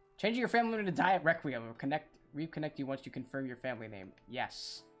button. Changing your family name to Diet Requiem will reconnect you once you confirm your family name.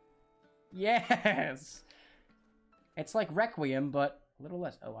 Yes. Yes! It's like Requiem, but a little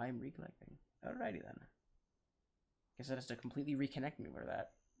less. Oh, I am reconnecting. Alrighty then. Guess that has to completely reconnect me with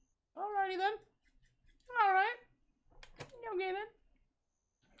that. Alrighty then. Alright. Okay then.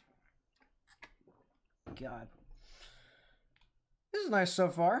 God. This is nice so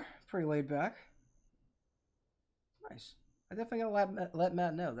far. Pretty laid back. Nice. I definitely gotta let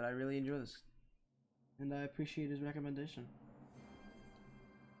Matt know that I really enjoy this. And I appreciate his recommendation.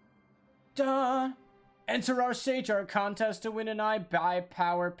 Duh! Enter our Sage Art contest to win an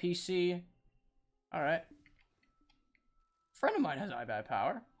iBuyPower PC. Alright. Friend of mine has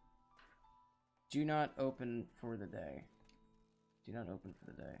iBuyPower. Do not open for the day. Do not open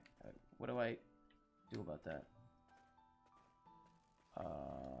for the day. What do I do about that?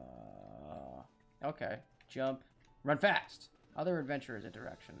 Okay. Jump. Run fast. Other adventurers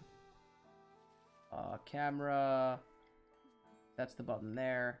interaction. Camera. That's the button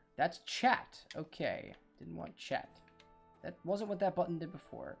there. That's chat. Okay. Didn't want chat. That wasn't what that button did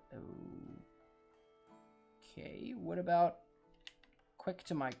before. Okay. What about quick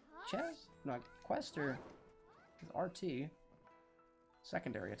to my chest? No, quest or RT?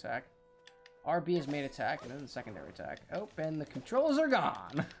 Secondary attack. RB is main attack, and then the secondary attack. Oh, and the controls are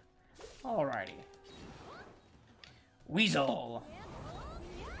gone. Alrighty. Weasel.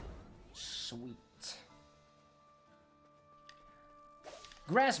 Sweet.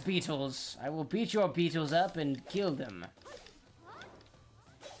 Grass beetles. I will beat your beetles up and kill them.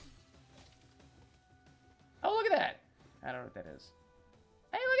 Oh, look at that. I don't know what that is.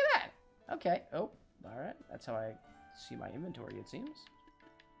 Hey, look at that. Okay. Oh, alright. That's how I see my inventory, it seems.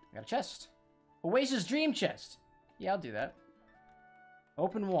 I got a chest. Oasis Dream Chest. Yeah, I'll do that.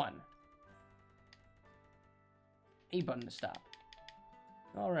 Open 1. A button to stop.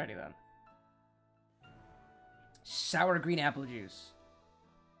 Alrighty then. Sour green apple juice.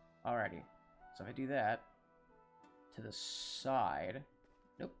 Alrighty. So if I do that to the side.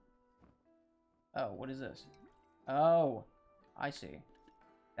 Nope. Oh, what is this? Oh, I see.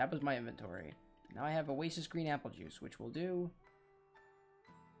 That was my inventory. Now I have Oasis green apple juice, which will do.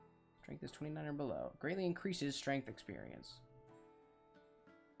 Strength is 29 or below. Greatly increases strength experience.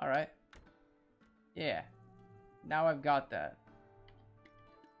 Alright. Yeah. Now I've got that.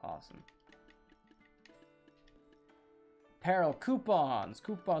 Awesome. Apparel coupons.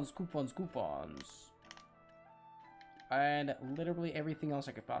 Coupons, coupons, coupons. And literally everything else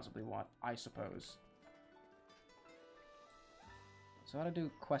I could possibly want, I suppose. So how to do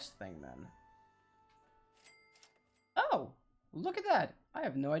a quest thing then? Oh! Look at that! I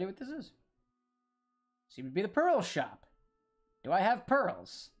have no idea what this is. Seems to be the pearl shop. Do I have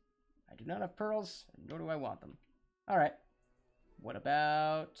pearls? I do not have pearls, nor do I want them. Alright. What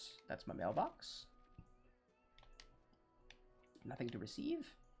about... That's my mailbox. Nothing to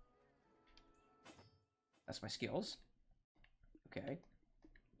receive. That's my skills. Okay.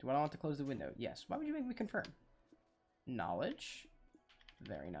 Do I want to close the window? Yes. Why would you make me confirm? Knowledge.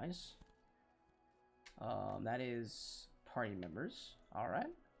 Very nice. That is party members. Alright.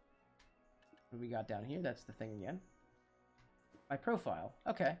 What do we got down here? That's the thing again. My profile.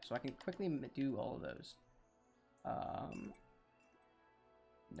 Okay, so I can quickly do all of those.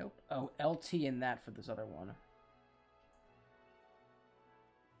 Nope. Oh, LT in that for this other one.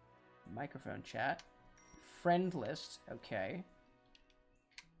 Microphone chat. Friend list. Okay.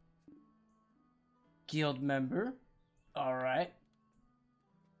 Guild member. Alright.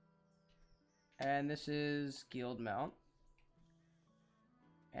 And this is guild mount.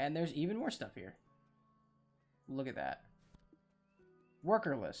 And there's even more stuff here. Look at that.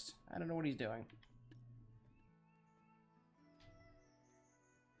 Worker list. I don't know what he's doing.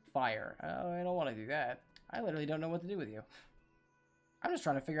 Fire. Oh, I don't want to do that. I literally don't know what to do with you. I'm just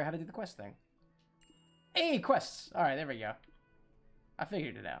trying to figure out how to do the quest thing. Hey, quests! Alright, there we go. I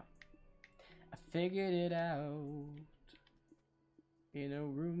figured it out. I figured it out. In a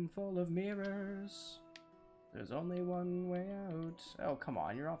room full of mirrors, there's only one way out. Oh, come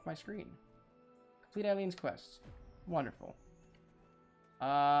on, you're off my screen. Complete Eileen's quest. Wonderful.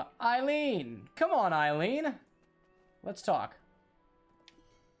 Eileen! Come on, Eileen! Let's talk.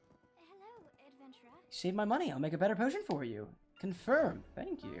 Hello, adventurer. Save my money, I'll make a better potion for you. Confirmed.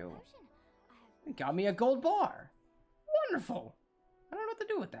 Thank you. Potion. You got me a gold bar. Wonderful. I don't know what to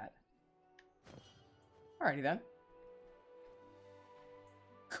do with that. Alrighty then.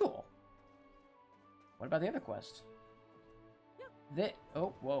 Cool. What about the other quest?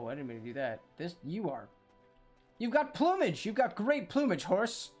 Oh, whoa, I didn't mean to do that. You've got plumage! You've got great plumage,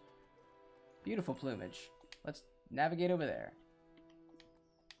 horse! Beautiful plumage. Let's navigate over there.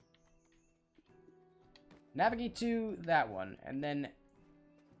 Navigate to that one, and then...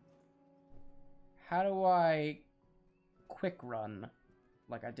 How do I quick run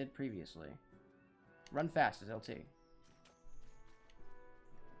like I did previously? Run fast is LT.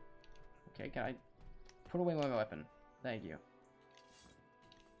 Okay, can I put away my weapon? Thank you.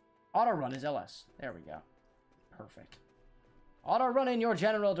 Auto run is LS. There we go. Perfect. Auto run in your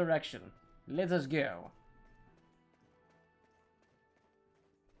general direction. Let us go.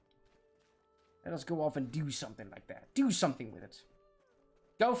 Let us go off and do something like that. Do something with it.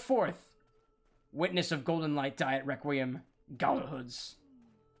 Go forth. Witness of Golden Light Diet Requiem. Galahoods.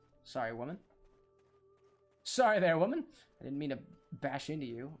 Sorry, woman. Sorry there, woman. I didn't mean to bash into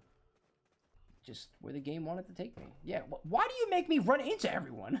you. Just where the game wanted to take me. Yeah, why do you make me run into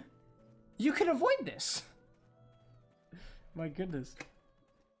everyone? You can avoid this. My goodness.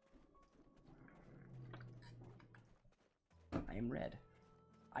 I am red.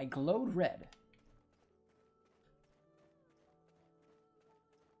 I glowed red.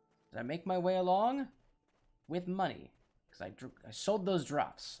 As I make my way along with money. Because I sold those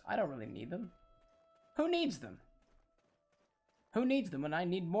drops. I don't really need them. Who needs them? Who needs them when I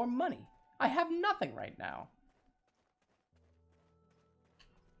need more money? I have nothing right now.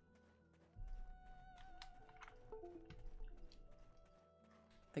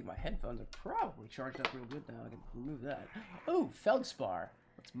 I think my headphones are probably charged up real good now. I can remove that. Oh, feldspar.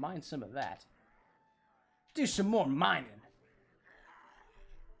 Let's mine some of that. Do some more mining.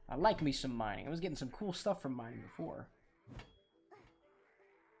 I like me some mining. I was getting some cool stuff from mining before.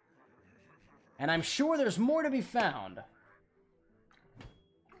 And I'm sure there's more to be found.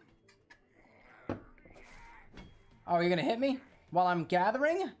 Oh, you're gonna hit me while I'm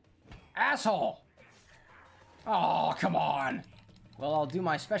gathering? Asshole! Oh, come on! Well, I'll do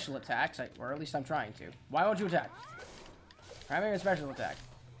my special attacks, or at least I'm trying to. Why won't you attack? Primary and special attack.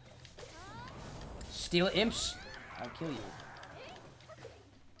 Steal imps. I'll kill you.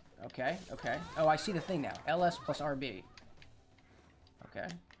 Okay, okay. Oh, I see the thing now. LS plus RB. Okay.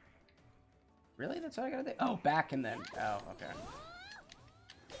 Really? That's all I gotta do? Oh, back and then... Oh, okay.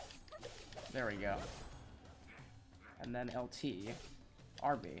 There we go. And then LT.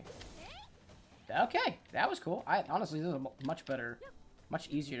 RB. Okay, that was cool. Honestly, this is much better, much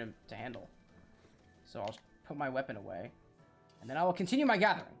easier to handle. So I'll put my weapon away. And then I will continue my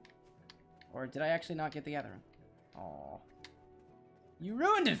gathering. Or did I actually not get the gathering? Aw. You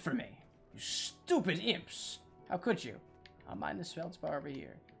ruined it for me! You stupid imps! How could you? I'll mine the spell over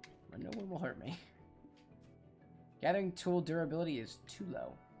here, where no one will hurt me. Gathering tool durability is too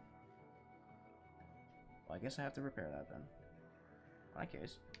low. Well, I guess I have to repair that then. In that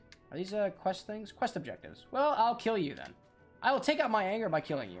case. Are these quest things? Quest objectives. Well, I'll kill you then. I will take out my anger by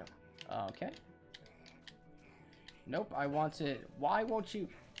killing you. Okay. Nope, I want to... Why won't you...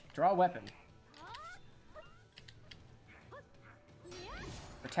 Draw a weapon.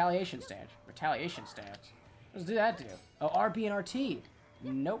 Retaliation stance. Retaliation stance. What does that do? Oh, RB and RT.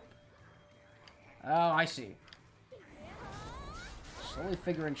 Nope. Oh, I see. Slowly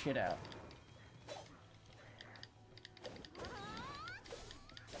figuring shit out.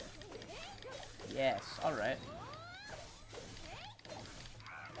 Yes, alright.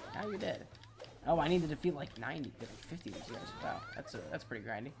 Now you're dead. Oh, I need to defeat like 90, like 50 of these guys. Wow, that's pretty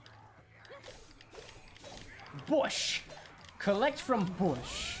grindy. Bush! Collect from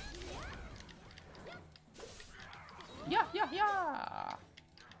bush. Yeah.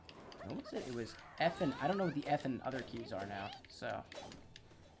 What was it? It was F and... I don't know what the F and other keys are now, so...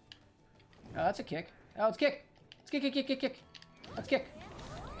 Oh, that's a kick. Oh, let's kick. Let's kick. Let's kick.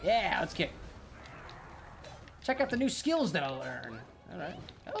 Yeah, let's kick. Check out the new skills that I'll learn. Alright.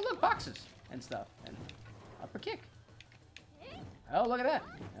 Oh, look, boxes and stuff. And upper kick. Oh, look at that.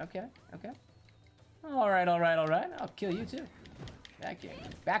 Okay. Alright. I'll kill you too. Back kick.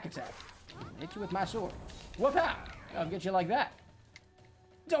 Back attack. Hit you with my sword. Whoop out! I'll get you like that.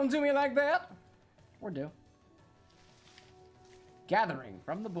 Don't do me like that. Or do. Gathering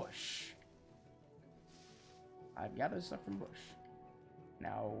from the bush. I've gathered stuff from bush.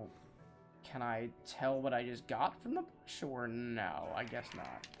 Now... Can I tell what I just got from the bush, or no? I guess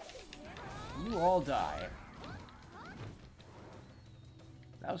not. You all die.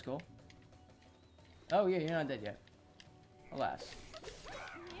 That was cool. Oh yeah, you're not dead yet. Alas.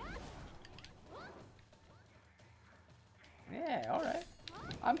 Yeah, alright.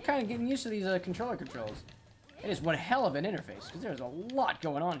 I'm kind of getting used to these controller controls. It is one hell of an interface, because there's a lot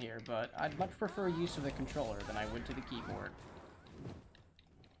going on here, but I'd much prefer use of the controller than I would to the keyboard.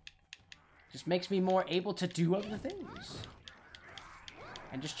 Just makes me more able to do other things.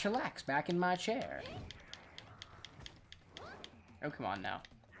 And just chillax back in my chair. Oh, come on now.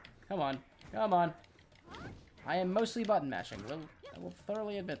 Come on. I am mostly button mashing. I will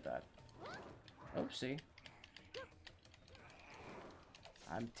thoroughly admit that. Oopsie.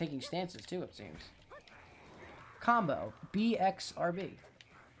 I'm taking stances too, it seems. Combo. BXRB.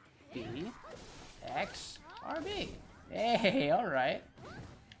 BXRB. Hey, alright.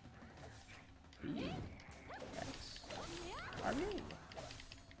 BXRB.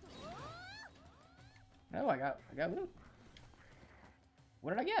 Oh, I got loot.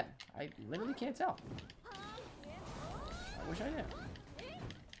 What did I get? I literally can't tell. I wish I knew.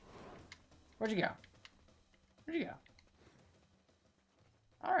 Where'd you go?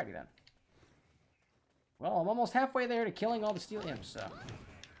 Alrighty then. Well, I'm almost halfway there to killing all the steel imps, so...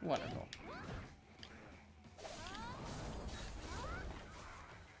 Wonderful.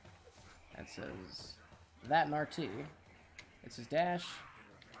 That says... That and RT. It says dash,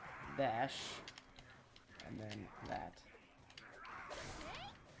 and then that.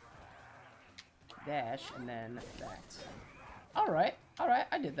 Dash, and then that. Alright,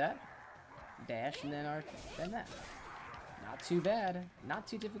 I did that. Dash, and then that. Not too bad. Not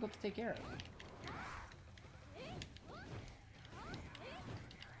too difficult to take care of.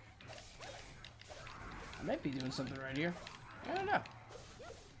 I might be doing something right here. I don't know.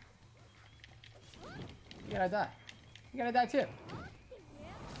 You gotta die. You gotta die too.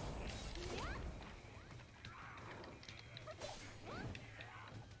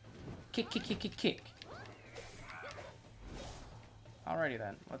 Kick. Alrighty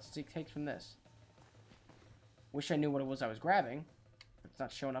then. Let's take from this. Wish I knew what it was I was grabbing. It's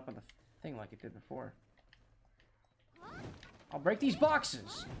not showing up on the thing like it did before. I'll break these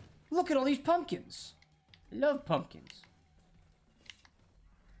boxes. Look at all these pumpkins. I love pumpkins.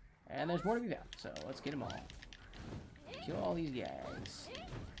 And there's more to be found, so let's get them all. Kill all these guys.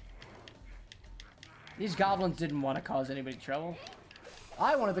 These goblins didn't want to cause anybody trouble.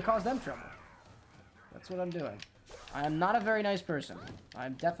 I wanted to cause them trouble. That's what I'm doing. I am not a very nice person.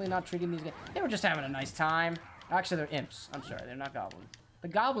 I'm definitely not treating these guys. They were just having a nice time. Actually, they're imps. I'm sorry, they're not goblins. The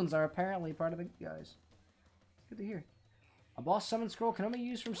goblins are apparently part of the guys. Good to hear. A boss summon scroll can only be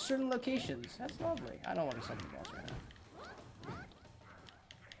used from certain locations. That's lovely. I don't want to summon the boss right now.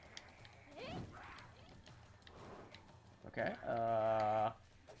 Okay, I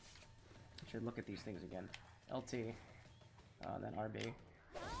should look at these things again. LT, then RB.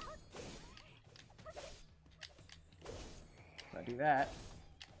 So I do that.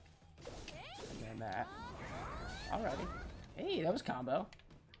 And then that. Alrighty. Hey, that was combo.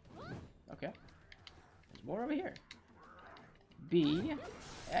 Okay. There's more over here. B,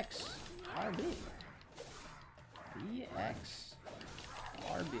 X, RB. B, X,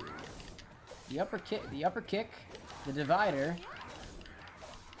 RB. The upper kick, the divider,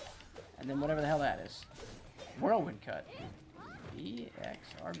 and then whatever the hell that is. Whirlwind cut. B, X,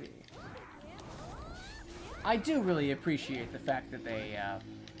 RB. I do really appreciate the fact that they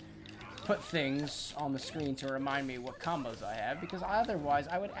put things on the screen to remind me what combos I have, because otherwise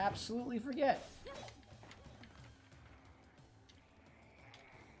I would absolutely forget.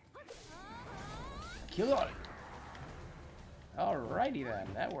 Kill all. Alrighty then,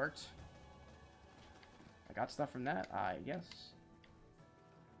 that worked. I got stuff from that, I guess.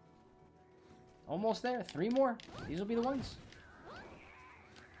 Almost there. 3 more. These will be the ones.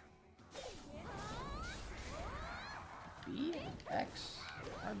 B, X,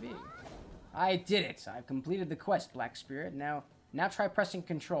 RB. I did it. I've completed the quest, Black Spirit. Now try pressing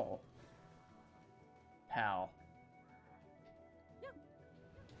control. Pal.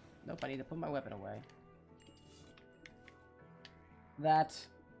 Nope, I need to put my weapon away. That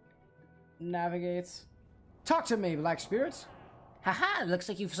navigates. Talk to me, Black Spirits. Haha, looks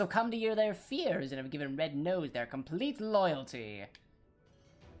like you've succumbed to their fears and have given Red Nose their complete loyalty.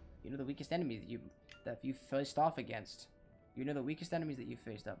 You know the weakest enemies that you faced off against. You know the weakest enemies that you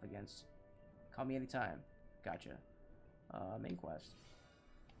faced off against. Call me anytime. Gotcha. Main quest.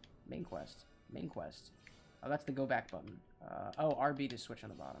 Main quest. Main quest. Oh, that's the go back button. Oh, RB to switch on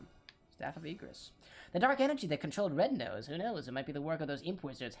the bottom. Staff of Egress. The dark energy that controlled Red Nose. Who knows? It might be the work of those imp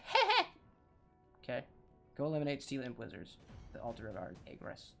wizards. Heh. Okay. Go eliminate steel imp wizards. The altar of our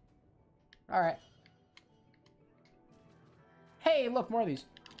Egress. Alright. Hey, look, more of these.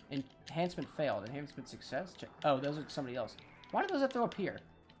 Enhancement failed. Enhancement success. Check. Oh, those are somebody else. Why do those have to appear?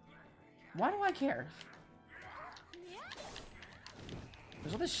 Why do I care?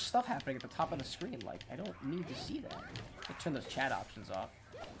 There's all this stuff happening at the top of the screen. Like, I don't need to see that. Let's turn those chat options off.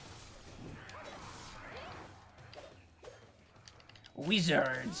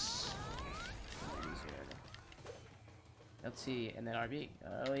 Wizards. Wizard. Let's see, and then RB.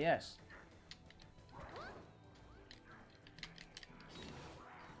 Oh yes.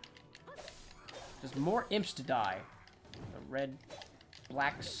 There's more imps to die. The red,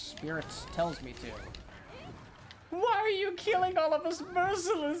 black spirit tells me to. Why are you killing all of us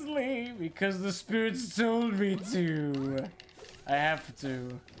mercilessly? Because the spirits told me to. I have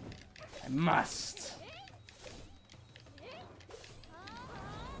to. I must.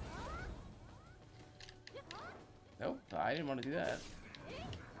 Nope, I didn't want to do that.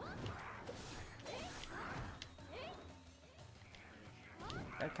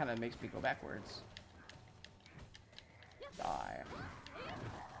 That kind of makes me go backwards. Die.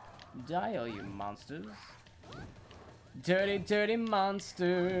 Die, all you monsters. Dirty, dirty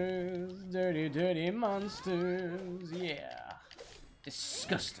monsters. Dirty, dirty monsters. Yeah.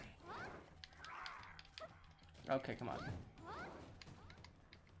 Disgusting. Okay, come on.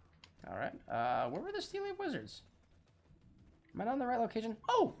 Alright. Where were the Stealing Wizards? Am I not in the right location?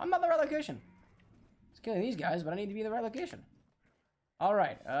 Oh! I'm not in the right location! It's killing these guys, but I need to be in the right location.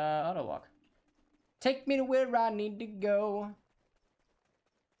 Alright, auto walk. Take me to where I need to go.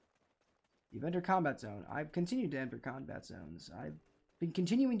 You've entered combat zone. I've continued to enter combat zones. I've been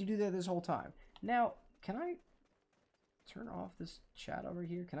continuing to do that this whole time. Now, can I turn off this chat over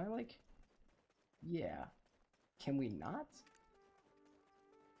here? Can I, like... Yeah. Can we not?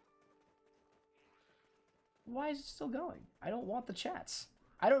 Why is it still going? I don't want the chats.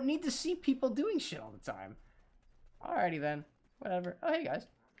 I don't need to see people doing shit all the time. Alrighty then. Whatever. Oh, hey guys.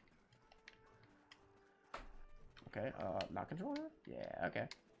 Okay, not controller? Yeah, okay.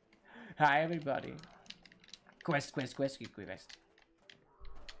 Hi everybody. Quest. I'm just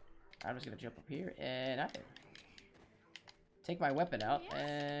gonna jump up here and take my weapon out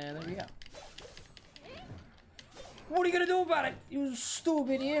and there we go. What are you gonna do about it? You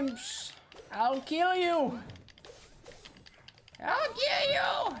stupid imps. I'll kill you. I'll kill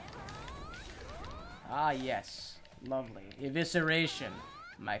you! Ah, yes. Lovely. Evisceration.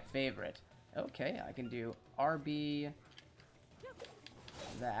 My favorite. Okay, I can do RB,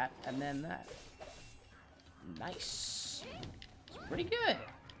 that, and then that. Nice. It's pretty good.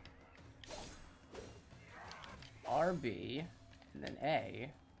 RB, and then A.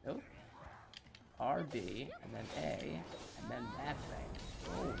 Oh. RB, and then A, and then that thing.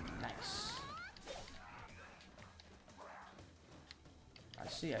 Oh, nice. I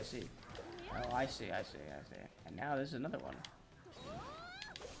see, I see. Oh, I see, I see, I see. And now there's another one.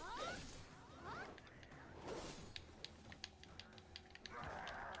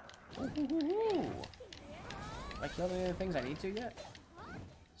 Ooh. Have I killed any of the things I need to yet?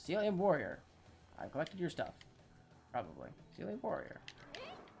 Steel Imp Warrior. I've collected your stuff. Probably. Steel Imp Warrior.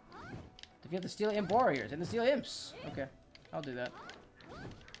 Defeat the Steel Imp Warriors and the Steel Imps. Okay, I'll do that.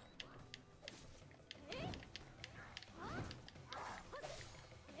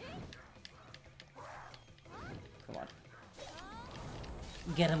 Come on.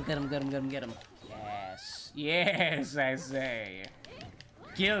 Get him, get him, get him, get him, get him. Yes. Yes, I say.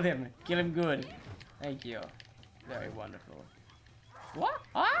 Kill him. Kill him good. Thank you. Very wonderful. What?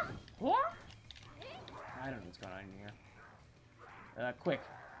 Huh? What? I don't know what's going on in here. Quick.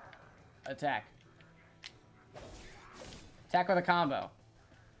 Attack. Attack with a combo.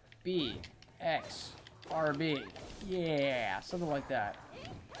 B, X, RB. Yeah, something like that.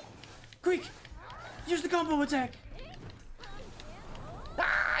 Quick! Use the combo attack!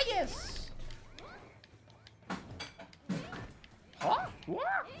 Ah, yes! Huh?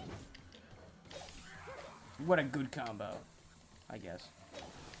 What? What a good combo, I guess.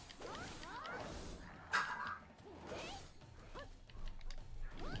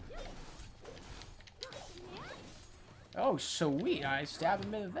 Oh, sweet. I stabbed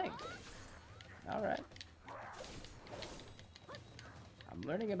him in the thing. Alright. I'm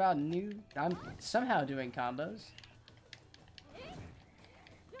learning about new... I'm somehow doing combos.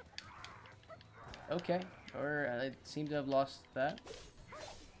 Okay. Or I seem to have lost that.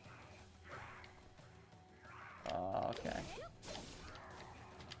 Okay.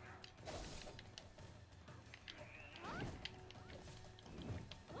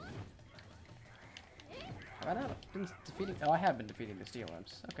 Have I not been defeating... Oh, I have been defeating the Steel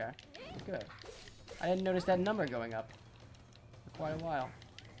Imps. Okay. Good. I didn't notice that number going up for quite a while.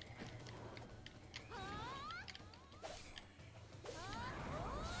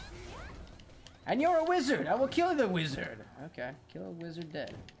 And you're a wizard! I will kill the wizard! Okay. Kill a wizard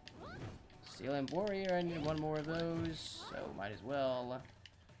dead. Steel Imp Warrior, I need one more of those, so might as well.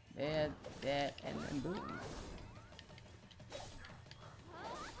 That, and then boom.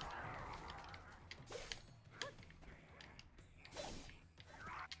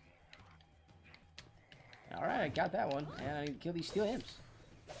 Alright, I got that one. And I need to kill these Steel Imps.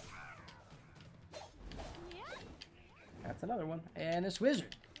 That's another one. And this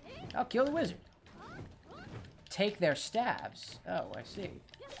wizard. I'll kill the wizard. Take their staves. Oh, I see.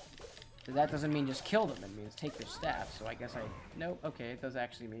 So that doesn't mean just kill them. It means take their staves. So I guess I... Nope. Okay, it does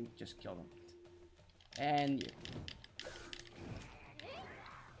actually mean just kill them. And you.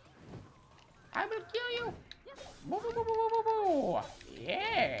 I will kill you! Boo, boo, boo, boo, boo, boo.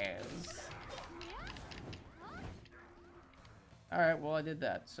 Yes! Alright, well I did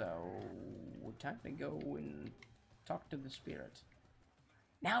that, so... Time to go and talk to the spirit.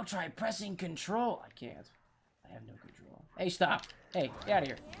 Now try pressing control! I can't. I have no control. Hey, stop! Hey, get out of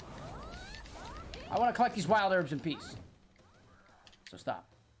here. I want to collect these wild herbs in peace. So stop.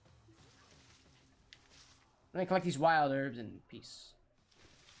 Let me collect these wild herbs in peace.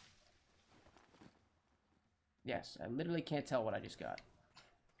 Yes, I literally can't tell what I just got.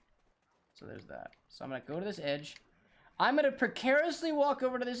 So there's that. So I'm going to go to this edge. I'm going to precariously walk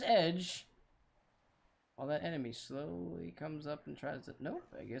over to this edge. While that enemy slowly comes up and tries to... Nope,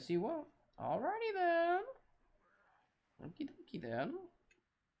 I guess he won't. Alrighty then. Okie dokie then.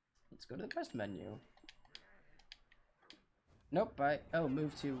 Let's go to the quest menu. Nope, oh,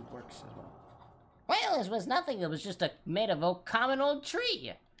 move to works as well. Well, this was nothing. It was just made of a common old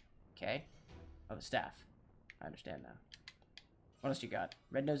tree. Okay. Oh, the staff. I understand now. What else you got?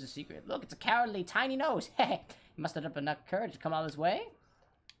 Red Nose's secret. Look, it's a cowardly tiny nose. Hey, he must have up enough courage to come all this way.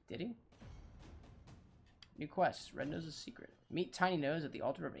 Did he? New quest. Red Nose's secret. Meet Tiny Nose at the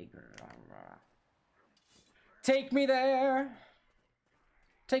altar of Acre. Take me there.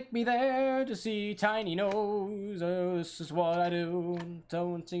 Take me there to see Tiny Nose. Oh, this is what I do.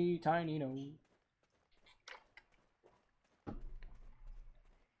 Don't see Tiny Nose.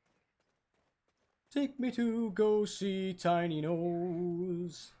 Take me to go see Tiny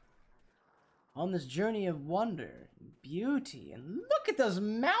Nose. on this journey of wonder, beauty, and look at those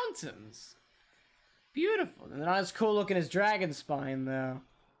mountains. Beautiful. They're not as cool looking as Dragon Spine, though.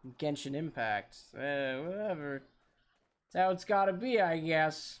 Genshin Impact. Whatever. That's how it's gotta be, I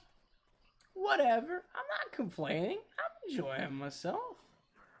guess. Whatever. I'm not complaining. I'm enjoying myself.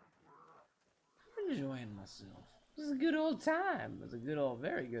 I'm enjoying myself. This is a good old time. It was a good old,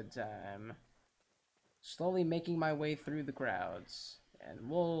 very good time. Slowly making my way through the crowds.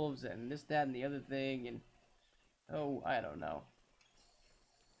 And wolves, and this, that, and the other thing, and... Oh, I don't know.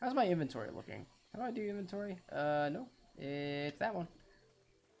 How's my inventory looking? How do I do inventory? No. It's that one.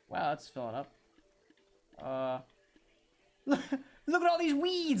 Wow, that's filling up. Look at all these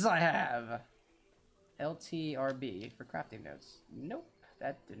weeds I have! LTRB for crafting notes. Nope,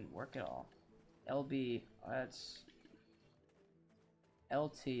 that didn't work at all. LB, that's...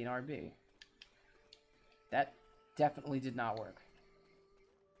 LT and RB. That definitely did not work.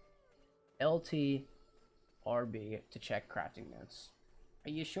 LT, RB to check crafting notes.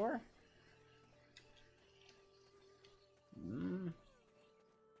 Are you sure?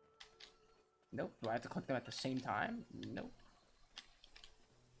 Nope. Do I have to click them at the same time? Nope.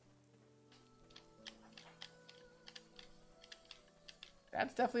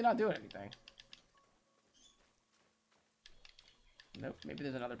 That's definitely not doing anything. Nope. Maybe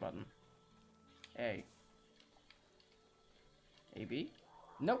there's another button. A. AB?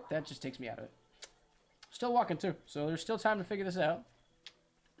 Nope. That just takes me out of it. Still walking too, so there's still time to figure this out.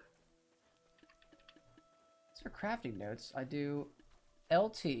 For crafting notes, I do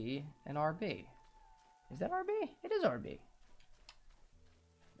LT and RB. Is that RB? It is RB.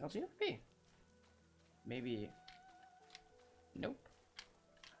 LT and RB. Maybe. Nope.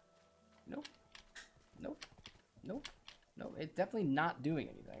 Nope. Nope. Nope. No, it's definitely not doing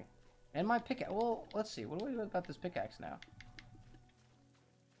anything. And my pickaxe. Well, let's see. What do I do about this pickaxe now?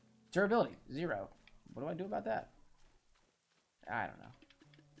 Durability 0. What do I do about that? I don't know.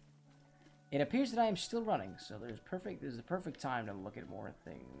 It appears that I am still running, so this is the perfect time to look at more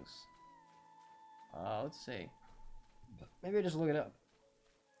things. Let's see. Maybe I just look it up.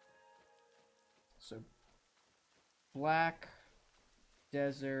 So, Black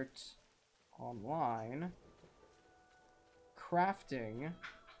Desert Online crafting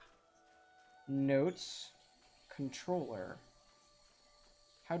notes controller.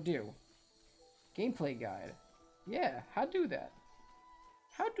 How do? Gameplay guide. Yeah, how do that?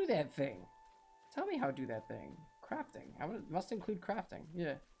 How do that thing? Tell me how to do that thing. Crafting. I must include crafting.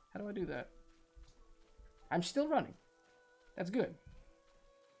 Yeah. How do I do that? I'm still running. That's good.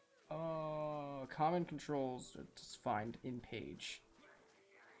 Common controls. Just find in page.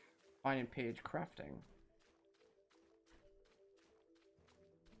 Find in page crafting.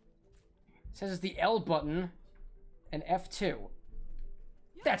 It says it's the L button and F2.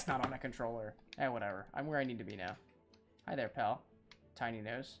 That's not on a controller. Eh, whatever. I'm where I need to be now. Hi there, pal. Tiny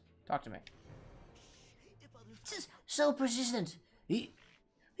nose. Talk to me. This is so persistent.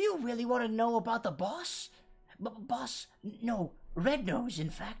 You really want to know about the boss? Boss? No, Red Nose, in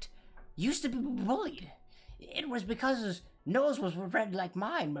fact, used to be bullied. It was because his nose was red like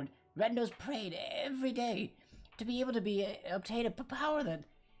mine, but Red Nose prayed every day to be able to obtain a power that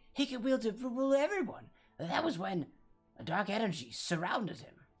he could wield to rule everyone. That was when a dark energy surrounded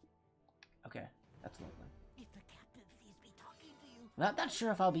him. Okay, that's lovely. If the captain sees me talking to you, Well, I'm not sure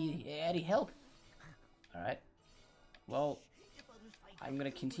if I'll be any help. Alright. Well, I'm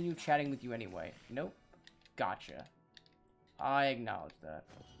gonna continue chatting with you anyway. Nope. Gotcha. I acknowledge that.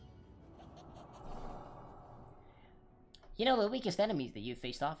 You know, the weakest enemies that you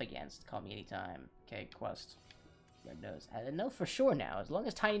faced off against. Call me anytime. Okay, quest. Red Nose. I know for sure now. As long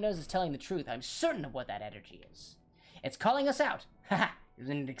as Tiny Nose is telling the truth, I'm certain of what that energy is. It's calling us out. Haha.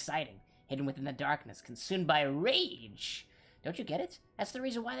 Isn't it exciting? Hidden within the darkness, consumed by rage. Don't you get it? That's the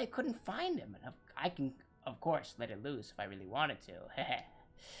reason why they couldn't find him. And I can, of course, let it loose if I really wanted to.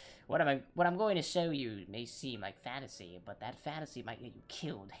 What I'm going to show you may seem like fantasy, but that fantasy might get you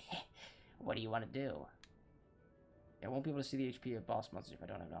killed. What do you want to do? I won't be able to see the HP of boss monsters if I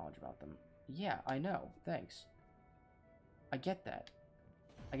don't have knowledge about them. Yeah, I know. Thanks. I get that.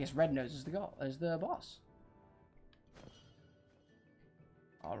 I guess Red Nose is the boss.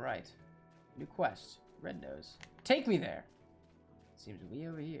 Alright. New quest. Red Nose. Take me there! Seems to be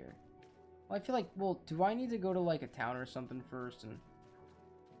over here. Well, I feel like, well, do I need to go to, like, a town or something first? And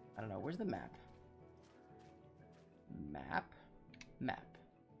I don't know. Where's the map? Map? Map.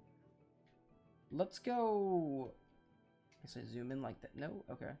 Let's go... I guess I zoom in like that. No?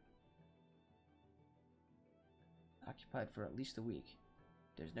 Okay. Occupied for at least a week.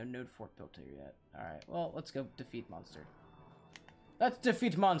 There's no node fort built here yet. Alright, well, let's go defeat monster. Let's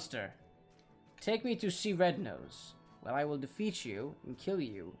defeat monster! Take me to see Red Nose. Well, I will defeat you and kill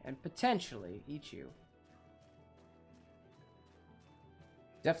you and potentially eat you.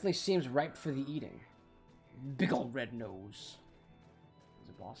 Definitely seems ripe for the eating. Big ol' Red Nose. He's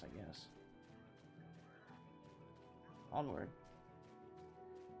a boss, I guess. Onward.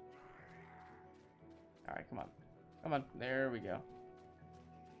 Alright, come on. Come on. There we go.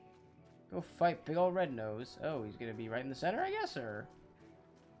 Go fight Big ol' Red Nose. Oh, he's gonna be right in the center, I guess, or...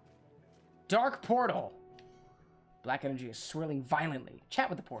 Dark Portal! Black energy is swirling violently. Chat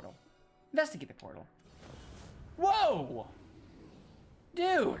with the portal. Investigate the portal. Whoa!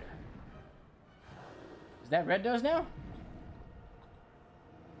 Dude! Is that Red Nose now?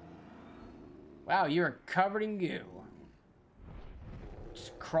 Wow, you're covered in goo.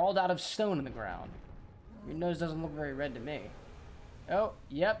 Just crawled out of stone in the ground. Your nose doesn't look very red to me. Oh,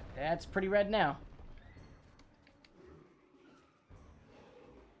 yep, that's pretty red now.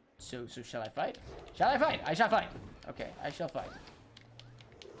 So shall I fight? Shall I fight? I shall fight. Okay, I shall fight.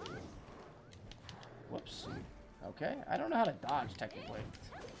 Whoops. Okay, I don't know how to dodge, technically.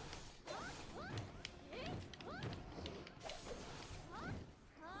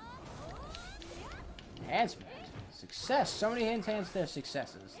 Enhancement. Success. So many enhanced their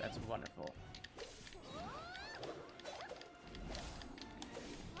successes. That's wonderful.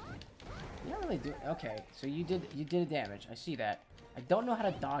 You don't really do... Okay, so you did damage. I see that. I don't know how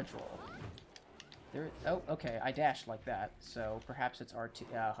to dodge roll. There... Oh, okay. I dashed like that. So perhaps it's RT.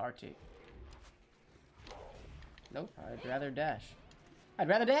 RT. Nope. I'd rather dash. I'd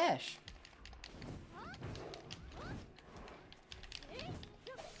rather dash!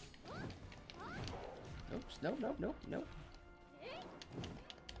 Oops. Nope, nope, nope, nope.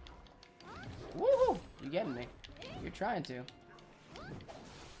 Woohoo! You're getting me. You're trying to.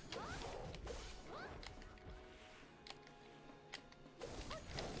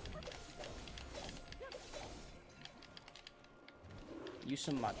 Use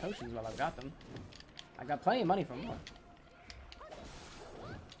some of my potions while I've got them. I got plenty of money from them.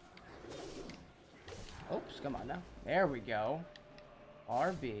 Oops, come on now. There we go.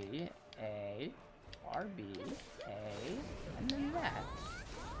 RB, A, RB, A, and then that.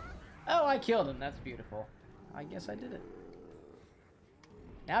 Oh, I killed him. That's beautiful. I guess I did it.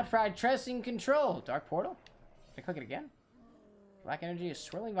 Now try trusting control. Dark portal. Can I click it again? Black energy is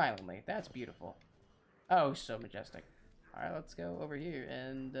swirling violently. That's beautiful. Oh, so majestic. Alright, let's go over here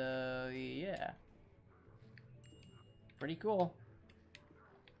and, yeah. Pretty cool.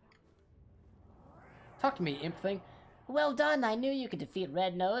 Talk to me, imp thing. Well done, I knew you could defeat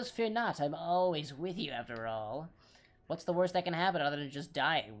Red Nose. Fear not, I'm always with you after all. What's the worst that can happen other than just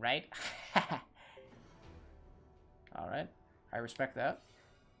dying, right? Alright, I respect that.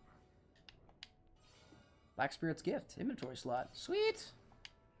 Black Spirit's Gift, inventory slot. Sweet!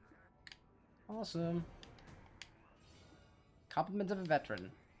 Awesome. Compliment of a veteran.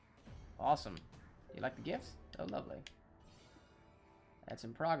 Awesome. You like the gift? Oh, lovely. That's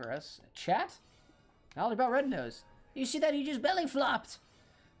in progress. Chat? Knowledge about Red Nose. You see that? He just belly flopped!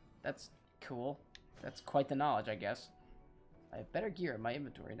 That's cool. That's quite the knowledge, I guess. I have better gear in my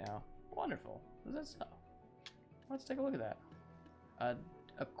inventory now. Wonderful. What does that say? Let's take a look at that.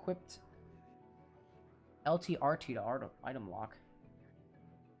 Equipped LTRT to item lock.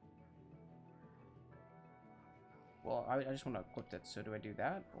 Well, I just want to equip it, so do I do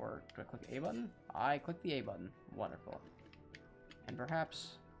that? Or do I click A button? I click the A button. Wonderful. And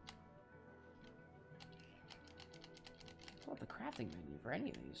perhaps... I want the crafting menu for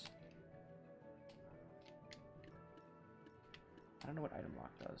any of these. I don't know what item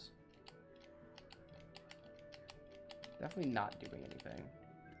lock does. Definitely not doing anything.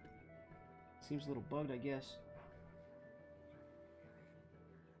 Seems a little bugged, I guess.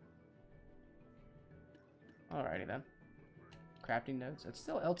 Alrighty then. Crafting notes. It's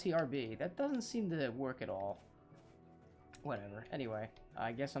still LTRB. That doesn't seem to work at all. Whatever. Anyway,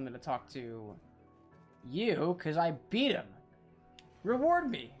 I guess I'm going to talk to you, because I beat him.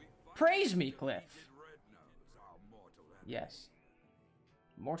 Reward me. Praise me, Cliff. Yes.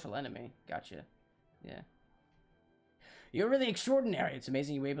 Mortal enemy. Gotcha. Yeah. You're really extraordinary. It's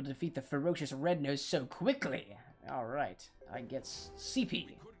amazing you were able to defeat the ferocious Red Nose so quickly. Alright. I get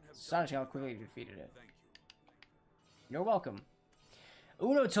CP. Astonishing how quickly you defeated it. You're welcome.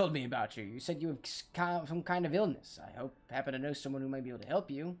 Uno told me about you. You said you have some kind of illness. I happen to know someone who might be able to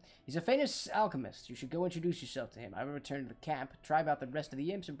help you. He's a famous alchemist. You should go introduce yourself to him. I will return to the camp, try out the rest of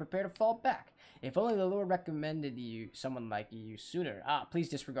the imps, and prepare to fall back. If only the Lord recommended you someone like you sooner. Ah, please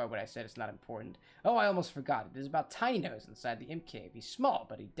disregard what I said. It's not important. Oh, I almost forgot. It is about Tiny Nose inside the imp cave. He's small,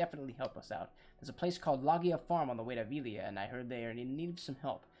 but he definitely help us out. There's a place called Logia Farm on the way to Velia, and I heard they are in need of some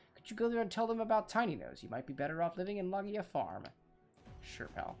help. Could you go there and tell them about Tiny Nose? You might be better off living in Logia Farm. Sure,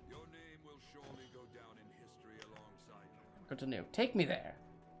 pal. Your name will surely go down in history alongside you. Good to know. Take me there.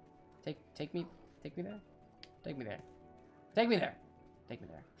 Take me there. Take me there. Take me there. Take me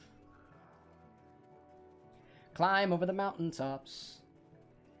there. Climb over the mountaintops.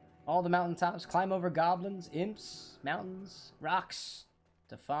 All the mountaintops. Climb over goblins, imps, mountains, rocks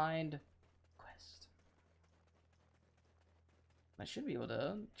to find quest. I should be able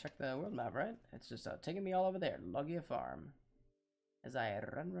to check the world map, right? It's just taking me all over there. Logia Farm. As I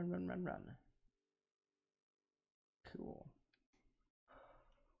run. Cool.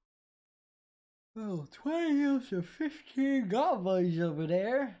 Oh, 20 imps and 15 goblins over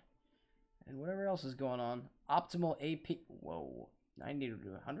there. And whatever else is going on. Optimal AP. Whoa. 90 to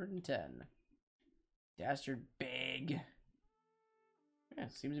 110. Dastard big. Yeah,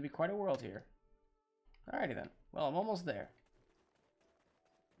 seems to be quite a world here. Alrighty then. Well, I'm almost there.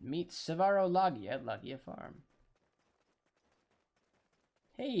 Meet Sevaro Logia at Logia Farm.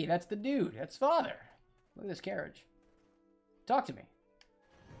 Hey, that's the dude. That's father. Look at this carriage. Talk to me.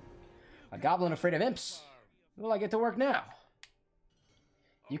 A goblin afraid of imps. Will I get to work now?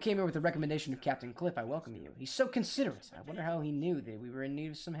 You came here with the recommendation of Captain Cliff. I welcome you. He's so considerate. I wonder how he knew that we were in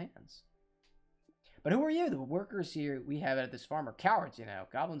need of some hands. But who are you? The workers here we have at this farm are cowards, you know.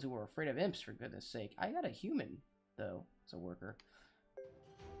 Goblins who are afraid of imps, for goodness sake. I got a human, though, as a worker.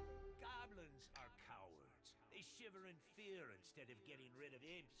 Goblins are cowards. They shiver in fear instead of getting rid of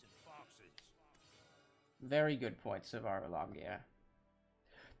imps and foxes. Very good point, Savaralog, yeah.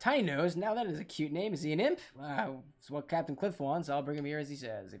 Tiny Nose, now that is a cute name. Is he an imp? Wow, it's what Captain Cliff wants. I'll bring him here as he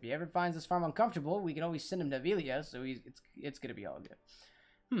says. If he ever finds this farm uncomfortable, we can always send him to Velia, so it's gonna be all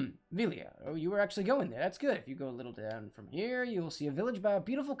good. Velia. Oh, you were actually going there. That's good. If you go a little down from here, you will see a village by a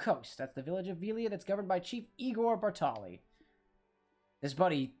beautiful coast. That's the village of Velia that's governed by Chief Igor Bartali. This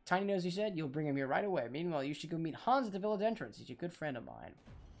buddy, Tiny Nose, you said? You'll bring him here right away. Meanwhile, you should go meet Hans at the village entrance. He's a good friend of mine.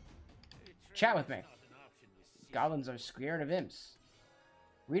 Chat with me. Goblins are scared of imps.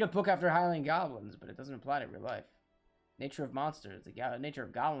 Read a book after highlighting goblins, but it doesn't apply to real life. Nature of monsters. The nature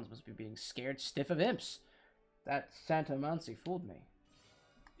of goblins must be being scared stiff of imps. That Santa Mansi fooled me.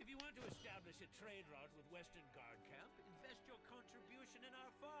 If you want to establish a trade route with Western Guard Camp, invest your contribution in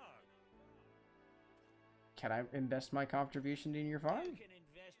our farm. Can I invest my contribution in your farm? You can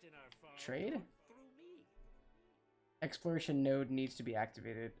invest in our farm Trade? through me. Exploration node needs to be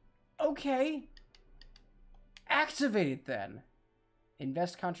activated. Okay. Activate it then. You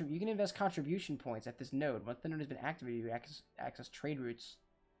can invest contribution points at this node. Once the node has been activated, you access trade routes.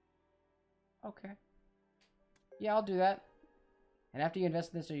 Okay. Yeah, I'll do that. And after you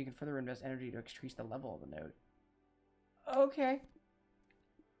invest in this, you can further invest energy to increase the level of the node. Okay.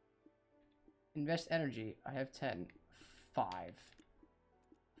 Invest energy. I have 10. 5.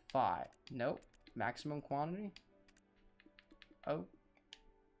 5. Nope. Maximum quantity? Oh.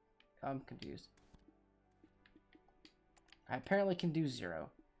 I'm confused. I apparently can do 0.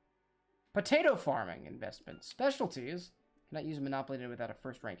 Potato farming investment. Specialties. Cannot use a monopoly without a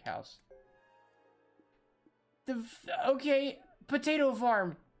first-rank house. Okay. Potato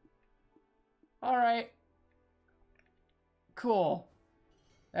farm. Alright. Cool.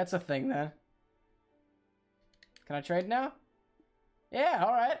 That's a thing then. Can I trade now? Yeah,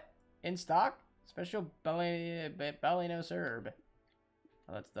 alright. In stock. Special Balinos herb.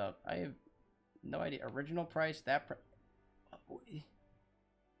 Oh, that's the... I have no idea. Original price.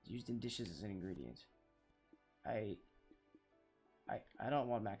 Used in dishes as an ingredient. I don't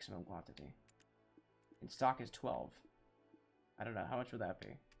want maximum quantity. In stock is 12. I don't know. How much would that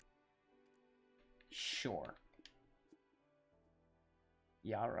be? Sure.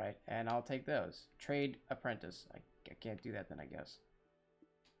 Yeah, alright. And I'll take those. Trade apprentice. I can't do that then, I guess.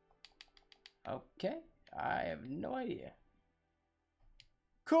 Okay. I have no idea.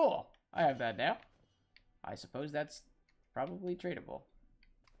 Cool. I have that now. I suppose that's probably tradable.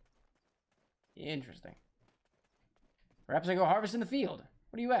 Interesting. Perhaps I go harvest in the field.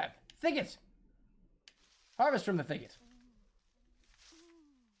 What do you have? Thicket! Harvest from the thicket.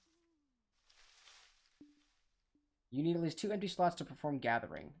 You need at least 2 empty slots to perform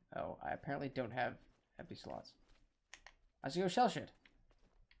gathering. Oh, I apparently don't have empty slots. I should go shell shit.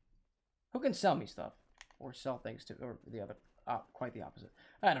 Who can sell me stuff? Or sell things to, or the other, quite the opposite.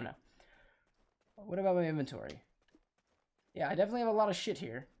 I don't know. What about my inventory? Yeah, I definitely have a lot of shit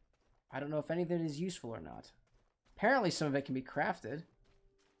here. I don't know if any of it is useful or not. Apparently some of it can be crafted.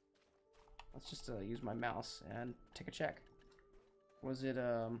 Let's just use my mouse and take a check. Was it,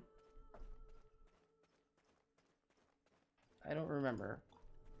 I don't remember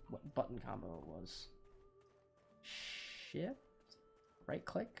what button combo it was. Shift? Right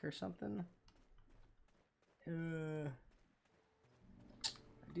click or something? I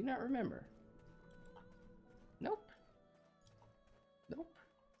do not remember. Nope. Nope.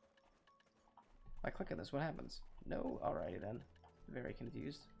 If I click on this, what happens? No? Alrighty then. Very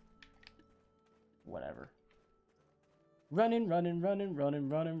confused. Whatever. Running, running, running, running,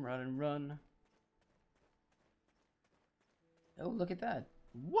 running, running, run. Oh, look at that.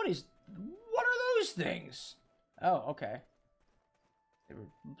 What are those things? Oh, okay. They were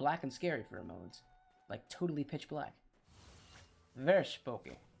black and scary for a moment. Like totally pitch black. Very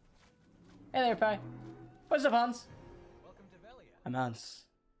spooky. Hey there, Pi. What's up, Hans? Welcome to Velia. I'm Hans.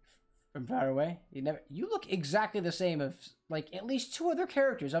 From far away. You look exactly the same of like at least 2 other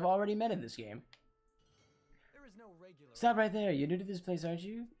characters I've already met in this game. There is no regular. Stop right there. You're new to this place, aren't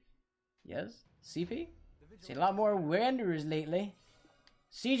you? Yes? CP? Seen a lot more wanderers lately.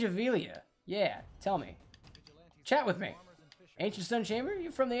 Siege of Velia. Yeah, tell me. Chat with me. Ancient Stone Chamber?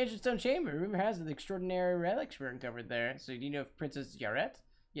 You're from the Ancient Stone Chamber. Rumor has it the extraordinary relics were uncovered there. So do you know Princess Yaret?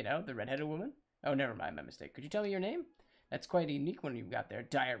 You know, the redheaded woman? Oh, never mind, my mistake. Could you tell me your name? That's quite a unique one you've got there.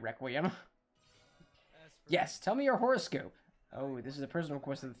 Diet Requiem. Yes, tell me your horoscope. Oh, this is a personal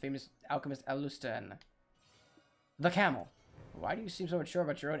request of the famous alchemist Alustan. The camel. Why do you seem so unsure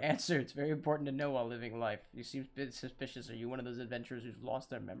about your own answer? It's very important to know while living life. You seem a bit suspicious. Are you one of those adventurers who's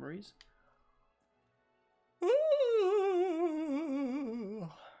lost their memories?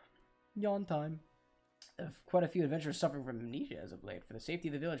 Yawn time. Quite a few adventurers suffering from amnesia as of late. For the safety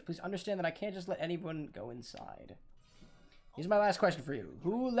of the village, please understand that I can't just let anyone go inside. Here's my last question for you.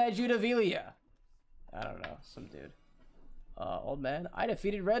 Who led you to Velia? I don't know. Some dude. Old man. I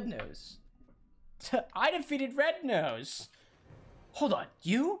defeated Red Nose. I defeated Red Nose! Hold on.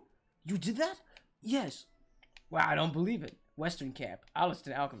 You? You did that? Yes. Wow, I don't believe it. Western Camp.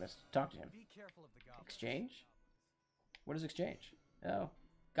 Aliston Alchemist. Talk to him. Be careful of the goblins. Exchange? What is exchange? Oh.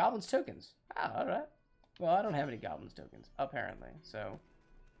 Goblins tokens. Ah, alright. Well, I don't have any goblins tokens, apparently, so...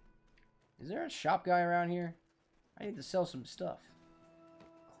 Is there a shop guy around here? I need to sell some stuff.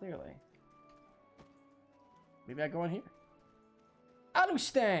 Clearly. Maybe I go in here.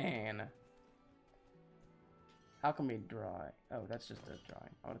 Alustan! Alchemy dry. Oh, that's just a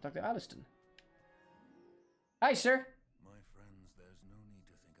drawing. I want to talk to Alustan. Hi, sir! My friends, there's no need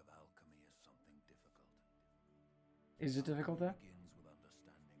to think of alchemy as something difficult. Is it difficult, though? Begins with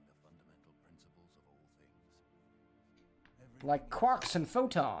understanding the fundamental principles of all things. Like quarks and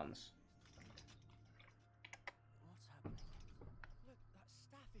photons. What's happening? Look, that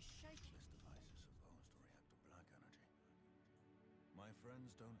staff is shaking. This device is supposed to react to black energy. My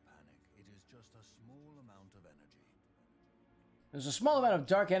friends, don't panic. It is just a small amount of energy. There's a small amount of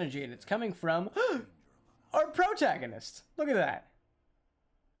dark energy, and it's coming from our protagonist. Look at that.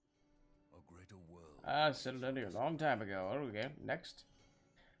 A greater world. Ah, settled in here a long time ago. Okay, next.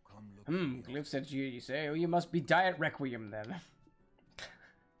 Glyph sent you say. Oh, you must be Diet Requiem, then.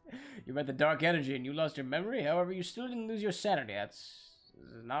 You met the dark energy, and you lost your memory? However, you still didn't lose your sanity. That's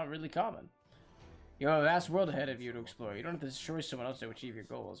not really common. You have a vast world ahead of you to explore. You don't have to destroy someone else to achieve your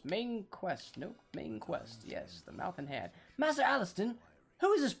goals. Main quest. Nope. Main quest. Yes, the mouth and hand. Master Aliston,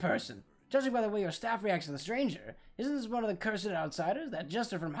 who is this person? Judging by the way your staff reacts to the stranger, isn't this one of the cursed outsiders? That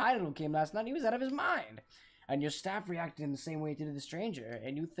jester from Hyrule came last night. He was out of his mind. And your staff reacted in the same way to the stranger,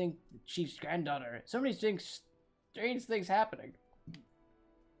 and you think the chief's granddaughter. So many things, strange things happening.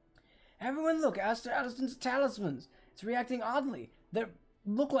 Everyone look, Master Aliston's talismans. It's reacting oddly. They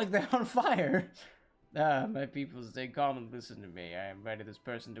look like they're on fire. Ah, my people, stay calm and listen to me. I invited this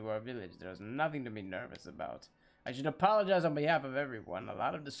person to our village. There is nothing to be nervous about. I should apologize on behalf of everyone. A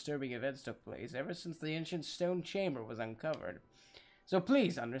lot of disturbing events took place ever since the ancient stone chamber was uncovered. So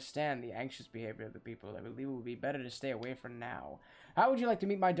please understand the anxious behavior of the people. I believe it would be better to stay away for now. How would you like to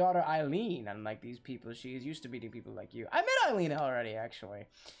meet my daughter Eileen? Unlike these people, she is used to meeting people like you. I met Eileen already, actually.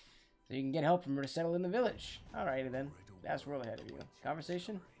 So you can get help from her to settle in the village. Alrighty then. Vast world ahead of you.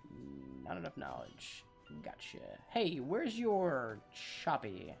 Conversation? Not enough knowledge. Gotcha. Hey, where's your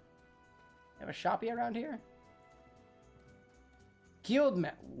shoppy? You have a shoppy around here? Guild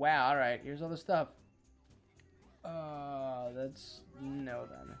man. Wow, alright. Here's all the stuff. That's... No,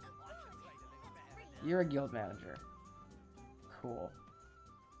 then. You're a guild manager. Cool.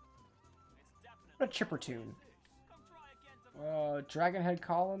 What a chipper tune. Dragonhead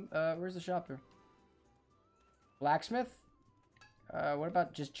column. Where's the shopper? Blacksmith? What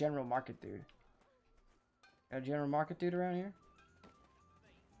about just general market dude? Got a general market dude around here?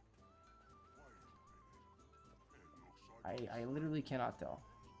 I literally cannot tell.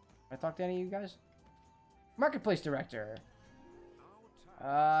 Can I talk to any of you guys? Marketplace director.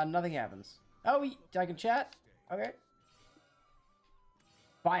 Nothing happens. Oh, I can chat? Okay.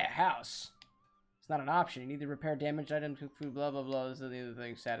 Buy a house. It's not an option. You need to repair damaged items, cook food, blah, blah, blah. This is the other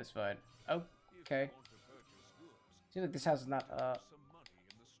thing. Satisfied. Okay. Seems like this house is not,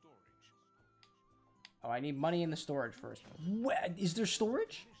 Oh, I need money in the storage first. What? Is there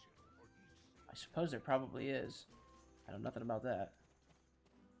storage? I suppose there probably is. I know nothing about that.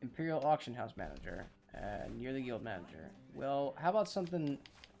 Imperial Auction House Manager. And you're the guild manager. Well, how about something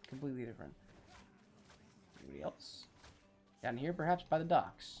completely different? Anybody else? Down here, perhaps by the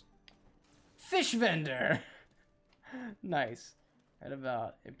docks. Fish vendor! Nice. Right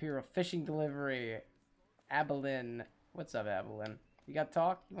about Imperial Fishing Delivery. Abilene. What's up, Abilene? You got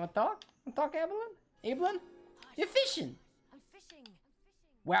talk? You want to talk? Want to talk, Abilene? Abilene? You're fishing! I'm fishing.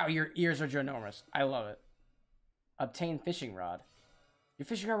 Wow, your ears are ginormous. I love it. Obtain fishing rod. Your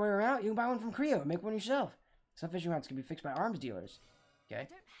fishing rod wear out? You can buy one from Creo and make one yourself. Some fishing rods can be fixed by arms dealers. Okay. I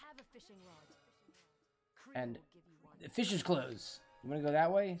don't have a fishing rod. And the fisher's clothes. You want to go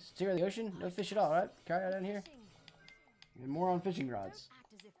that way? Steer the ocean? No fish at all, right? Carry out in here. And more on fishing rods.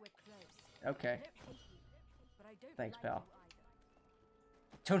 Okay. Thanks, pal.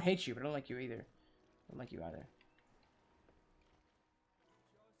 Don't hate you, but I don't like you either. I don't like you either.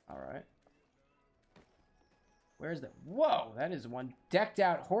 Alright. Where's the... Whoa! That is one decked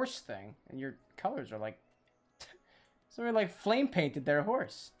out horse thing. And your colors are like... Somebody like flame painted their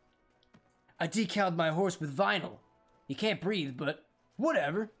horse. I decaled my horse with vinyl. He can't breathe, but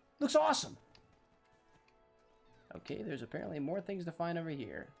whatever. Looks awesome. Okay, there's apparently more things to find over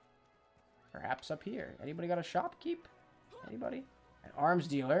here. Perhaps up here. Anybody got a shopkeep? Anybody? An arms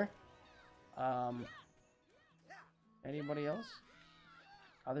dealer. Anybody else?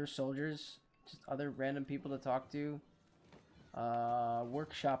 Other soldiers? Just other random people to talk to?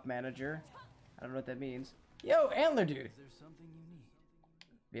 Workshop manager. I don't know what that means. Yo, Antler Dude! Is there something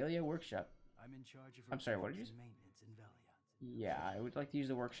you need? Valia Workshop. I'm in charge of I'm sorry, what did you say? maintenance in Valia. Yeah, I would like to use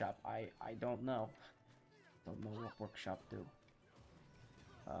the workshop. I don't know. Don't know what workshop do.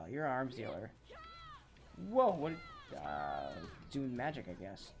 You're an arms dealer. Whoa, what? Doing magic, I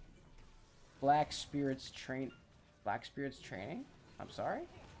guess. Black Spirits Training? I'm sorry?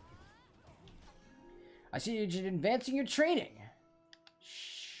 I see you're advancing your training.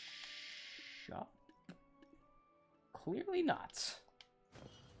 Shop? Clearly not.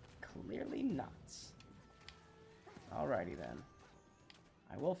 Clearly not. Alrighty then.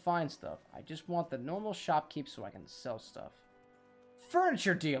 I will find stuff. I just want the normal shopkeep so I can sell stuff.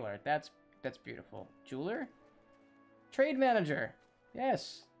 Furniture dealer. That's beautiful. Jeweler? Trade manager.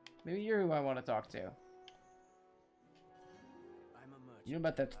 Yes. Maybe you're who I want to talk to. You know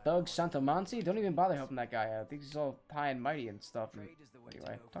about that thug Santomansi? Don't even bother helping that guy out. I think he's all high and mighty and stuff. And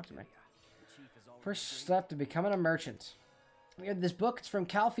anyway, talk to me. First step to becoming a merchant. We read this book. It's from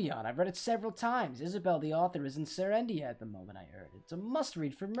Calpheon. I've read it several times. Isabel, the author, is in Serendia at the moment, I heard. It's a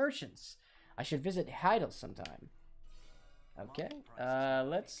must-read for merchants. I should visit Heidel sometime. Okay.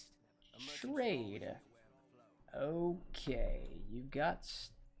 Let's trade. Okay. You've got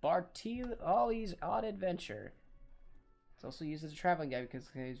Ollie's Odd Adventure. It's also used as a traveling guide because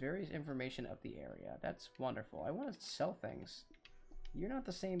it contains various information of the area. That's wonderful. I want to sell things. You're not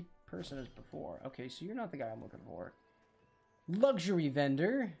the same person as before. Okay, so you're not the guy I'm looking for. Luxury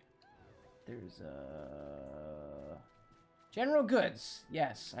vendor. There's general goods.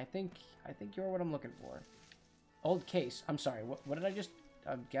 Yes, I think you're what I'm looking for. Old case. I'm sorry. What did I just?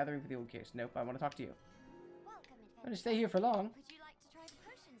 I'm gathering for the old case. Nope. I want to talk to you. I'm gonna stay here for long. Would you like to try the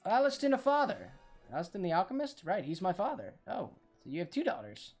potions? Alastin, a father. Alastin the alchemist? Right, he's my father. Oh, so you have 2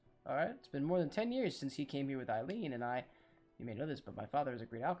 daughters. Alright, it's been more than 10 years since he came here with Eileen and I. You may know this, but my father is a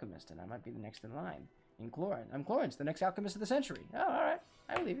great alchemist, and I might be the next in line. In Clorin. I'm Clorin's, the next alchemist of the century. Oh, alright.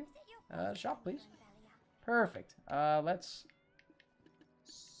 I believe you. Shop, please. Perfect. Let's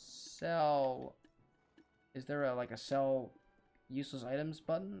sell... Is there a, like a sell useless items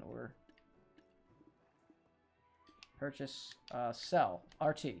button, or... Purchase, sell.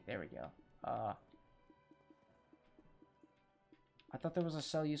 RT. There we go. I thought there was a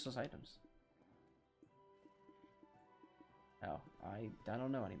sell useless items. Oh, I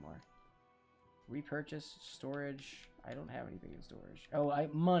don't know anymore. Repurchase, storage. I don't have anything in storage. Oh,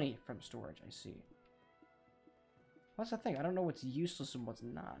 money from storage. I see. What's the thing? I don't know what's useless and what's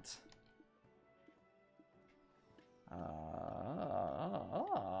not.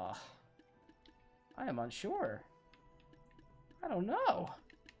 I am unsure. I don't know.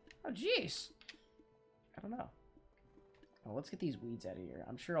 Oh, jeez. I don't know. Well, let's get these weeds out of here.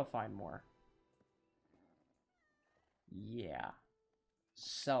 I'm sure I'll find more. Yeah.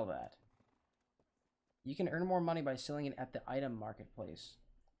 Sell that. You can earn more money by selling it at the item marketplace.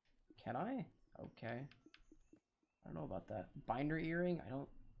 Can I? Okay. I don't know about that. Binder earring? I don't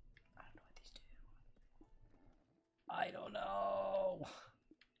I don't know.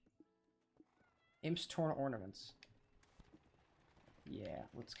 Imp's torn ornaments. Yeah,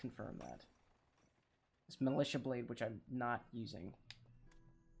 let's confirm that. This militia blade, which I'm not using.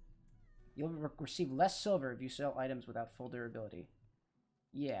 You'll receive less silver if you sell items without full durability.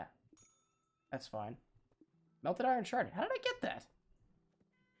 Yeah, that's fine. Melted iron shard. How did I get that?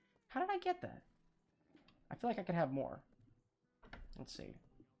 How did I get that? I feel like I could have more. Let's see.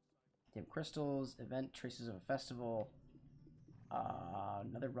 Dim crystals, event, traces of a festival.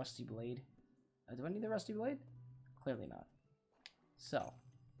 Another rusty blade. Do I need the rusty blade? Clearly not. Sell.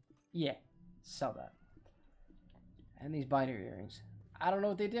 Yeah, sell that. And these binary earrings. I don't know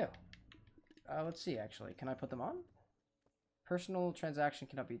what they do. Let's see, actually. Can I put them on? Personal transaction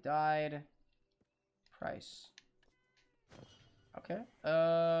cannot be dyed. Price. Okay.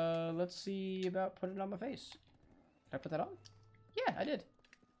 Let's see about putting it on my face. Did I put that on? Yeah, I did.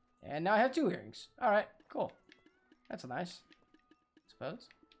 And now I have 2 earrings. Alright, cool. That's nice. I suppose.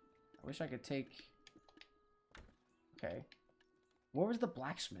 I wish I could take... Okay. Where was the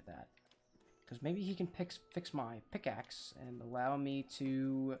blacksmith at? Because maybe he can fix my pickaxe and allow me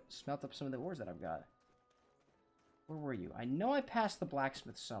to smelt up some of the ores that I've got. Where were you? I know I passed the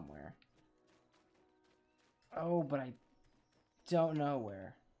blacksmith somewhere. Oh, but I don't know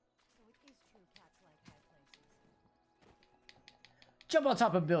where. Jump on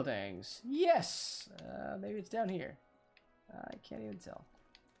top of buildings. Yes. Maybe it's down here. I can't even tell.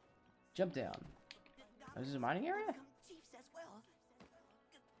 Jump down. Oh, this is a mining area?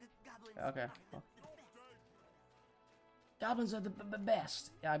 Okay. Well. Goblins are the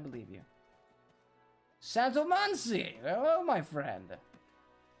best. Yeah, I believe you. Santomansi! Hello, my friend.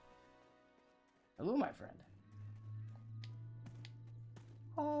 Hello, my friend.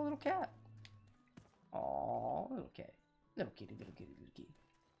 Oh, little cat. Oh, little cat. Little kitty, little kitty, little kitty.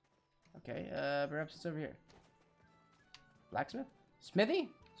 Okay, perhaps it's over here. Blacksmith? Smithy?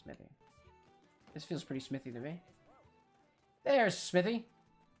 Smithy. This feels pretty smithy to me. There's Smithy.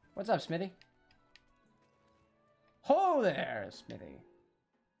 What's up, Smithy? Ho there, Smithy.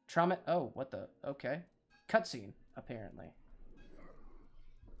 Trauma. Oh, what the? Okay. Cutscene, apparently.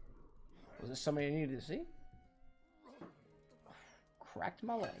 Was this somebody I needed to see? Cracked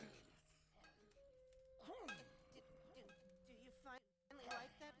my leg. Do you finally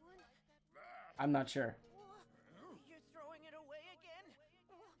like that one? I'm not sure. You're throwing it away again?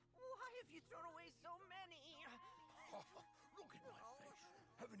 Why have you thrown away so many? Look at my face.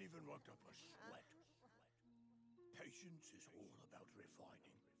 Haven't even worked up a sweat. Patience is all about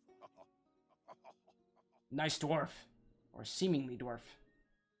refining. Nice dwarf. Or seemingly dwarf.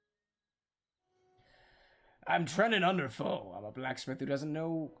 I'm Trenin Underfoe. I'm a blacksmith who doesn't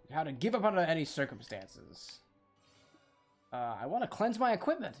know how to give up under any circumstances. I want to cleanse my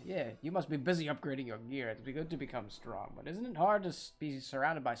equipment. Yeah, you must be busy upgrading your gear. It's good to become strong, but isn't it hard to be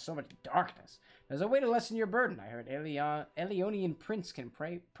surrounded by so much darkness? There's a way to lessen your burden. I heard Elionian priests can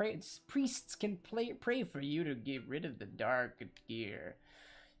pray for you to get rid of the dark gear.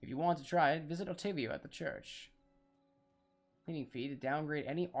 If you want to try it, visit Otavio at the church. Cleaning fee to downgrade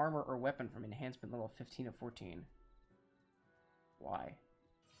any armor or weapon from enhancement level 15 to 14. Why?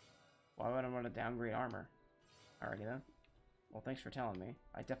 Why would I want to downgrade armor? Alrighty then. Well, thanks for telling me.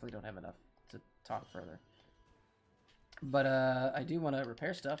 I definitely don't have enough to talk further. But, I do want to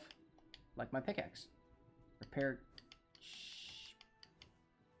repair stuff. Like my pickaxe. Repair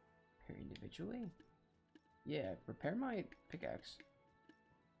individually? Yeah, repair my pickaxe.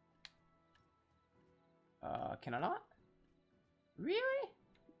 Can I not? Really?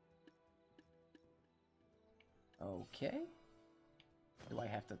 Okay. Do I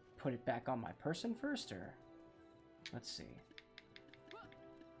have to put it back on my person first, or... Let's see.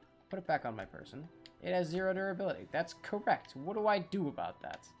 Put it back on my person. It has 0 durability. That's correct. What do I do about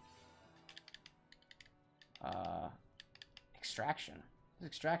that? Extraction. What does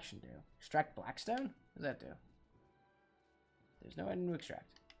extraction do? Extract blackstone? What does that do? There's no item to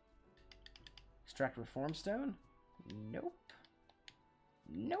extract. Extract reform stone? Nope.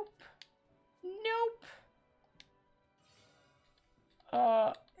 Nope. Nope.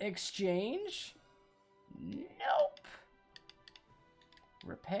 Exchange? Nope.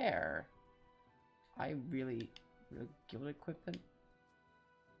 Repair? I really guild equipment?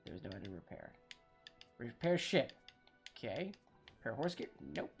 There's no way to repair. Repair ship. Okay. Repair horse gear?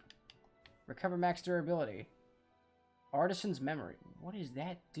 Nope. Recover max durability. Artisan's memory. What does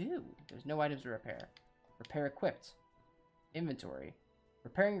that do? There's no items to repair. Repair equipped. Inventory.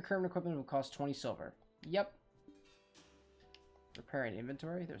 Repairing your current equipment will cost 20 silver. Yep. Repairing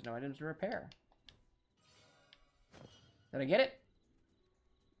inventory. There's no items to repair. Did I get it?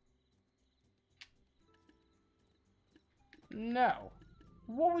 No.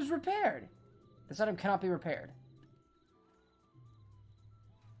 What was repaired? This item cannot be repaired.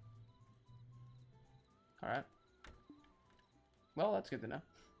 Alright. Well, that's good to know.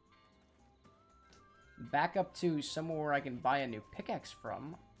 Back up to somewhere where I can buy a new pickaxe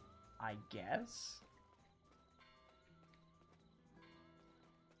from, I guess.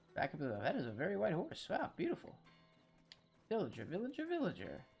 Back up to the... That is a very white horse. Wow, beautiful. Villager, villager,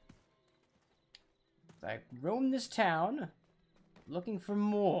 villager. I roam this town looking for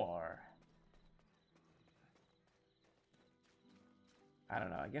more. I don't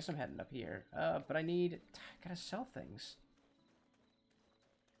know. I guess I'm heading up here. But I gotta sell things.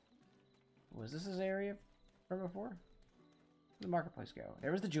 Was this his area from before? Where'd the marketplace go?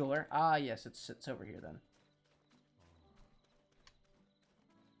 There was the jeweler. Ah, yes, it sits over here then.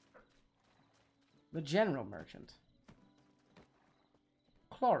 The general merchant.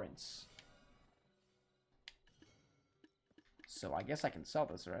 Clarence. So I guess I can sell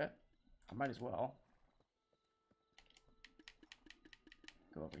this, right? I might as well.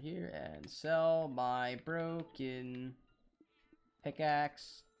 Go over here and sell my broken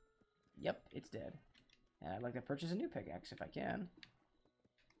pickaxe. Yep, it's dead. And I'd like to purchase a new pickaxe if I can.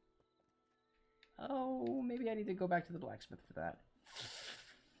 Oh, maybe I need to go back to the blacksmith for that.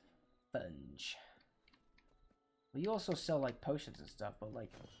 Sponge. Well, you also sell, like, potions and stuff, but,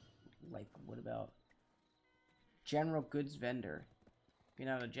 like, what about general goods vendor? You're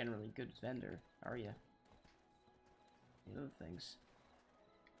not a generally goods vendor, are you? The other things.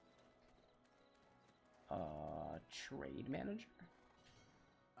 Trade manager?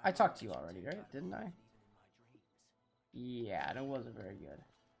 I talked to you already, right? Didn't I? Yeah, that wasn't very good.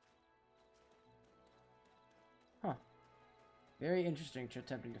 Huh. Very interesting,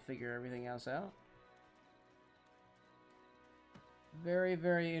 attempting to figure everything else out. Very,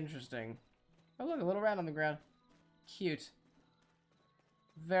 very interesting. Oh, look, a little rat on the ground. Cute.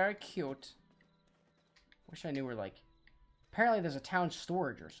 Very cute. Wish I knew where, like... Apparently there's a town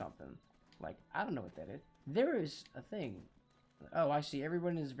storage or something. Like, I don't know what that is. There is a thing. Oh, I see.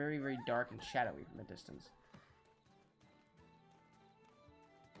 Everyone is very, very dark and shadowy from a distance.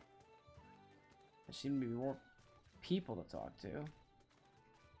 There seem to be more people to talk to.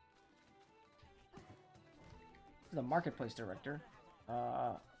 The marketplace director. What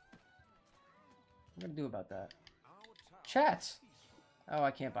am I gonna do about that? Chat! Oh,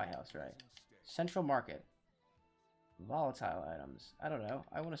 I can't buy house, right. Central market. Volatile items. I don't know.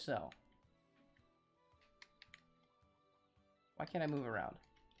 I want to sell. Why can't I move around?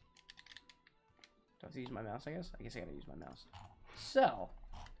 Do I have to use my mouse, I guess? I guess I gotta use my mouse. Sell.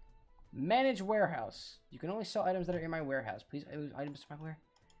 Manage warehouse. You can only sell items that are in my warehouse. Please, items to my warehouse.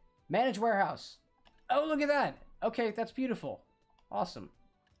 Manage warehouse. Oh, look at that. Okay, that's beautiful. Awesome.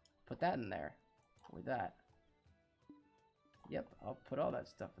 Put that in there. With that. Yep, I'll put all that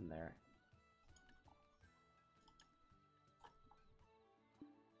stuff in there.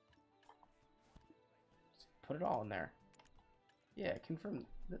 Just put it all in there. Yeah, confirm.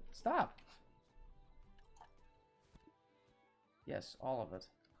 Stop. Yes, all of it.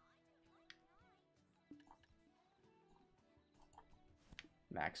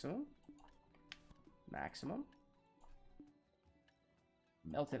 Maximum. Maximum.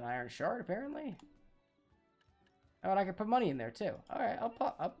 Melted iron shard, apparently. Oh, and I can put money in there, too. Alright,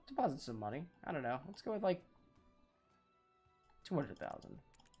 I'll deposit some money. I don't know. Let's go with, like, 200,000.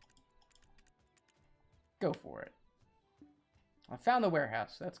 Go for it. I found the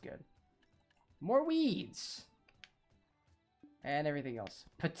warehouse. That's good. More weeds. And everything else.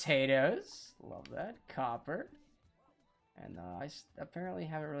 Potatoes. Love that. Copper. And I apparently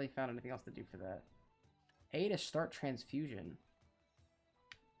haven't really found anything else to do for that. A to start transfusion.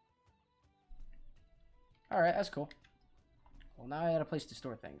 Alright, that's cool. Well, now I got a place to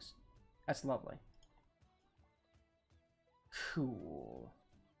store things. That's lovely. Cool.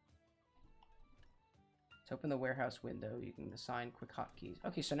 To open the warehouse window, you can assign quick hotkeys.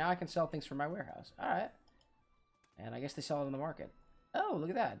 Okay, so now I can sell things from my warehouse. Alright. And I guess they sell it on the market. Oh, look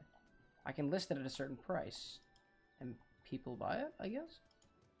at that. I can list it at a certain price. And people buy it, I guess?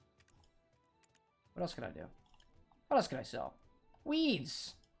 What else can I do? What else can I sell?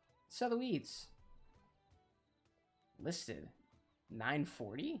 Weeds! Sell the weeds. Listed.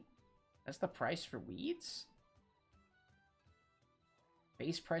 $9.40? That's the price for weeds?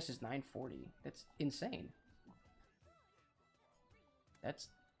 Base price is $9.40. That's insane. That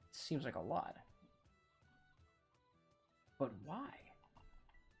seems like a lot. But why?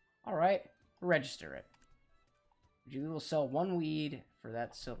 Alright, register it. You will sell one weed for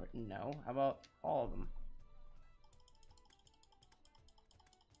that silver. No, how about all of them?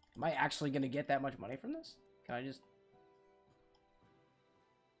 Am I actually going to get that much money from this? Can I just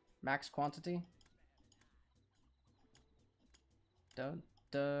Max quantity. Da,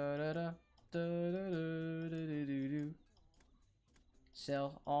 da, da, da, da, da, da, da, da, da.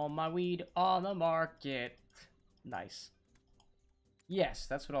 Sell all my weed on the market. Nice. Yes,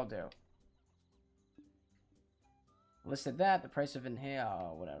 that's what I'll do. Listed that, the price of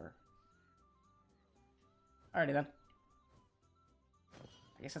inhale, whatever. Alrighty then.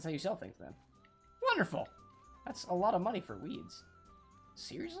 I guess that's how you sell things then. Wonderful! That's a lot of money for weeds.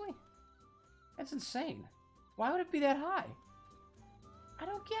 Seriously? That's insane. Why would it be that high? I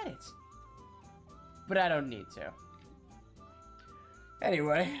don't get it. But I don't need to.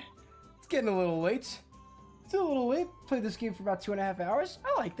 Anyway, it's getting a little late. It's a little late. Played this game for about 2.5 hours.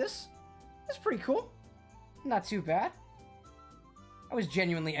 I like this. It's pretty cool. Not too bad. I was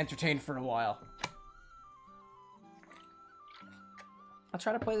genuinely entertained for a while. I'll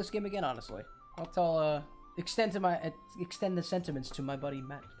try to play this game again, honestly. I'll extend the sentiments to my buddy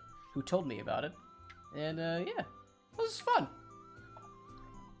Matt, who told me about it. And yeah, it was fun.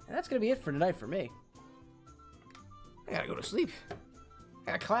 And that's gonna be it for tonight for me. I gotta go to sleep.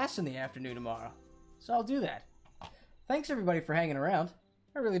 I got class in the afternoon tomorrow, so I'll do that. Thanks everybody for hanging around.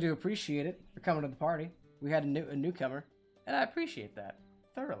 I really do appreciate it for coming to the party. We had a newcomer, and I appreciate that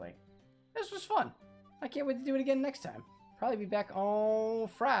thoroughly. This was fun. I can't wait to do it again next time. Probably be back on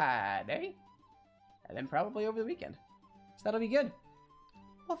Friday, and then probably over the weekend. So that'll be good.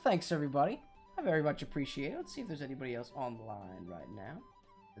 Well, thanks everybody. I very much appreciate it. Let's see if there's anybody else online right now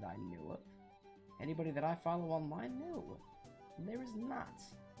that I knew of. Anybody that I follow online? No. There is not.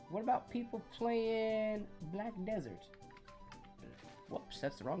 What about people playing Black Desert? Whoops,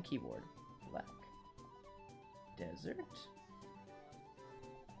 that's the wrong keyboard. Black Desert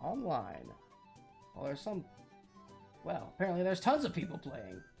online. Well, there's some... Well, apparently there's tons of people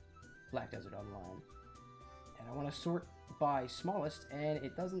playing Black Desert online. And I want to sort by smallest, and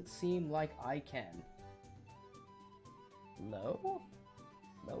it doesn't seem like I can. Low?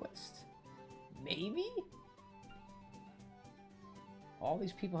 Lowest? Maybe? All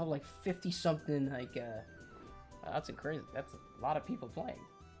these people have like 50-something, like, that's crazy. That's a lot of people playing.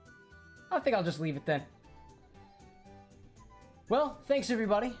 I think I'll just leave it then. Well, thanks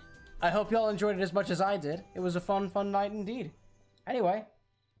everybody. I hope y'all enjoyed it as much as I did. It was a fun night indeed. Anyway,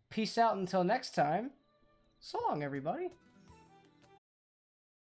 peace out until next time. So long, everybody.